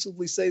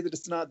conclusively say that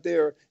it's not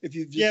there if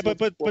you just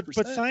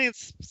but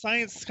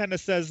science kind of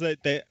says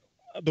that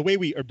the way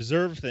we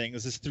observe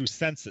things is through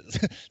senses.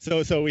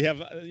 So we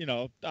have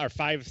our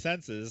 5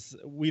 senses.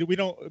 We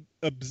don't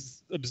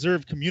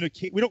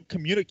communicate. We don't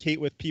communicate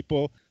with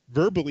people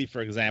verbally, for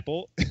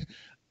example.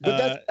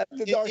 But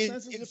our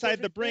senses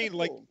inside the brain,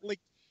 like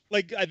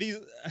are these?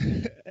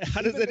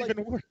 How does that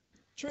even work?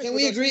 Trick, can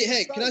we agree?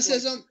 Hey, can I say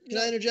something? Can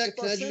I interject?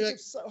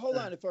 Hold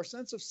on. If our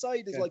sense of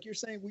sight is like you're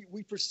saying,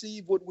 we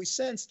perceive what we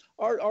sense.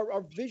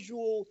 Our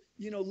visual,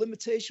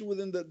 limitation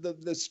within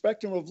the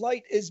spectrum of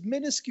light is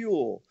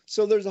minuscule.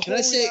 So there's a whole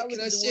reality that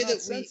we're not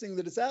sensing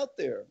that it's out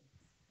there.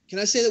 Can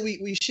I say that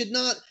we should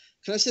not?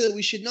 Can I say that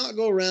we should not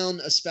go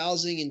around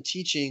espousing and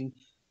teaching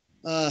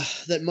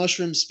that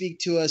mushrooms speak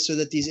to us, or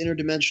that these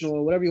interdimensional,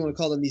 or whatever you want to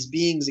call them, these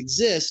beings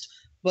exist?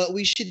 But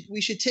we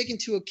should take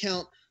into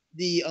account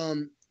the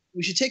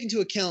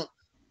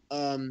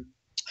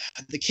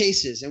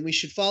cases, and we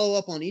should follow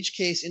up on each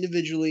case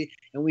individually,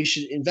 and we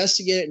should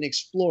investigate it and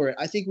explore it.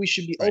 I think we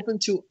should be open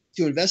to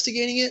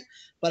investigating it,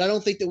 but I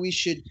don't think that we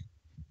should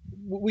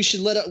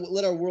let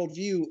our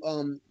worldview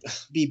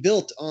be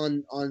built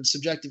on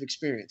subjective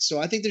experience.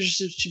 So I think there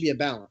should be a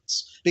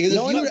balance, because if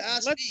you were to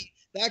ask me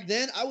back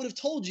then, I would have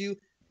told you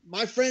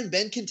my friend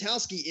Ben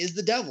Kentowski is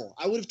the devil.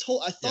 I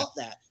thought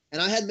that. And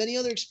I had many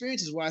other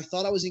experiences where I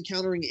thought I was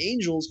encountering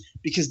angels,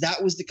 because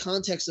that was the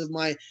context of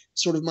my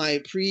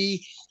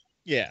pre.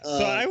 Yeah.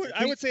 So I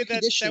would say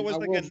that was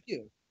like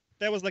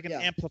that was like an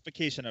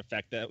amplification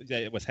effect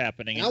that was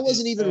happening. And I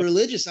wasn't even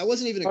religious. I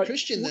wasn't even a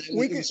Christian.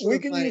 We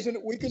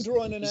can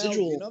draw an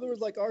analogy. In other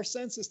words, like our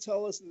senses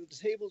tell us that the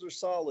tables are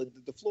solid,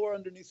 that the floor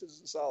underneath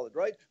is solid,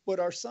 right? But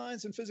our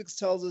science and physics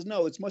tells us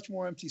no, it's much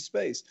more empty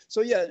space.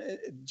 So yeah,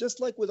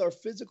 just like with our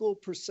physical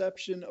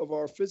perception of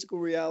our physical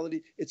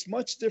reality, it's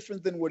much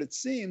different than what it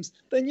seems.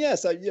 Then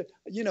yes,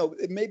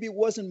 maybe it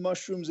wasn't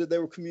mushrooms that they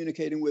were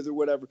communicating with or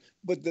whatever,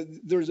 but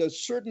there's a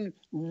certain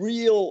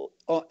real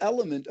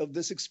element of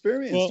this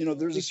experience. Well,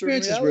 there's a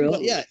certain reality.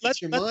 Real. Yeah, let's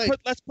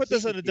put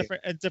this in a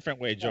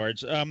different way,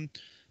 George.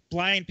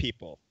 Blind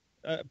people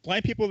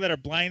that are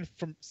blind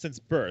since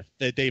birth,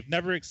 they've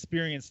never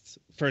experienced,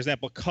 for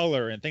example,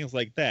 color and things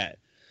like that.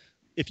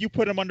 If you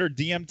put them under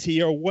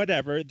DMT or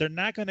whatever, they're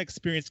not going to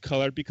experience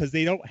color because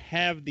they don't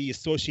have the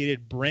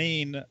associated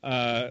brain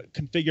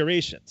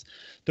configurations.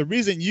 The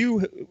reason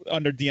you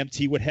under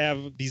DMT would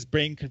have these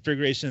brain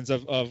configurations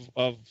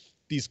of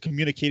these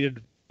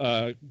communicated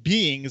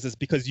beings is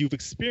because you've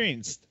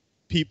experienced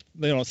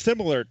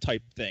similar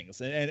type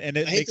things, and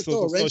it makes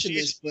those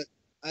associations. But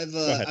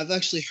I've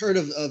actually heard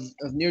of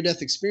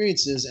near-death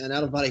experiences and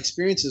out-of-body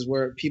experiences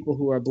where people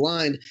who are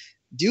blind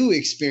do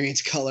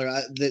experience color.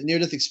 The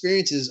near-death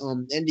experiences,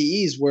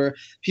 NDEs, where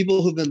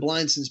people who've been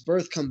blind since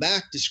birth come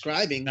back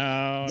describing.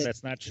 No,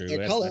 that's not true.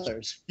 Their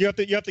colors. You have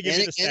to give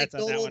me the stats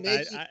on that one.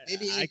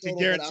 Maybe I can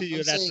guarantee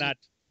you that's not.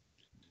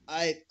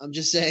 I'm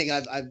just saying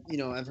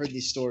I've heard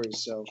these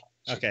stories. So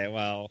okay,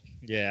 well,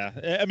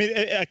 yeah. I mean,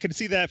 I can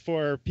see that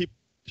for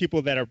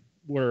people that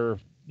were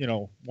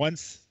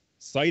once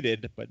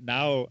sighted but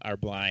now are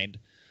blind,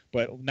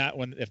 but not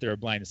if they were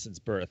blind since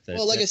birth.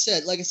 Well, like I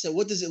said,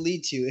 what does it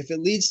lead to? If it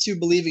leads to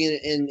believing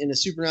in a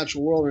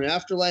supernatural world or an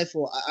afterlife,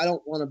 well, I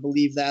don't want to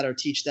believe that or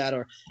teach that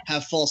or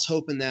have false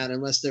hope in that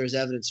unless there's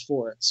evidence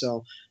for it.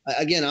 So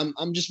again,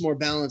 I'm just more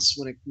balanced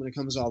when it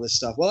comes to all this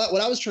stuff. Well,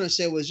 what I was trying to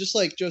say was, just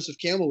like Joseph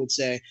Campbell would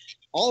say,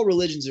 all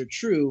religions are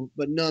true,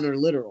 but none are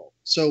literal.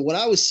 So what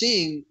I was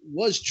seeing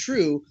was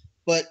true,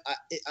 but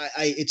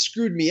it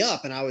screwed me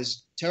up, and I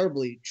was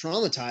terribly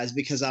traumatized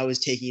because I was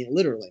taking it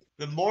literally.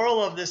 The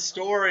moral of this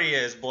story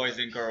is, boys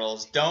and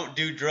girls, don't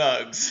do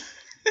drugs.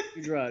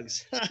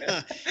 Drugs.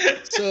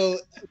 So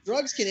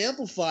drugs can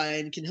amplify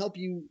and can help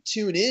you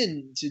tune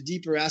in to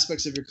deeper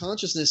aspects of your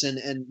consciousness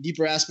and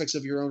deeper aspects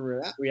of your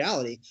own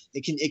reality.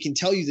 It can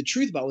tell you the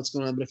truth about what's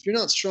going on, but if you're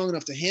not strong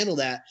enough to handle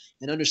that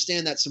and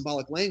understand that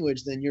symbolic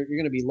language, then you're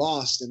going to be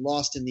lost in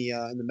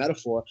the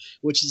metaphor,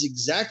 which is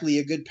exactly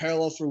a good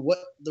parallel for what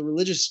the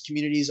religious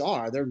communities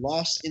are. They're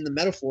lost in the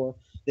metaphor.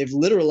 They've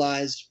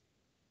literalized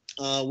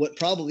what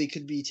probably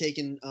could be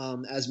taken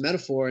as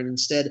metaphor, and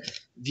instead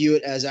view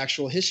it as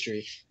actual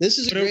history. This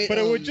is but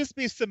it would just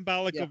be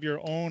symbolic of your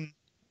own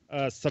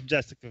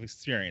subjective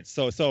experience.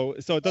 So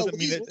it doesn't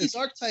mean these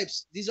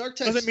archetypes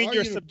doesn't mean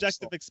your universal.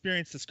 subjective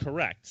experience is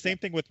correct. Same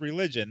thing with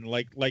religion.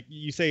 Like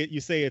you say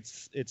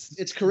it's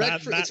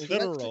correct not it's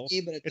literal. Correct for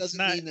me, but it it's doesn't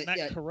not, mean that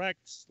not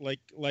correct. Like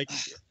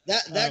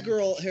that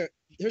girl here.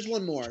 Here's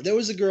one more. There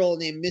was a girl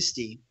named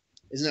Misty.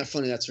 Isn't that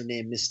funny? That's her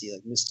name, Misty,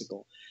 like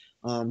mystical.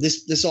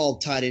 This all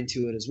tied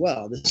into it as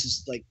well. This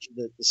is like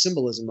the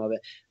symbolism of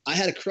it. I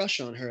had a crush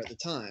on her at the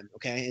time,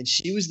 okay? And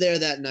she was there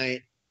that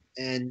night,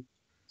 and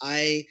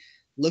I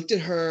looked at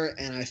her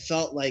and I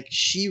felt like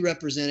she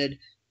represented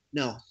 –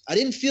 no, I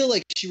didn't feel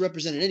like she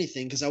represented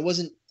anything because I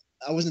wasn't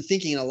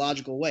thinking in a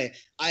logical way.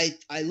 I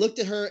looked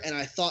at her and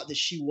I thought that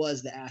she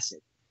was the acid.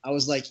 I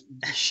was like,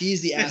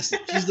 she's the acid.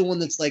 She's the one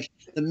that's like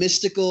the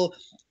mystical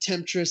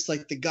temptress,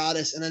 like the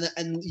goddess.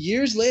 And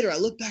years later, I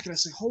look back and I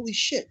say, holy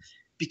shit.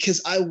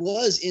 Because I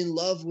was in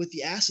love with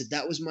the acid.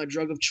 That was my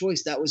drug of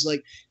choice. That was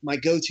like my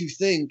go-to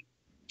thing.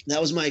 That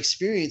was my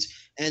experience.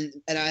 And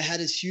I had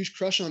this huge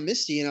crush on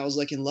Misty, and I was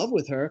like in love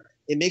with her.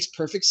 It makes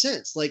perfect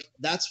sense. Like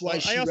that's why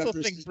she. I also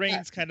think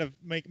brains kind of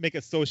make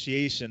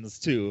associations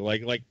too.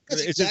 Like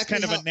that's it's exactly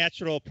just kind of a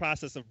natural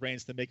process of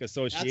brains to make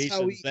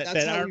associations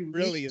that aren't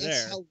really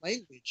there.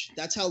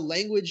 That's how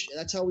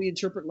we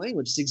interpret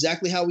language. It's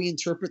exactly how we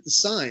interpret the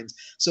signs.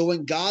 So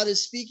when God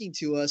is speaking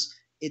to us,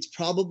 it's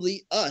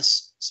probably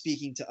us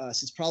speaking to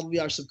us. It's probably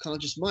our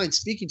subconscious mind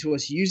speaking to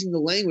us using the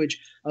language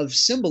of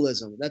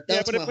symbolism. But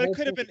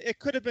it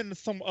could have been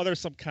some other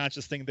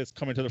subconscious thing that's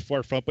coming to the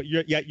forefront. But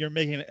you're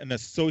making an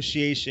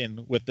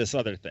association with this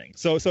other thing.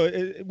 So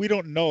we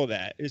don't know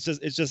that. It's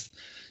just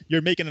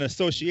you're making an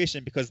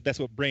association because that's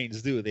what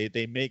brains do. They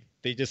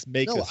just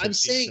make. No, I'm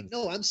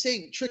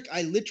saying, Trick.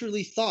 I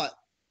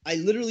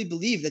literally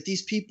believed that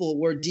these people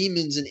were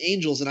demons and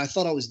angels, and I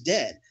thought I was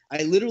dead.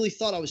 I literally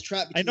thought I was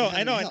trapped. I know,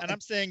 and I'm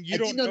saying you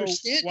don't know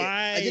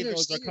why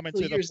those are coming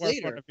to the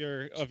forefront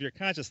of your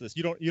consciousness.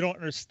 You don't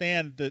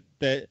understand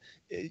that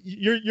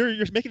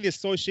you're making the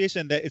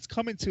association that it's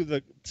coming to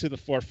the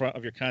forefront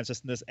of your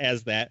consciousness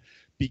as that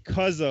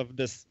because of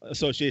this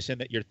association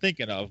that you're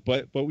thinking of,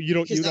 but you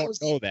don't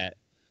know that.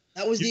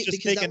 That was you're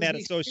just making that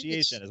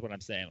association, is what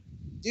I'm saying,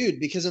 dude.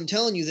 Because I'm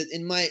telling you that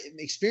in my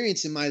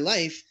experience in my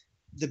life,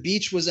 the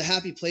beach was a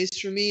happy place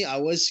for me. I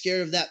was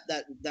scared of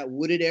that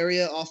wooded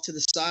area off to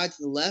the side,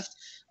 to the left.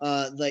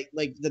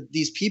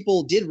 These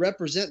people did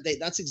represent.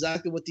 That's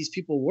exactly what these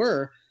people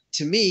were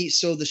to me.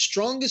 So the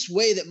strongest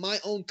way that my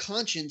own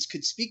conscience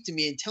could speak to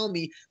me and tell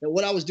me that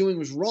what I was doing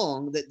was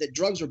wrong, that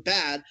drugs were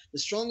bad, the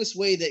strongest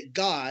way that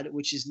God,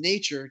 which is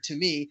nature to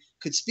me,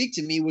 could speak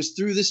to me was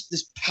through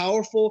this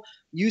powerful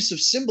use of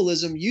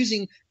symbolism,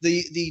 using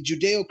the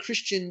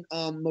Judeo-Christian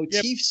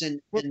motifs and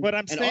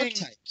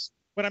archetypes.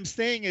 What I'm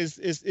saying is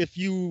if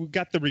you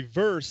got the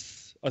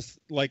reverse,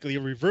 like the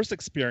reverse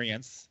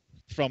experience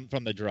from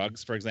the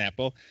drugs, for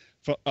example,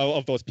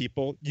 of those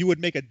people, you would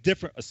make a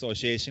different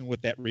association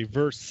with that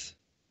reverse.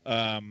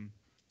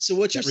 So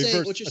what you're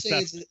saying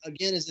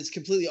is it's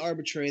completely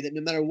arbitrary. That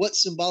no matter what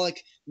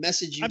symbolic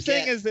message you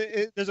saying is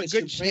that there's a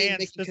good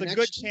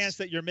chance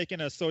that you're making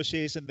an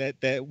association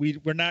that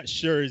we're not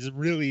sure is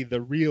really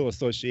the real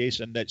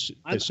association that should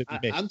be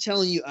made. I'm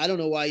telling you, I don't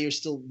know why you're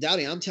still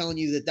doubting. I'm telling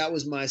you that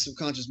was my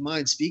subconscious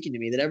mind speaking to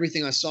me. That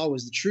everything I saw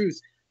was the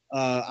truth.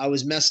 I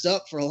was messed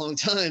up for a long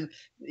time,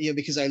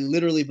 because I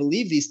literally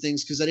believed these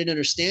things because I didn't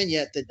understand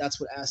yet that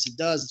that's what acid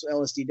does. That's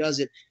what LSD does.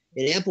 It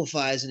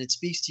amplifies and it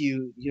speaks to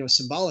you,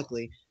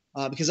 symbolically.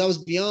 because I was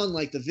beyond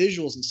like the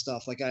visuals and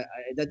stuff. Like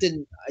that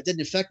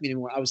didn't affect me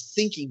anymore. I was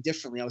thinking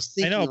differently. I was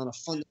thinking on a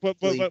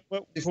fundamentally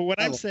but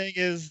what I'm saying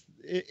is,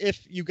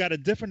 if you got a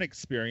different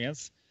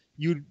experience,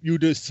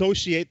 you'd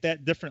associate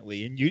that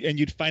differently, and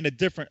you'd find a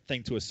different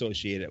thing to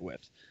associate it with.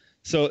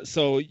 So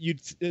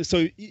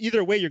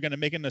either way, you're going to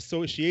make an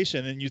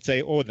association, and you'd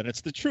say, oh, then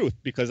it's the truth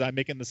because I'm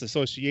making this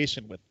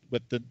association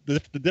with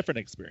the different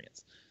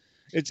experience.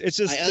 It's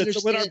just I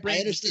understand. what our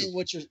brains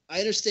I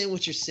understand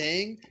what you're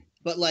saying,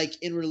 but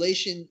like in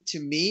relation to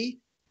me,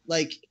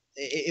 like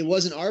it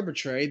wasn't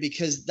arbitrary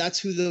because that's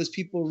who those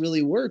people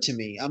really were to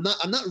me. I'm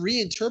not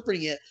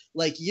reinterpreting it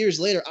like years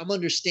later. I'm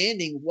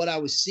understanding what I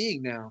was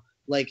seeing now.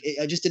 Like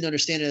I just didn't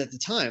understand it at the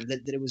time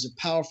that it was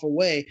a powerful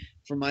way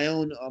for my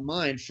own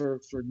mind for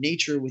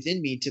nature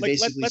within me to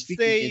basically speak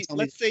to me and tell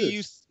me the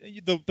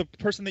truth. The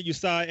person that you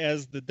saw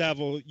as the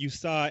devil, you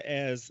saw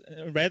as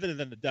rather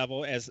than the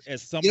devil as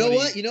somebody.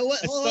 You know what?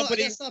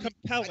 Somebody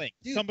compelling.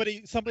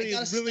 Somebody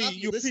really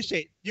you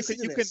appreciate. You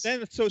can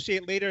then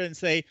associate later and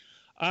say,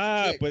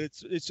 Trick. But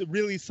it's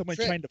really someone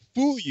Trick. trying to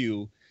fool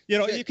you.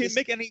 Trick, you can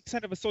make any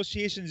kind of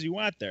associations you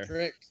want there.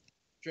 Trick.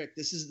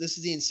 This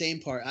is the insane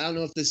part. I don't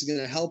know if this is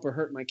going to help or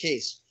hurt my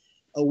case.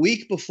 A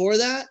week before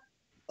that,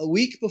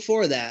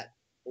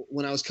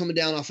 when I was coming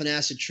down off an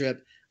acid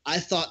trip, I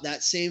thought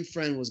that same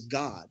friend was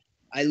God.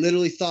 I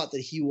literally thought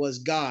that he was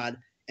God,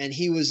 and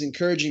he was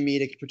encouraging me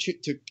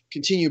to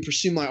continue to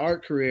pursue my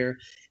art career.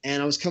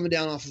 And I was coming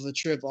down off of a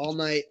trip all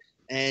night,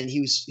 and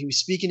he was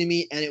speaking to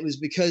me, and it was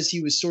because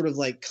he was sort of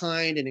like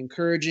kind and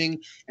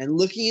encouraging. And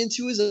looking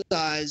into his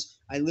eyes,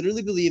 I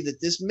literally believe that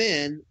this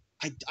man.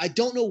 I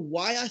don't know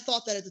why I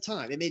thought that at the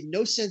time. It made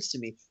no sense to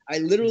me. I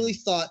literally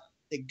thought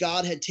that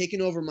God had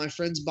taken over my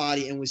friend's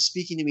body and was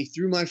speaking to me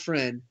through my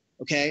friend.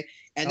 Okay.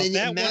 And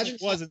then imagine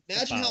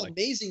how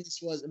amazing this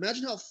was.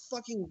 Imagine how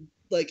fucking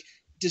like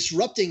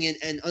disrupting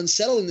and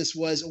unsettling this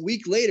was a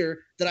week later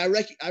that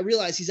I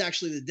realized he's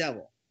actually the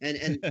devil.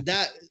 And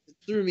that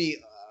threw me.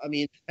 I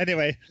mean,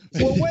 anyway.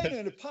 Well, wait a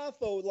minute,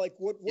 Poffo. Like,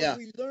 what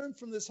we learned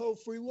from this whole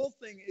free will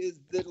thing is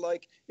that,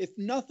 like, if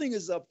nothing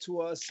is up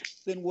to us,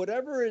 then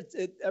whatever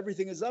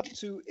everything is up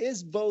to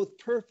is both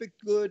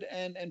perfect good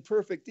and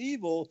perfect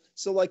evil.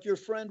 So, like, your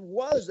friend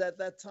was at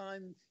that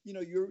time.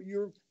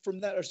 You're from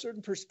that a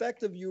certain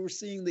perspective, you were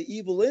seeing the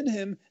evil in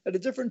him. At a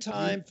different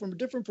time, from a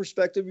different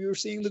perspective, you were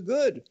seeing the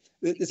good.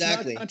 It's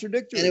exactly. not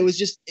contradictory. And it was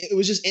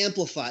just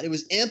amplified. It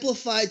was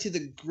amplified to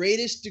the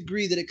greatest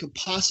degree that it could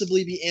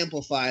possibly be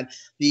amplified.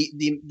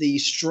 The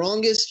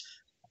strongest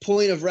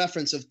point of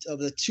reference of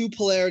the two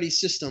polarity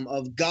system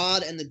of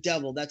God and the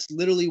devil. That's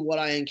literally what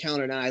I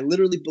encountered, and I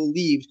literally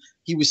believed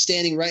he was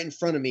standing right in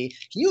front of me.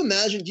 Can you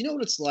imagine? Do you know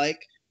what it's like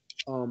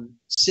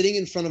sitting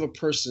in front of a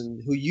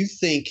person who you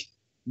think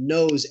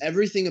knows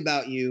everything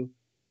about you,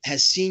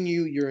 has seen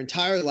you your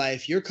entire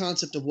life, your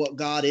concept of what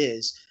God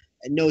is,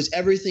 and knows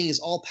everything, is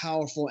all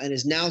powerful, and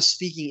is now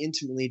speaking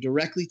intimately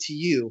directly to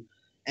you,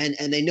 and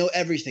they know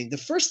everything. The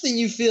first thing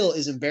you feel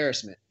is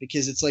embarrassment,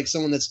 because it's like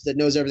someone that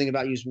knows everything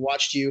about you, has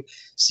watched you,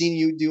 seen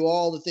you do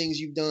all the things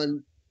you've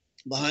done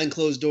behind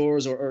closed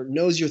doors, or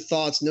knows your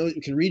thoughts,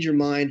 can read your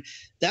mind.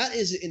 That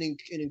is an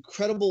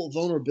incredible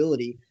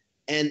vulnerability.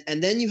 And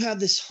then you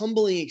have this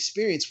humbling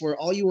experience where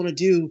all you want to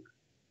do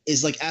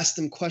is like ask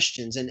them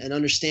questions and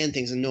understand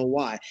things and know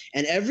why.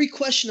 And every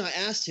question I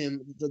asked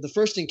him, the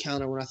first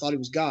encounter when I thought he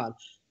was God,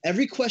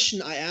 every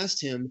question I asked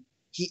him,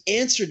 he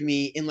answered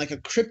me in like a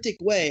cryptic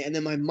way, and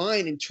then my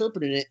mind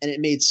interpreted it, and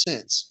it made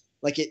sense.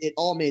 Like it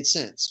all made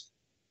sense.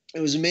 It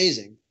was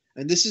amazing.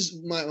 And this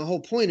is my whole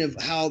point of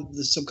how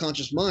the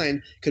subconscious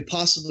mind could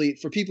possibly,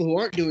 for people who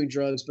aren't doing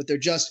drugs, but they're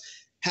just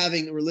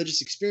having a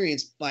religious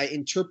experience by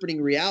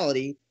interpreting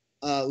reality,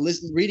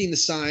 reading the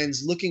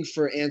signs, looking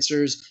for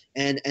answers,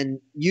 and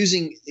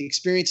using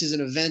experiences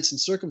and events and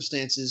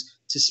circumstances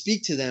to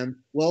speak to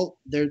them. Well,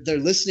 they're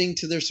listening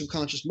to their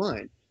subconscious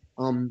mind.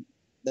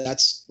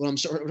 That's what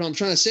I'm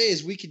trying to say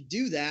is we could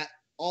do that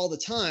all the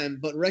time,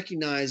 but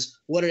recognize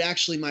what it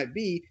actually might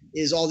be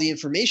is all the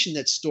information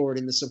that's stored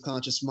in the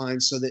subconscious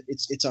mind, so that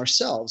it's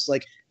ourselves.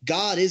 Like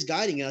God is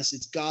guiding us.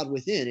 It's God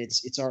within.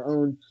 It's our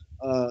own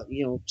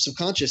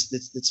subconscious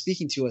that's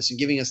speaking to us and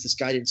giving us this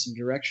guidance and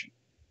direction.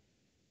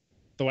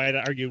 So I'd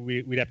argue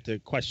we'd have to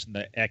question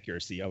the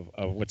accuracy of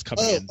what's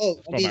coming in from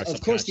our subconscious.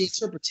 Of course, the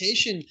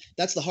interpretation,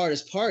 that's the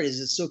hardest part, is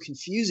it's so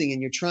confusing,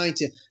 and you're trying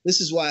to –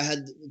 this is why I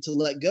had to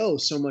let go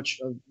so much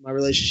of my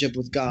relationship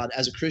with God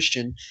as a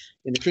Christian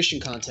in the Christian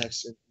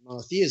context of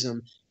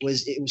monotheism.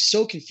 It was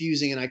so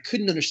confusing, and I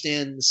couldn't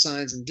understand the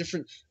signs and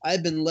different – I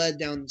had been led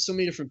down so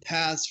many different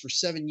paths for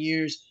 7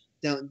 years,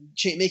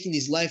 making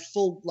these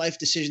full life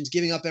decisions,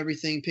 giving up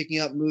everything, picking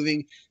up,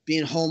 moving,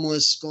 being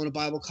homeless, going to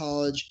Bible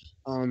college –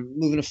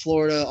 moving to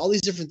Florida, all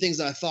these different things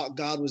that I thought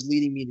God was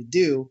leading me to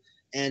do.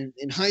 And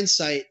in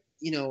hindsight,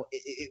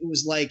 it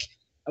was like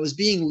I was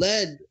being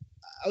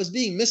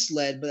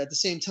misled, but at the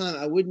same time,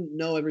 I wouldn't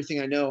know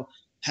everything I know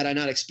had I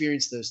not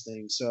experienced those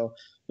things. So,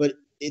 but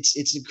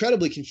it's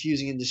incredibly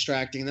confusing and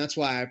distracting. And that's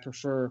why I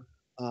prefer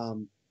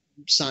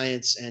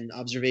science and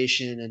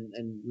observation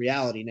and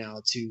reality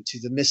now to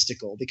the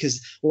mystical,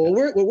 because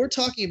what we're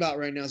talking about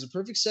right now is a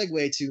perfect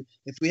segue to,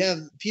 if we have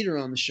Peter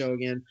on the show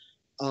again,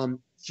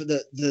 for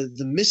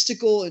the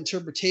mystical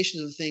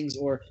interpretations of things,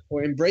 or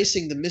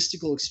embracing the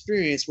mystical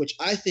experience, which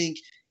I think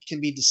can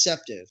be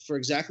deceptive for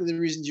exactly the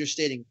reasons you're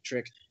stating,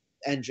 Trick,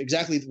 and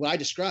exactly what I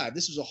described.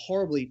 This was a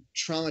horribly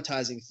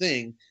traumatizing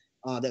thing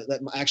that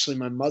actually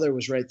my mother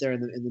was right there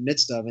in the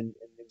midst of, and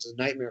it was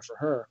a nightmare for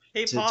her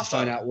to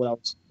find out what I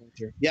was going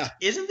through. Yeah.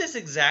 Isn't this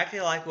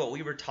exactly like what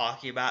we were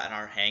talking about in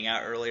our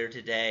hangout earlier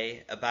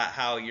today, about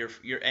how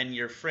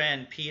your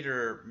friend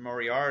Peter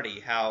Moriarty,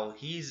 how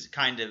he's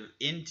kind of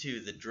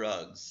into the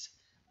drugs,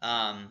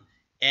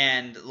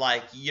 and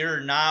like you're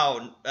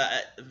now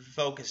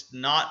focused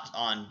not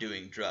on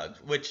doing drugs,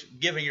 which,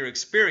 given your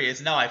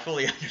experience, now I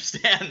fully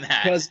understand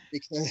that.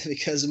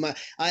 Because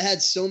I had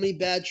so many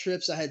bad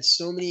trips. I had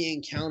so many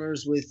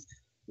encounters with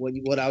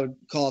what I would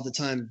call at the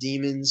time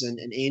demons and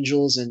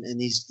angels and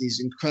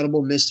these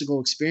incredible mystical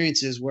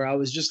experiences, where I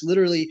was just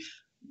literally,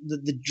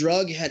 the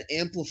drug had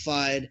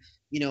amplified,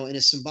 in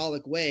a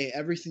symbolic way,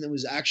 everything that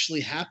was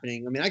actually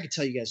happening. I mean, I could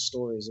tell you guys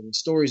stories. I mean,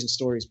 stories and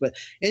stories. But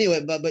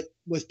anyway, but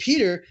with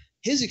Peter,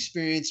 his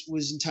experience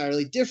was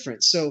entirely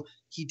different. So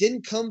he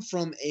didn't come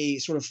from a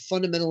sort of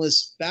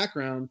fundamentalist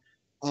background.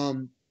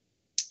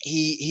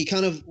 He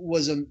kind of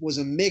was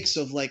a mix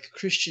of like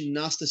Christian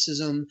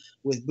Gnosticism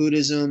with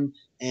Buddhism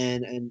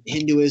and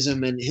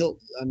Hinduism, and he'll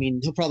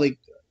probably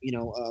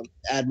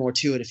add more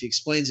to it if he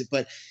explains it.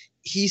 But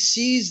he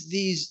sees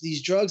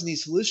these drugs and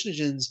these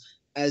hallucinogens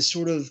as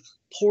sort of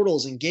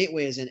portals and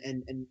gateways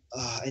and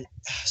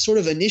sort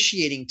of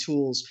initiating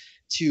tools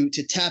to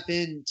tap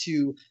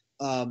into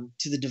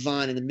to the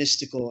divine and the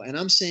mystical. And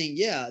I'm saying,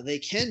 yeah, they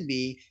can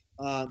be,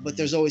 but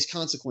there's always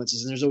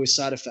consequences and there's always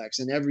side effects,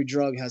 and every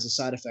drug has a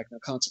side effect and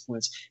a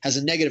consequence, has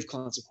a negative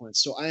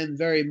consequence. So I am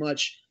very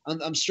much,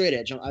 I'm straight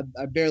edge.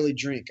 I barely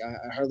drink.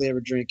 I hardly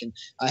ever drink. And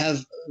I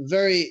have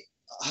very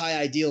high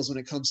ideals when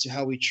it comes to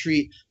how we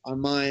treat our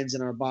minds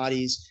and our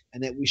bodies,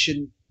 and that we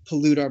shouldn't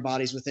pollute our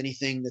bodies with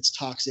anything that's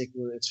toxic,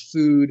 whether it's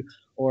food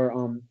or,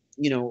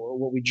 or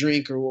what we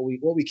drink or what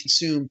we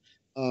consume.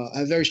 I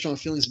have very strong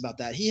feelings about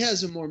that. He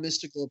has a more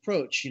mystical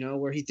approach,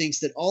 where he thinks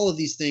that all of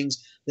these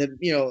things, that,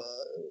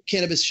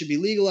 cannabis should be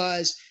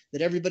legalized,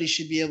 that everybody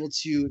should be able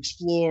to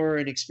explore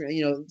and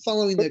experience,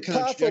 following the kind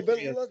of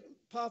trajectory of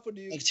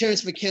like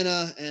Terrence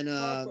McKenna and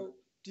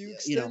do you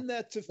extend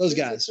that to those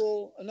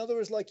physical? Guys. In other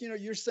words, like,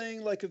 you're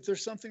saying, like, if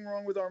there's something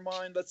wrong with our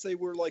mind, let's say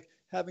we're like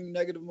having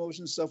negative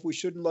emotions stuff, we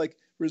shouldn't like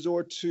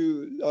resort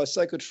to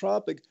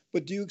psychotropic.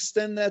 But do you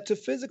extend that to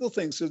physical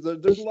things? So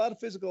there's a lot of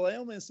physical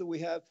ailments that we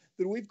have,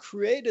 that we've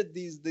created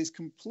these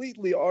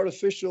completely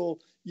artificial,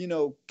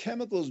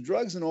 chemicals,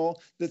 drugs and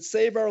all, that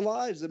save our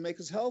lives, that make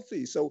us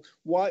healthy. So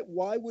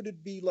why would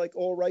it be like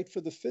all right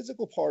for the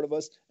physical part of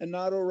us and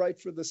not all right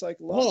for the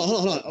psychological?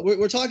 Hold on.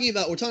 We're talking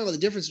about the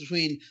difference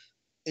between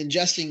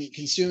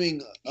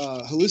consuming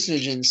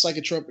hallucinogens,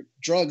 psychotropic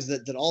drugs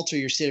that alter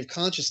your state of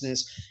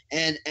consciousness,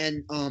 and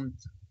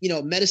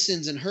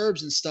medicines and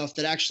herbs and stuff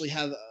that actually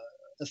have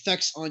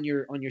effects on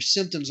your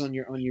symptoms, on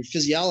your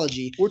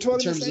physiology. We're talking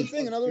in terms the same of,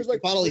 thing. In other words,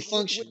 like like bodily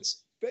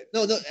functions.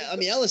 No, I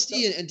mean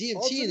LSD and DMT.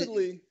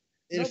 Ultimately,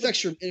 it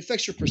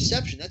affects your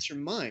perception. That's your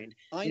mind.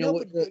 I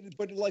know,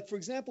 but like, for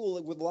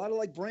example, with a lot of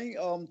like brain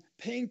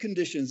pain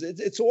conditions,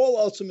 it's all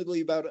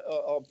ultimately about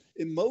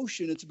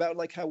emotion. It's about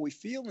like how we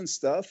feel and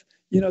stuff.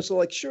 So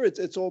like, sure,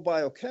 it's all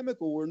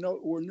biochemical. We're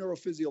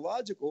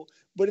neurophysiological,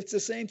 but it's the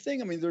same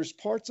thing. I mean, there's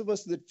parts of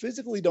us that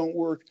physically don't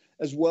work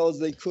as well as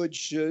they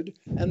should,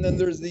 and then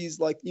there's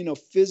these like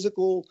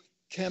physical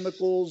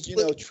chemicals,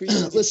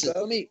 treatments. Listen,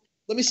 let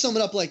me sum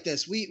it up like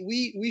this.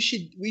 We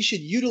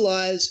should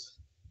utilize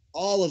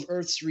all of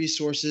Earth's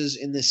resources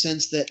in the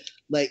sense that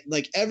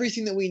like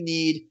everything that we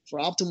need for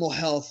optimal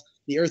health,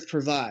 the Earth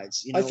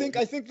provides. I think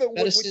that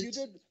what you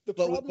did, the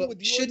problem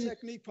with your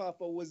technique,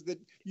 Poffo, was that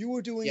you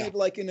were doing it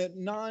like in a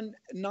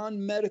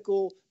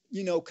non-medical,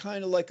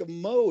 kind of like a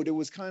mode. It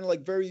was kind of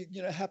like very,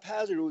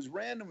 haphazard. It was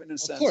random in a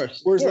sense.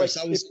 Of course. Like,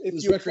 it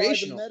was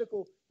recreational.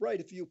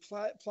 If you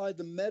applied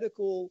the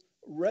medical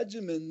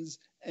regimens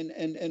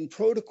and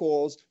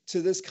protocols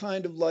to this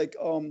kind of like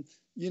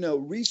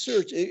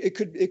research, it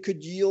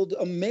could yield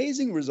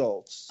amazing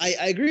results.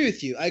 I agree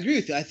with you. I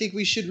think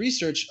we should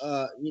research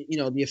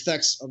the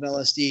effects of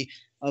LSD.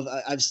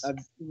 I've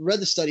read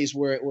the studies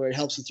where it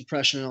helps with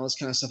depression and all this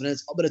kind of stuff,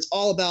 but it's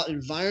all about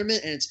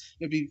environment, and it's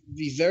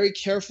be very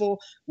careful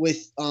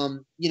with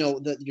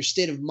your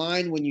state of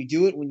mind when you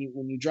do it, when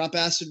you drop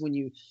acid, when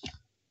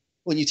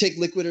you take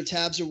liquid or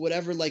tabs or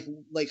whatever, like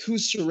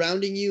who's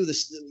surrounding you,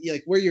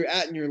 like where you're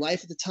at in your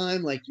life at the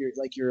time, like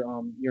your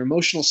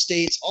emotional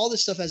states, all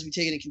this stuff has to be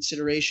taken into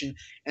consideration.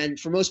 And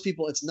for most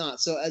people, it's not.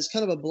 So as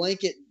kind of a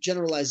blanket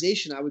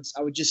generalization, I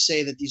would just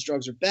say that these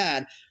drugs are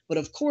bad. But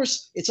of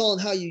course, it's all in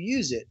how you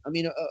use it. I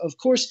mean, of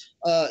course,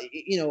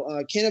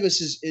 cannabis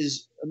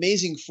is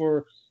amazing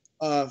for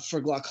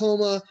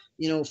glaucoma,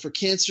 for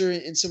cancer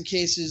in some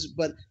cases.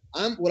 But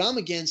what I'm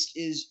against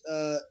is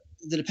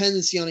the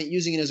dependency on it,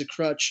 using it as a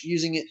crutch,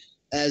 using it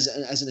as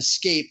an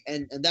escape,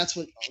 and that's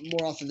what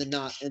more often than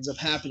not ends up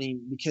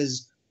happening,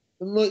 because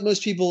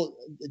most people,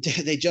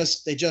 they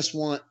just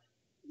want,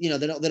 they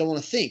don't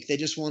want to think, they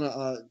just want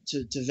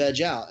to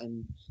veg out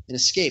and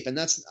escape, and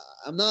that's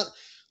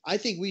I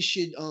think we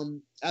should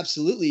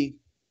absolutely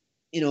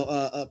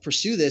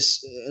pursue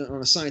this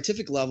on a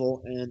scientific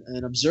level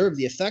and observe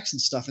the effects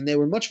and stuff. And they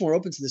were much more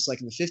open to this,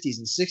 like in the 50s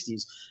and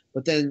 60s.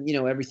 But then,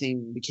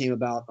 everything became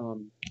about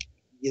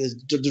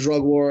the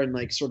drug war and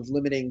like sort of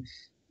limiting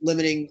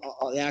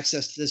the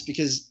access to this,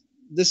 because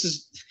this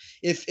is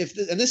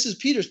and this is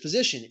Peter's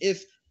position.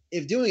 If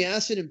doing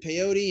acid and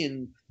peyote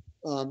and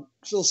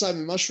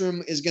psilocybin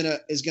mushroom is gonna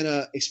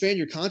expand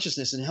your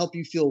consciousness and help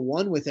you feel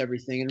one with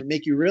everything and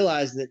make you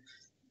realize that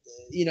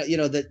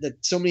that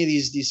so many of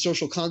these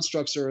social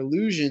constructs are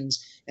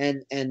illusions,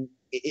 and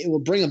it will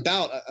bring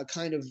about a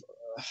kind of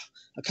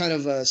a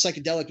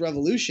psychedelic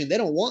revolution. They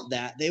don't want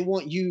that. They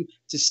want you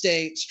to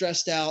stay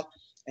stressed out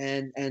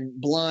and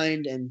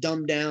blind and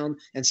dumbed down.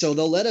 And so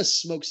they'll let us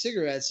smoke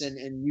cigarettes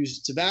and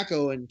use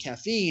tobacco and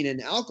caffeine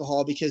and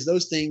alcohol, because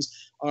those things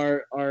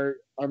are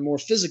more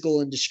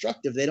physical and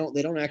destructive. They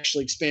don't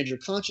actually expand your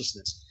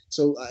consciousness.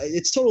 So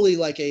it's totally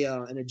like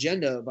an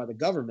agenda by the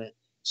government.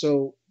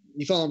 So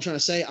you follow what I'm trying to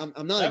say?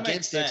 I'm not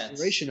against the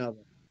exploration of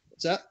it.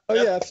 What's that? Oh,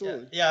 yeah,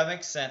 absolutely. Yeah, it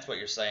makes sense what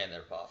you're saying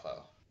there,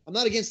 Poffo. I'm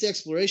not against the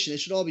exploration. It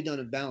should all be done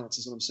in balance,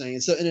 is what I'm saying.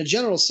 And so in a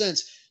general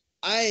sense,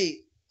 I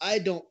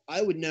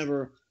would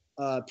never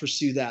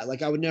pursue that.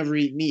 Like, I would never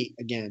eat meat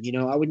again.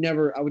 I would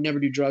never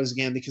do drugs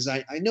again, because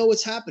I know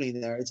what's happening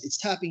there. It's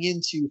tapping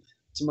into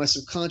my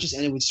subconscious,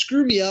 and it would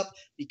screw me up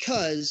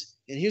because,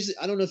 and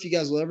I don't know if you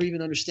guys will ever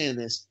even understand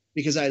this,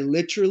 because I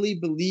literally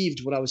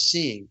believed what I was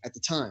seeing at the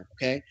time.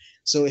 Okay.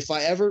 So if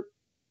I ever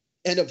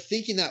end up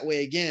thinking that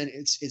way again,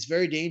 it's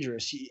very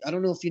dangerous. I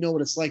don't know if you know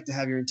what it's like to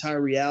have your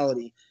entire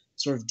reality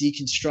sort of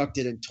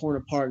deconstructed and torn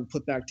apart and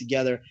put back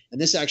together.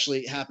 And this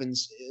actually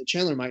happens,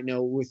 Chandler might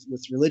know, with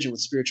religion,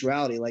 with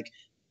spirituality, like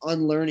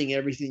unlearning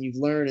everything you've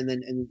learned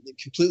and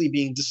completely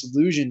being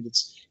disillusioned.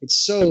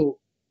 It's so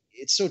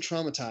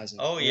traumatizing.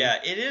 Oh yeah,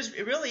 it is.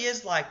 It really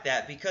is like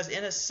that, because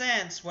in a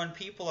sense, when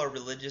people are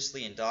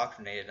religiously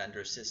indoctrinated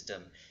under a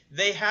system,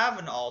 they have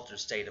an altered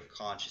state of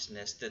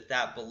consciousness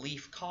that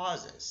belief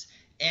causes.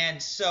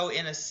 And so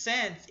in a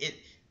sense,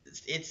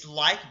 it's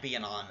like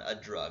being on a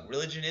drug.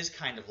 Religion is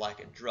kind of like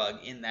a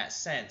drug in that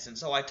sense. And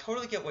so I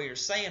totally get what you're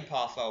saying,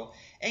 Poffo.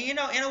 And in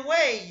a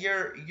way,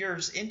 your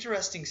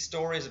interesting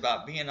stories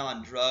about being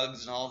on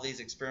drugs and all these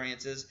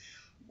experiences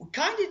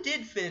kind of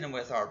did fit in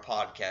with our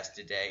podcast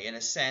today, in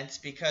a sense,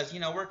 because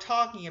we're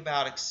talking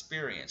about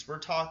experience. We're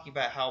talking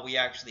about how we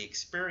actually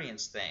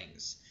experience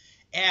things.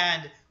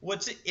 And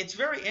it's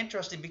very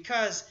interesting,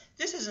 because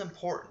this is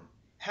important.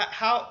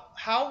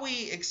 How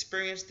we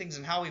experience things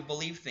and how we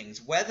believe things,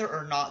 whether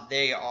or not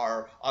they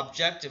are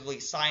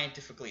objectively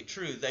scientifically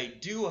true, they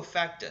do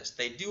affect us.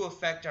 They do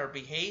affect our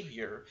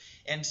behavior.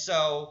 And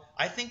so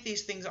I think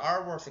these things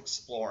are worth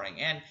exploring.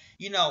 And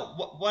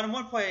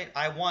one point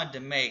I wanted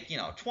to make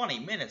 20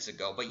 minutes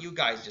ago, but you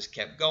guys just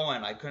kept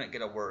going, I couldn't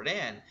get a word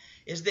in,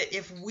 is that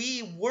if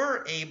we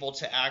were able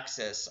to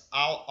access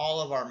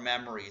all of our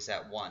memories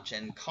at once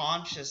and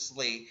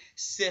consciously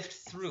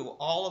sift through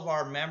all of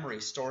our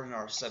memories stored in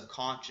our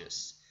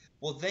subconscious,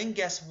 well, then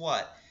guess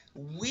what?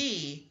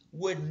 We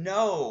would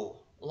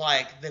know,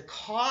 like, the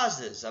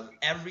causes of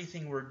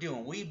everything we're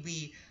doing. We'd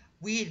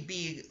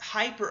be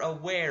hyper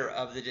aware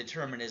of the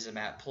determinism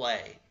at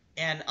play.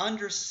 And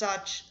under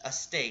such a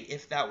state,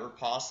 if that were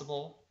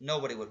possible,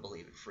 nobody would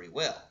believe in free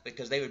will,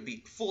 because they would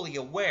be fully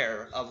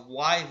aware of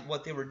why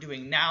what they were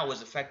doing now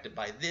was affected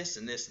by this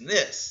and this and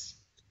this.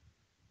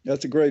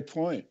 That's a great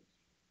point.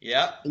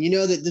 Yeah. And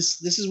that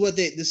this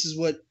is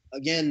what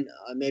again,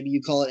 maybe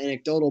you call it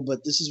anecdotal,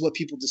 but this is what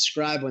people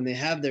describe when they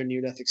have their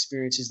near-death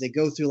experiences. They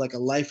go through like a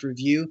life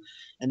review,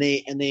 and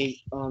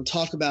they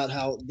talk about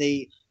how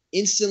they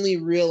instantly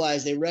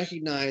realize, they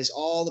recognize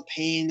all the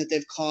pain that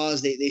they've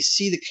caused. They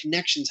see the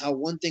connections, how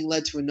one thing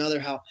led to another,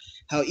 how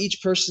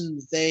each person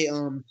they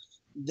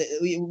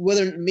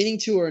whether meaning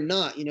to or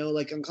not,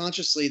 like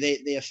unconsciously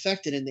they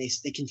affected, and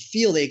they can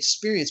feel, they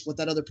experience what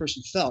that other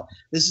person felt.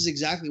 This is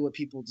exactly what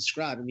people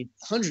describe. I mean,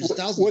 hundreds of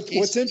thousands of cases.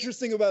 What's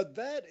interesting about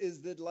that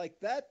is that, like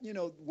that,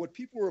 what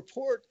people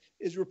report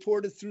is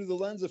reported through the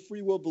lens of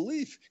free will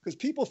belief, because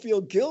people feel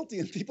guilty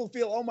and people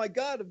feel, oh my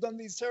God, I've done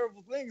these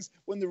terrible things,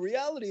 when the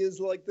reality is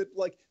like that,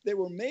 like they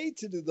were made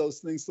to do those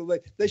things, so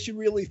they should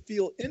really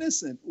feel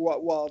innocent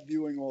while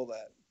viewing all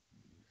that.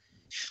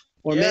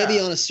 Or maybe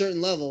on a certain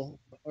level,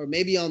 or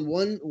maybe on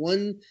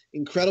one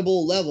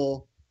incredible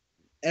level,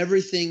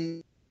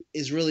 everything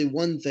is really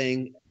one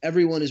thing.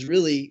 Everyone is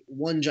really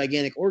one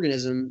gigantic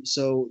organism,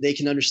 so they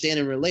can understand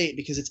and relate,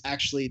 because it's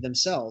actually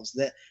themselves,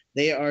 that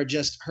they are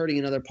just hurting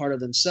another part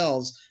of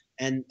themselves.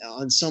 And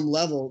on some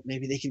level,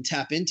 maybe they can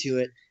tap into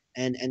it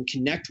and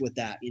connect with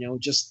that,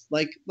 just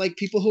like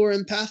people who are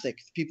empathic,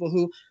 people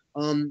who,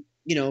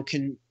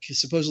 can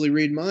supposedly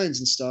read minds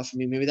and stuff. I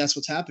mean, maybe that's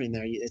what's happening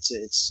there. It's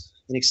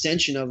an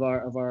extension of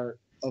our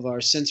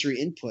our sensory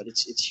input.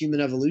 It's human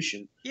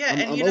evolution. Yeah, I'm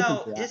and you open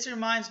know, to that. this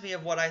reminds me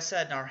of what I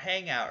said in our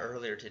hangout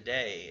earlier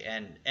today,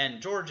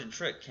 and George and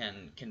Trick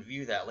can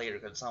view that later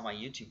because it's on my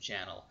YouTube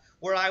channel,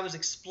 where I was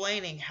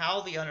explaining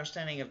how the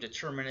understanding of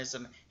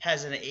determinism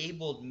has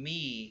enabled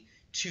me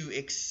to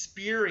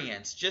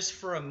experience just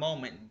for a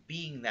moment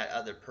being that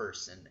other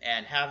person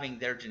and having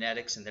their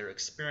genetics and their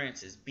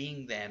experiences,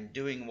 being them,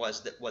 doing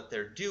what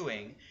they're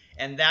doing,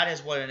 and that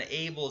is what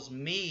enables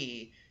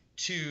me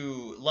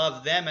to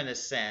love them in a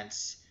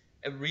sense,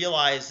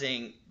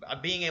 realizing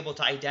being able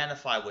to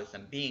identify with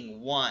them,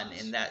 being one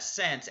in that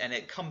sense, and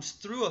it comes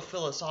through a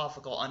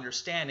philosophical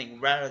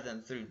understanding rather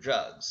than through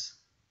drugs.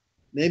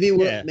 Maybe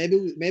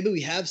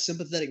we have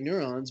sympathetic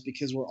neurons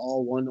because we're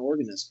all one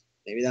organism.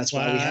 Maybe that's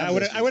why we have.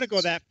 I wouldn't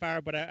go that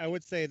far, but I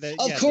would say that.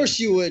 Of course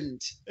you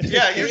wouldn't.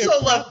 Yeah, you're so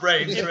left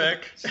brain,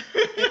 Trick.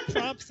 It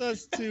prompts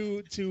us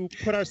to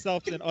put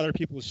ourselves in other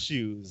people's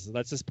shoes.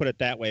 Let's just put it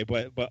that way.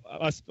 But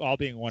us all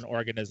being one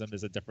organism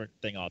is a different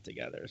thing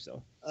altogether.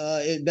 So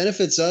it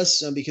benefits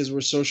us because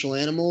we're social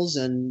animals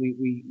and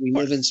we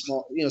live in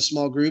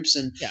small groups,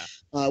 and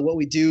what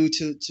we do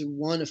to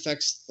one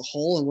affects the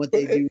whole, and what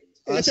they do.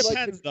 It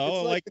depends,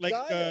 though. Like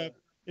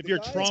if you're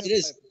Trump, it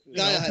is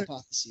Gaia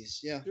hypotheses.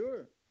 Yeah.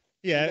 Sure.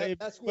 Yeah,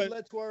 that's what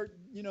led to our,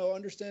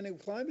 understanding of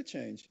climate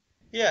change.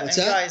 Yeah, and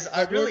guys,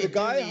 I really the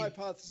Gaia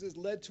hypothesis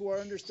led to our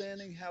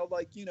understanding how,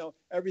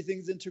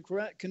 everything's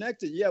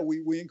interconnected. Yeah,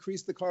 we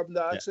increase the carbon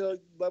dioxide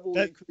level,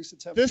 we increase the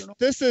temperature.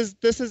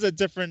 This is a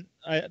different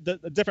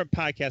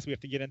podcast we have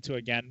to get into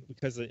again,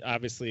 because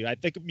obviously I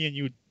think me and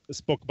you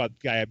spoke about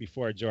Gaia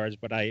before, George,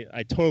 but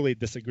I totally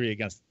disagree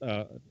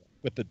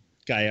with the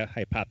Gaia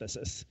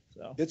hypothesis.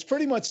 So. It's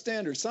pretty much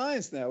standard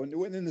science now.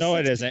 No,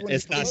 it isn't.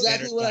 It's not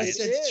standard exactly what science.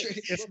 I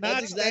said. It's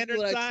not standard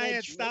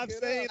science. Stop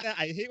saying that.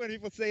 I hate when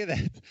people say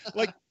that.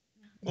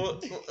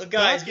 Well,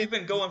 guys, we've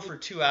been going for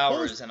 2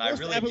 hours, and I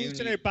really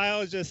evolutionary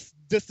biologists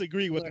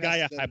disagree with the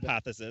Gaia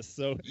hypothesis.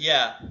 So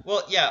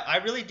I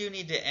really do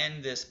need to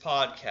end this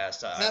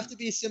podcast. We have to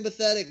be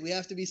sympathetic. We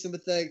have to be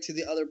sympathetic to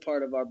the other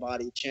part of our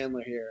body,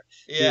 Chandler here.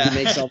 Yeah,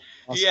 makes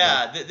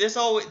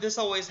all this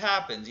always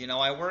happens.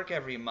 I work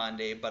every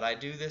Monday, but I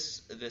do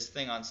this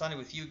thing on Sunday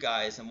with you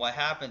guys, and what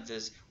happens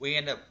is we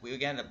end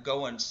up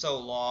going so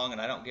long,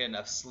 and I don't get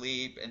enough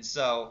sleep, and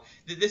so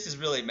this is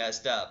really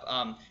messed up.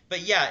 But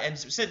yeah, and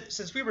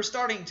since we were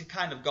starting to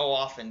kind of go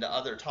off into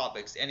other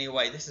topics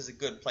anyway, this is a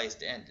good place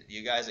to end it. Do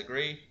you guys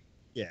agree?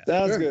 Yeah.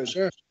 Sounds good.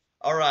 Sure.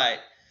 All right.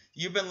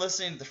 You've been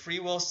listening to the Free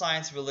Will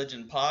Science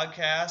Religion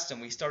podcast, and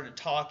we started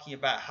talking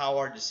about how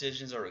our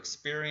decisions are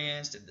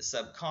experienced in the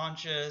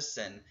subconscious,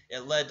 and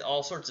it led to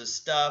all sorts of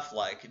stuff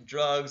like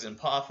drugs and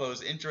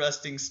Poffo's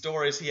interesting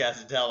stories he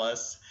has to tell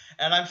us.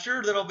 And I'm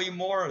sure there'll be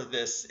more of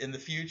this in the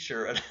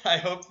future, and I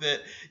hope that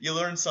you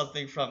learned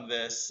something from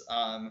this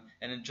and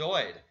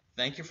enjoyed.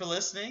 Thank you for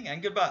listening,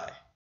 and goodbye.